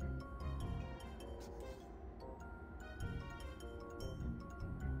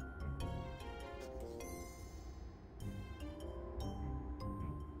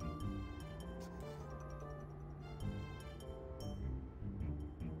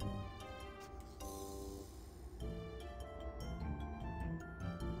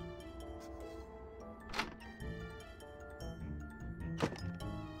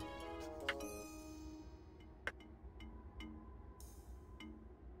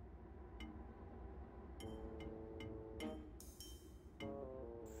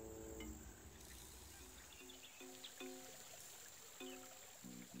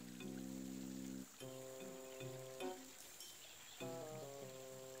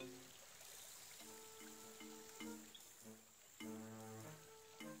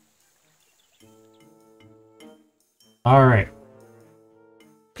 Alright.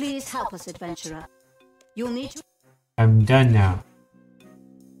 Please help us, adventurer. You'll need to... I'm done now.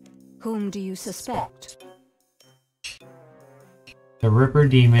 Whom do you suspect? The Ripper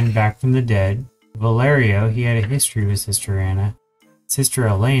Demon back from the dead. Valerio, he had a history with Sister Anna. Sister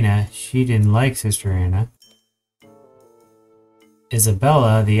Elena, she didn't like Sister Anna.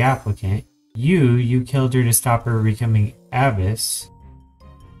 Isabella, the applicant. You killed her to stop her becoming abbess.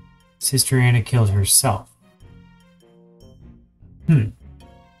 Sister Anna killed herself.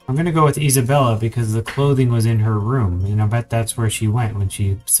 I'm gonna go with Isabella because the clothing was in her room, and I bet that's where she went when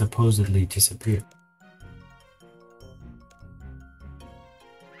she supposedly disappeared.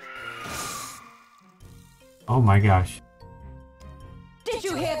 Oh my gosh. Did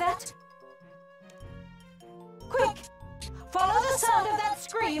you hear that? Quick! Follow the sound of that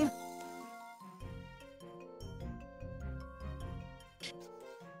scream!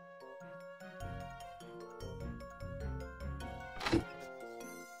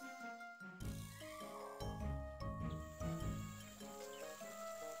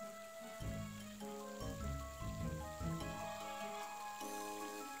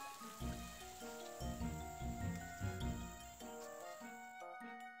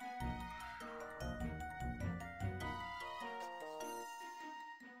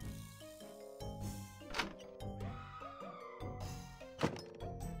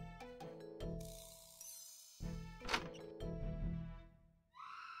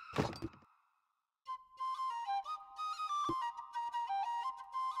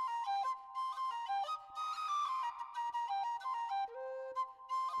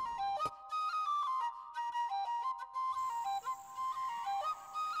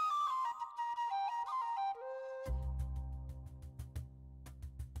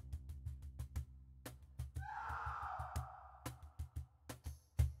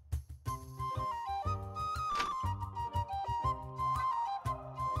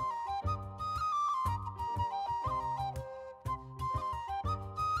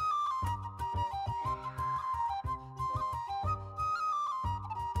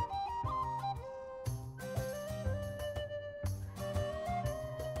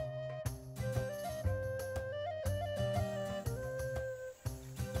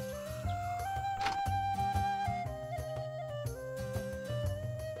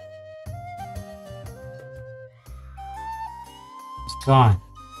 It's gone.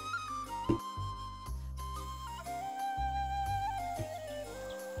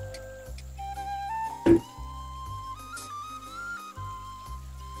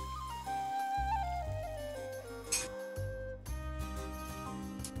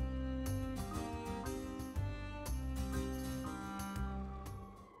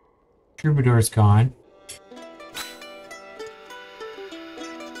 Troubadour's gone.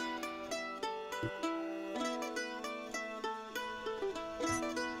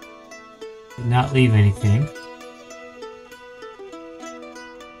 Did not leave anything.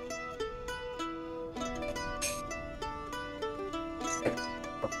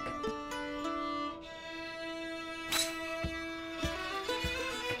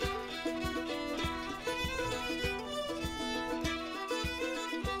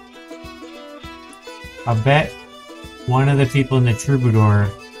 I'll bet one of the people in the Troubadour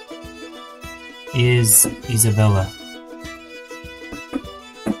is Isabella.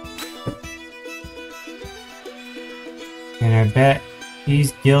 And I bet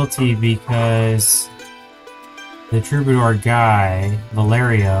he's guilty because the Troubadour guy,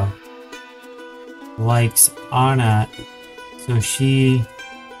 Valerio, likes Anna, so she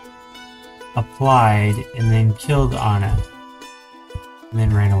applied and then killed Anna and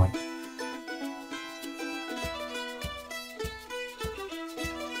then ran away.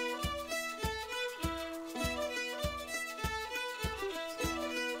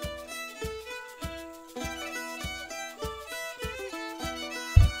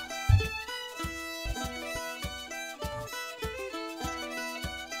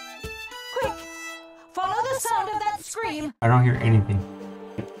 sound of that scream? I don't hear anything.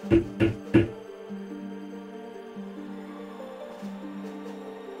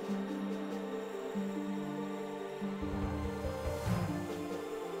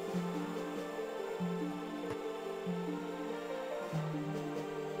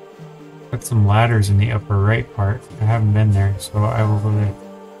 Got some ladders in the upper right part. I haven't been there, so I will go there.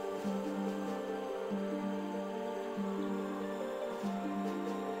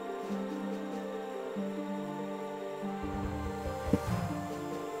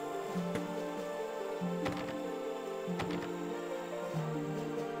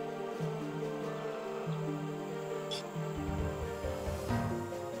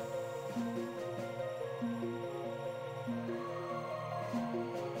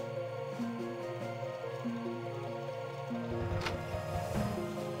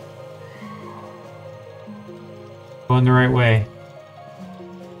 Going the right way.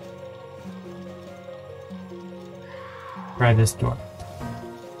 Try this door.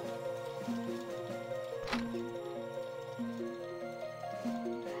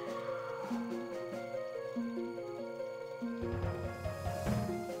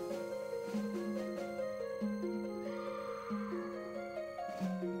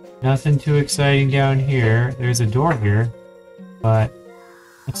 Nothing too exciting down here. There's a door here, but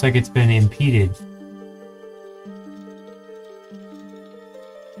looks like it's been impeded.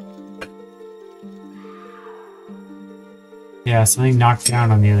 Yeah, something knocked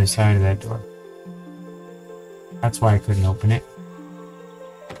down on the other side of that door. That's why I couldn't open it.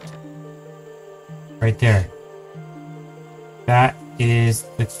 Right there. That is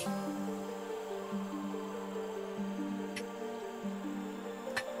the...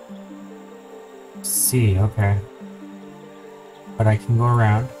 C, okay. But I can go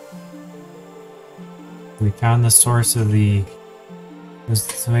around. We found the source of the...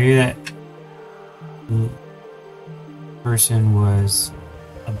 So maybe that... person was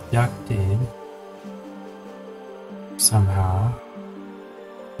abducted somehow.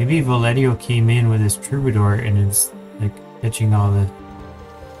 Maybe Valerio came in with his troubadour and is like catching all the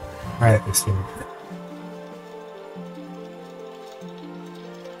rabbits here.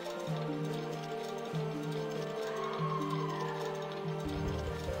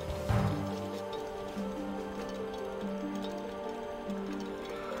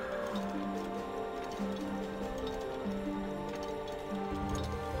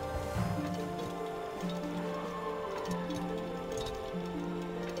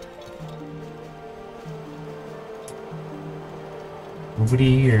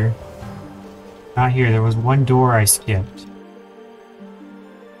 Nobody here. Not here. There was one door I skipped.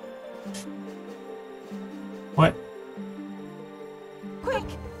 What? Quick!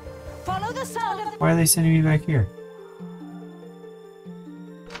 Follow the sound of the... Why are they sending me back here?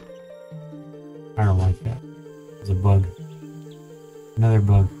 I don't like that. There's a bug. Another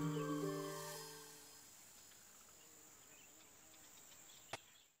bug.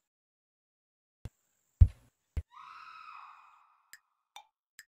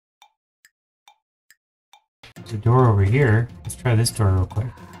 There's a door over here. Let's try this door real quick.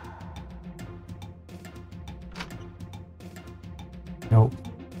 Nope.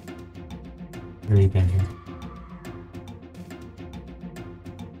 Really been here.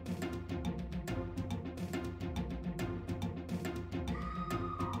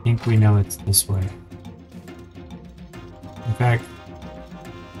 I think we know it's this way. In fact,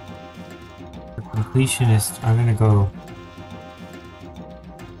 for completionist, I'm gonna go...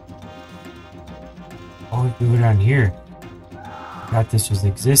 Oh, we can go down here. I thought this was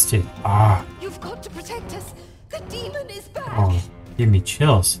existed. Ah. You've got to protect us. The demon is back. Oh, give me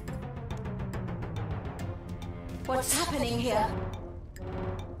chills. What's happening here?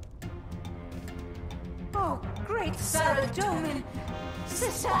 Oh, great Saradomin!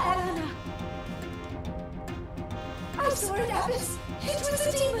 Sister Eleanor! I saw it, Abbess. It was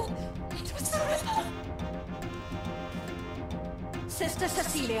a demon. It was the Ripper. Sister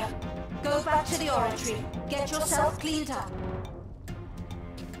Cecilia, go back to the oratory. Get yourself cleaned up.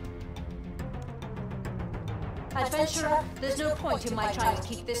 Adventurer, there's no point in my trying to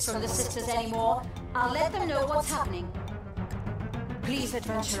keep this from the sisters anymore. I'll let them know what's happening. Please,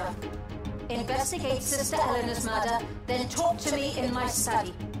 Adventurer, investigate Sister Eleanor's murder, then talk to me in my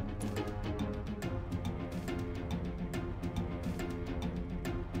study.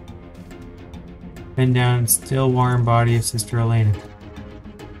 Bend down, still warm body of Sister Elena.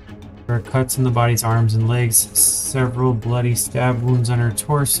 There are cuts in the body's arms and legs, several bloody stab wounds on her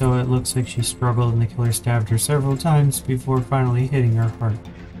torso. It looks like she struggled and the killer stabbed her several times before finally hitting her heart.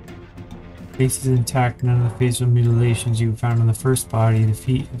 Face is intact, none of the facial mutilations you found on the first body. The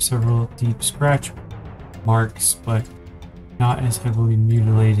feet have several deep scratch marks, but not as heavily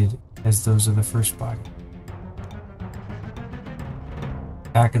mutilated as those of the first body.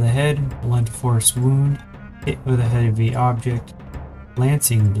 Back of the head, blunt force wound, hit with a heavy object,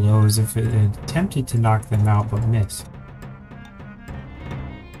 lancing blow as if it had attempted to knock them out but missed.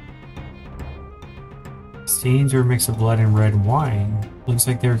 Stains or a mix of blood and red wine. Looks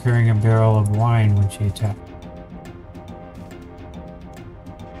like they were carrying a barrel of wine when she attacked.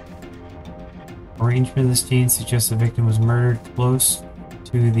 Arrangement of the stains suggests the victim was murdered close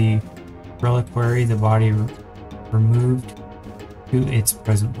to the reliquary, the body removed to its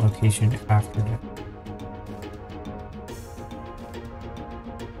present location after death.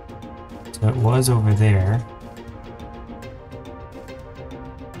 So it was over there.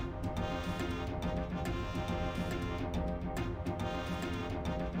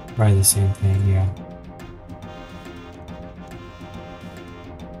 Probably the same thing, yeah.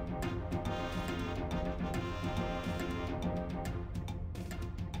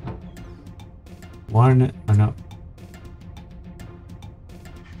 Oh no.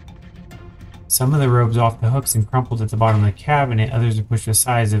 Some of the robes off the hooks and crumpled at the bottom of the cabinet, others are pushed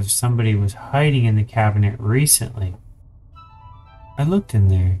aside as if somebody was hiding in the cabinet recently. I looked in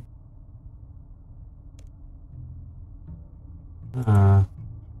there.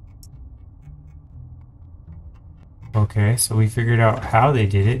 Okay, so we figured out how they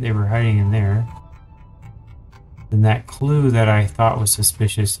did it. They were hiding in there. Then that clue that I thought was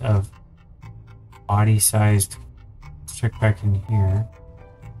suspicious of body-sized. Let's check back in here.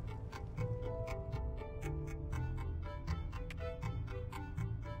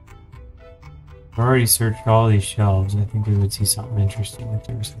 I've already searched all these shelves. I think we would see something interesting if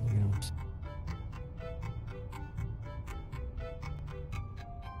there was something else.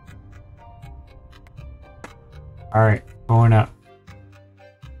 Alright, going up.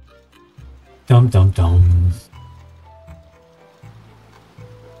 Dum dum dum.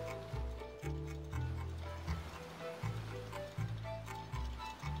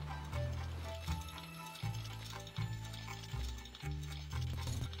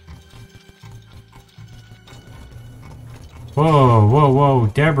 Whoa, whoa, whoa,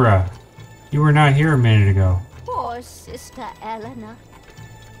 Deborah! You were not here a minute ago. Poor Sister Eleanor.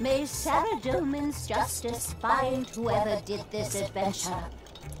 May Saradomin's justice find whoever did this adventure.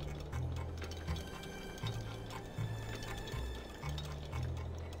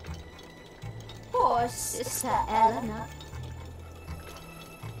 Poor Sister Eleanor.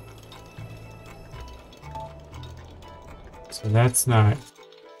 So that's not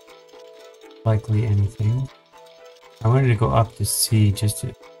likely anything. I wanted to go up to see just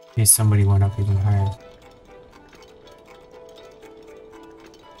in case somebody went up even higher.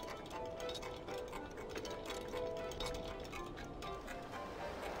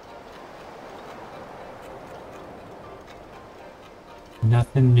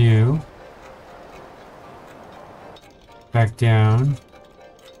 Nothing new. Back down.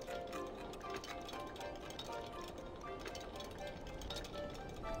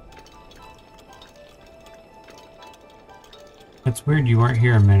 That's weird you weren't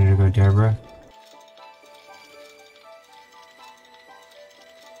here a minute ago, Deborah.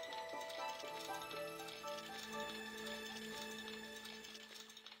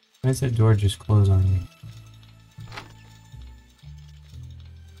 Why does that door just close on me?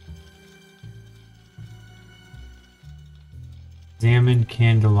 Examine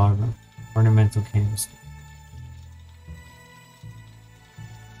candelabrum. Ornamental candlestick.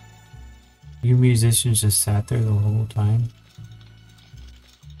 You musicians just sat there the whole time?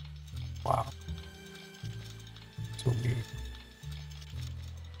 Wow. So weird.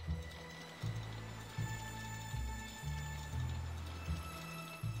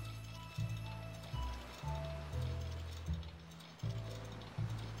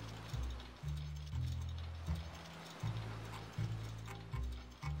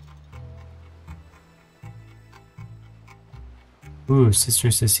 Ooh,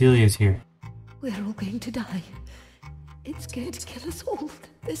 Sister Cecilia's here. We're all going to die. It's going to kill us all.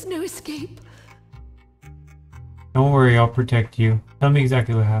 There's no escape. Don't worry, I'll protect you. Tell me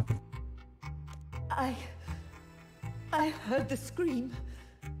exactly what happened. I heard the scream.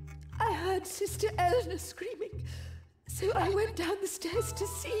 I heard Sister Eleanor screaming. So I went down the stairs to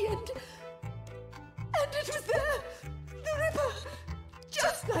see and it was there! The Ripper!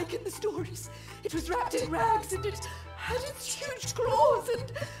 Just like in the stories. It was wrapped in rags and it had its huge claws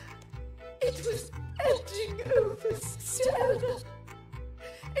and it was edging over Sister Eleanor.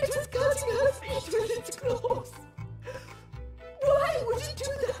 It was cutting her feet with its claws. Why would it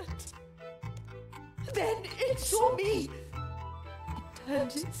do that? Then it saw me. It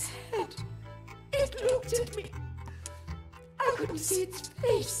turned its head. It looked see its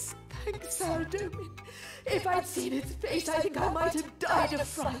face. Thanks, Saradomin. If I'd seen its face, I think I might have died of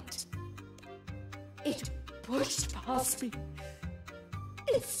fright. It pushed past me.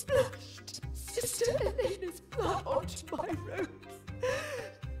 It splashed Sister Elena's blood onto my robes.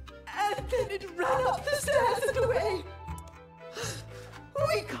 And then it ran up the stairs and away.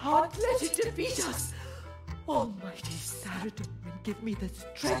 We can't let it defeat us. Almighty Saradomin, give me the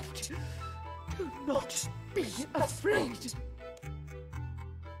strength to not be afraid.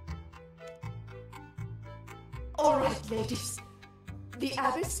 All right, ladies. The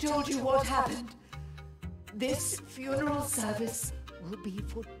abbess told you what happened. This funeral service will be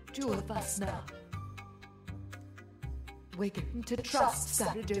for 2 of us now. We're going to trust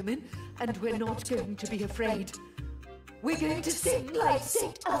Saradomin, and we're not going to be afraid. We're going to sing like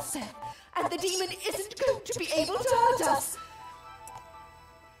Saint Elspeth, and the demon isn't going to be able to hurt us.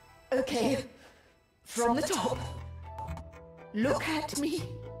 Okay, from the top. Look at me.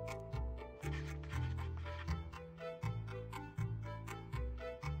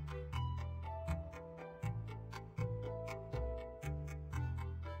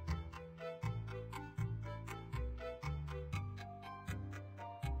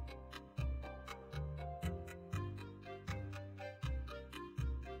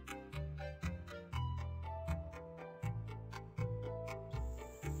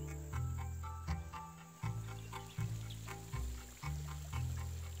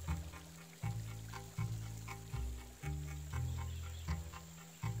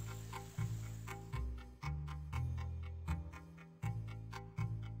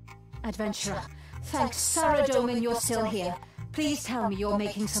 Adventurer, thanks Saradomin you're still here. Please tell me you're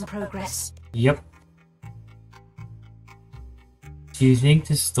making some progress. Yep. Do you think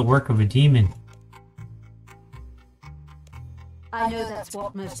this is the work of a demon? I know that's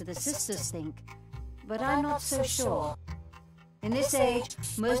what most of the sisters think, but I'm not so sure. In this age,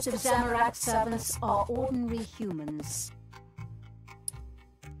 most of Zamorak's servants are ordinary humans.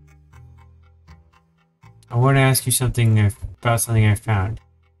 I want to ask you something about something I found.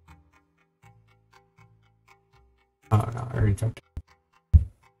 Oh no, I already talked.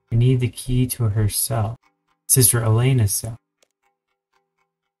 We need the key to her cell. Sister Elena's cell.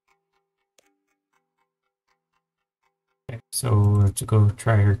 Okay, so we have to go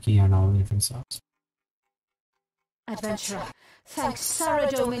try her key on all the different cells. Adventurer, thanks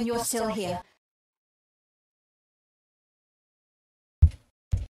Saradomin you're still here.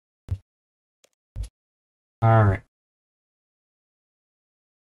 Alright.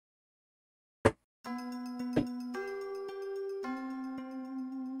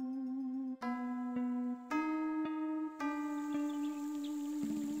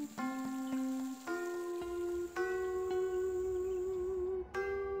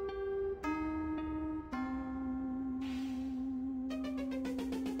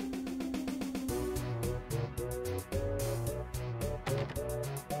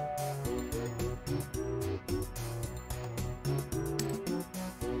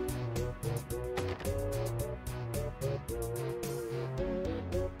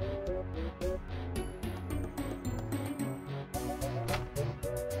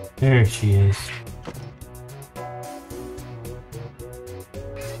 There she is.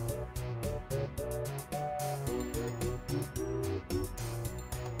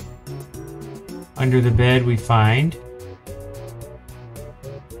 Under the bed we find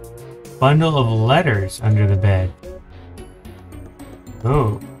bundle of letters under the bed.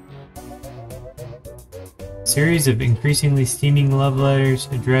 Oh. Series of increasingly steaming love letters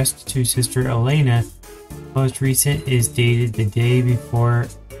addressed to Sister Elena. Most recent is dated the day before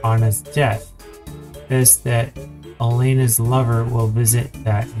Anna's death. Says that Elena's lover will visit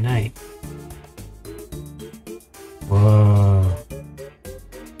that night. Whoa.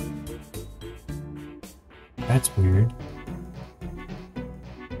 That's weird.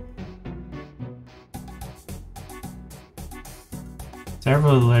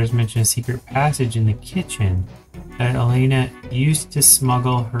 Several of the letters mention a secret passage in the kitchen that Elena used to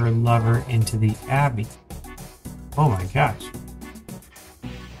smuggle her lover into the Abbey. Oh my gosh.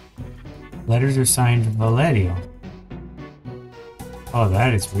 Letters are signed Valerio. Oh,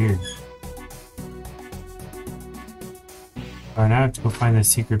 that is weird. Oh, now I have to go find the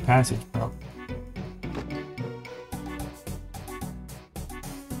secret passage, bro.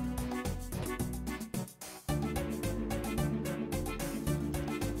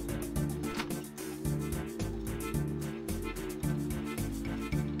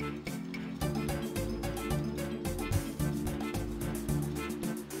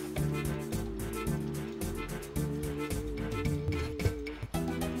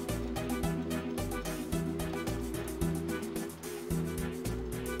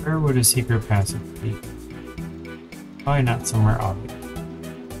 Where would a secret passage be? Probably not somewhere obvious.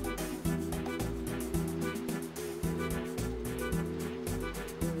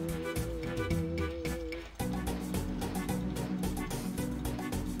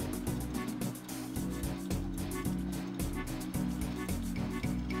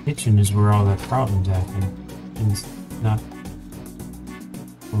 Kitchen is where all the problems happen. And it's not.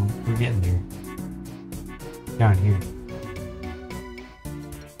 Well, we're getting there. Down here.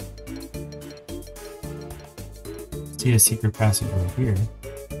 See a secret passage over here.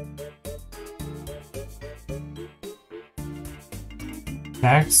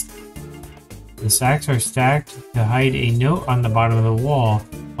 Stacks. The stacks are stacked to hide a note on the bottom of the wall,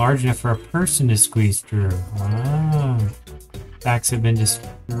 large enough for a person to squeeze through. Ah. Stacks have been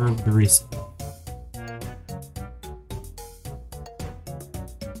disturbed recently.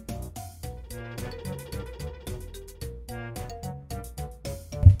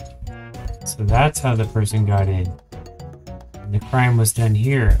 So that's how the person got in. And the crime was done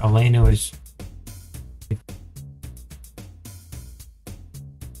here. Elena was...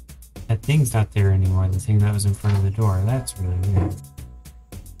 That thing's not there anymore, the thing that was in front of the door. That's really weird.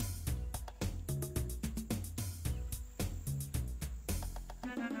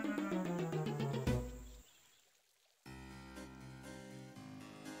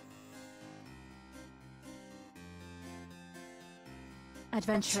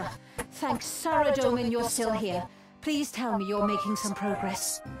 Adventurer, thanks Saradomin you're still here. Please tell me you're making some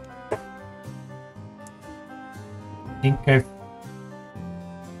progress. I think I've...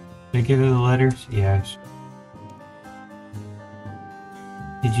 Did I give her the letters? Yes.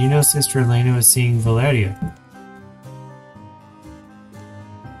 Did you know Sister Elena was seeing Valeria?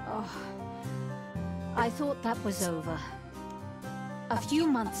 Oh, I thought that was over. A few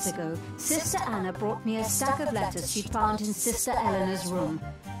months ago, Sister Anna brought me a stack of letters she'd found in Sister Eleanor's room.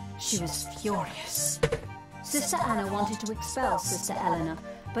 She was furious. Sister Anna wanted to expel Sister Eleanor,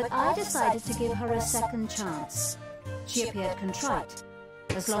 but I decided to give her a second chance. She appeared contrite.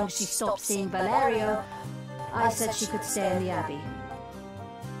 As long as she stopped seeing Valerio, I said she could stay in the Abbey.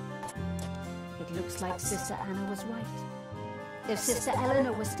 It looks like Sister Anna was right. If Sister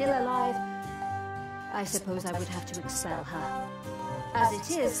Eleanor was still alive, I suppose I would have to expel her. As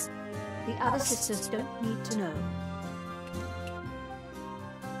it is, the other sisters don't need to know.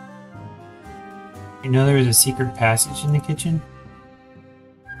 You know there was a secret passage in the kitchen?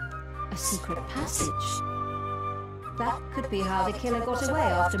 A secret passage? That could be how the killer got away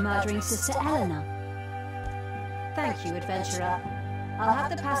after murdering Sister Eleanor. Thank you, Adventurer. I'll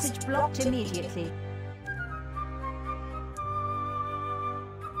have the passage blocked immediately.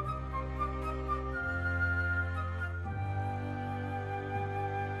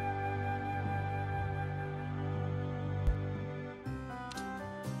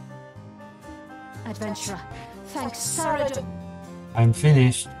 Adventurer, thanks Sarah. I'm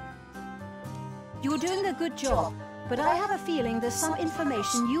finished. You're doing a good job, but I have a feeling there's some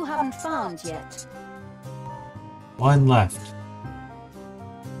information you haven't found yet. One left.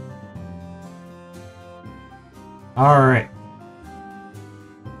 Alright.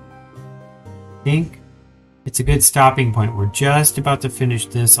 I think it's a good stopping point. We're just about to finish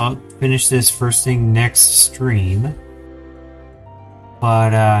this. I'll finish this first thing next stream.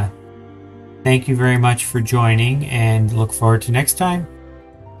 But, thank you very much for joining, and look forward to next time.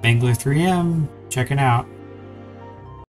 Mangler3M, checking out.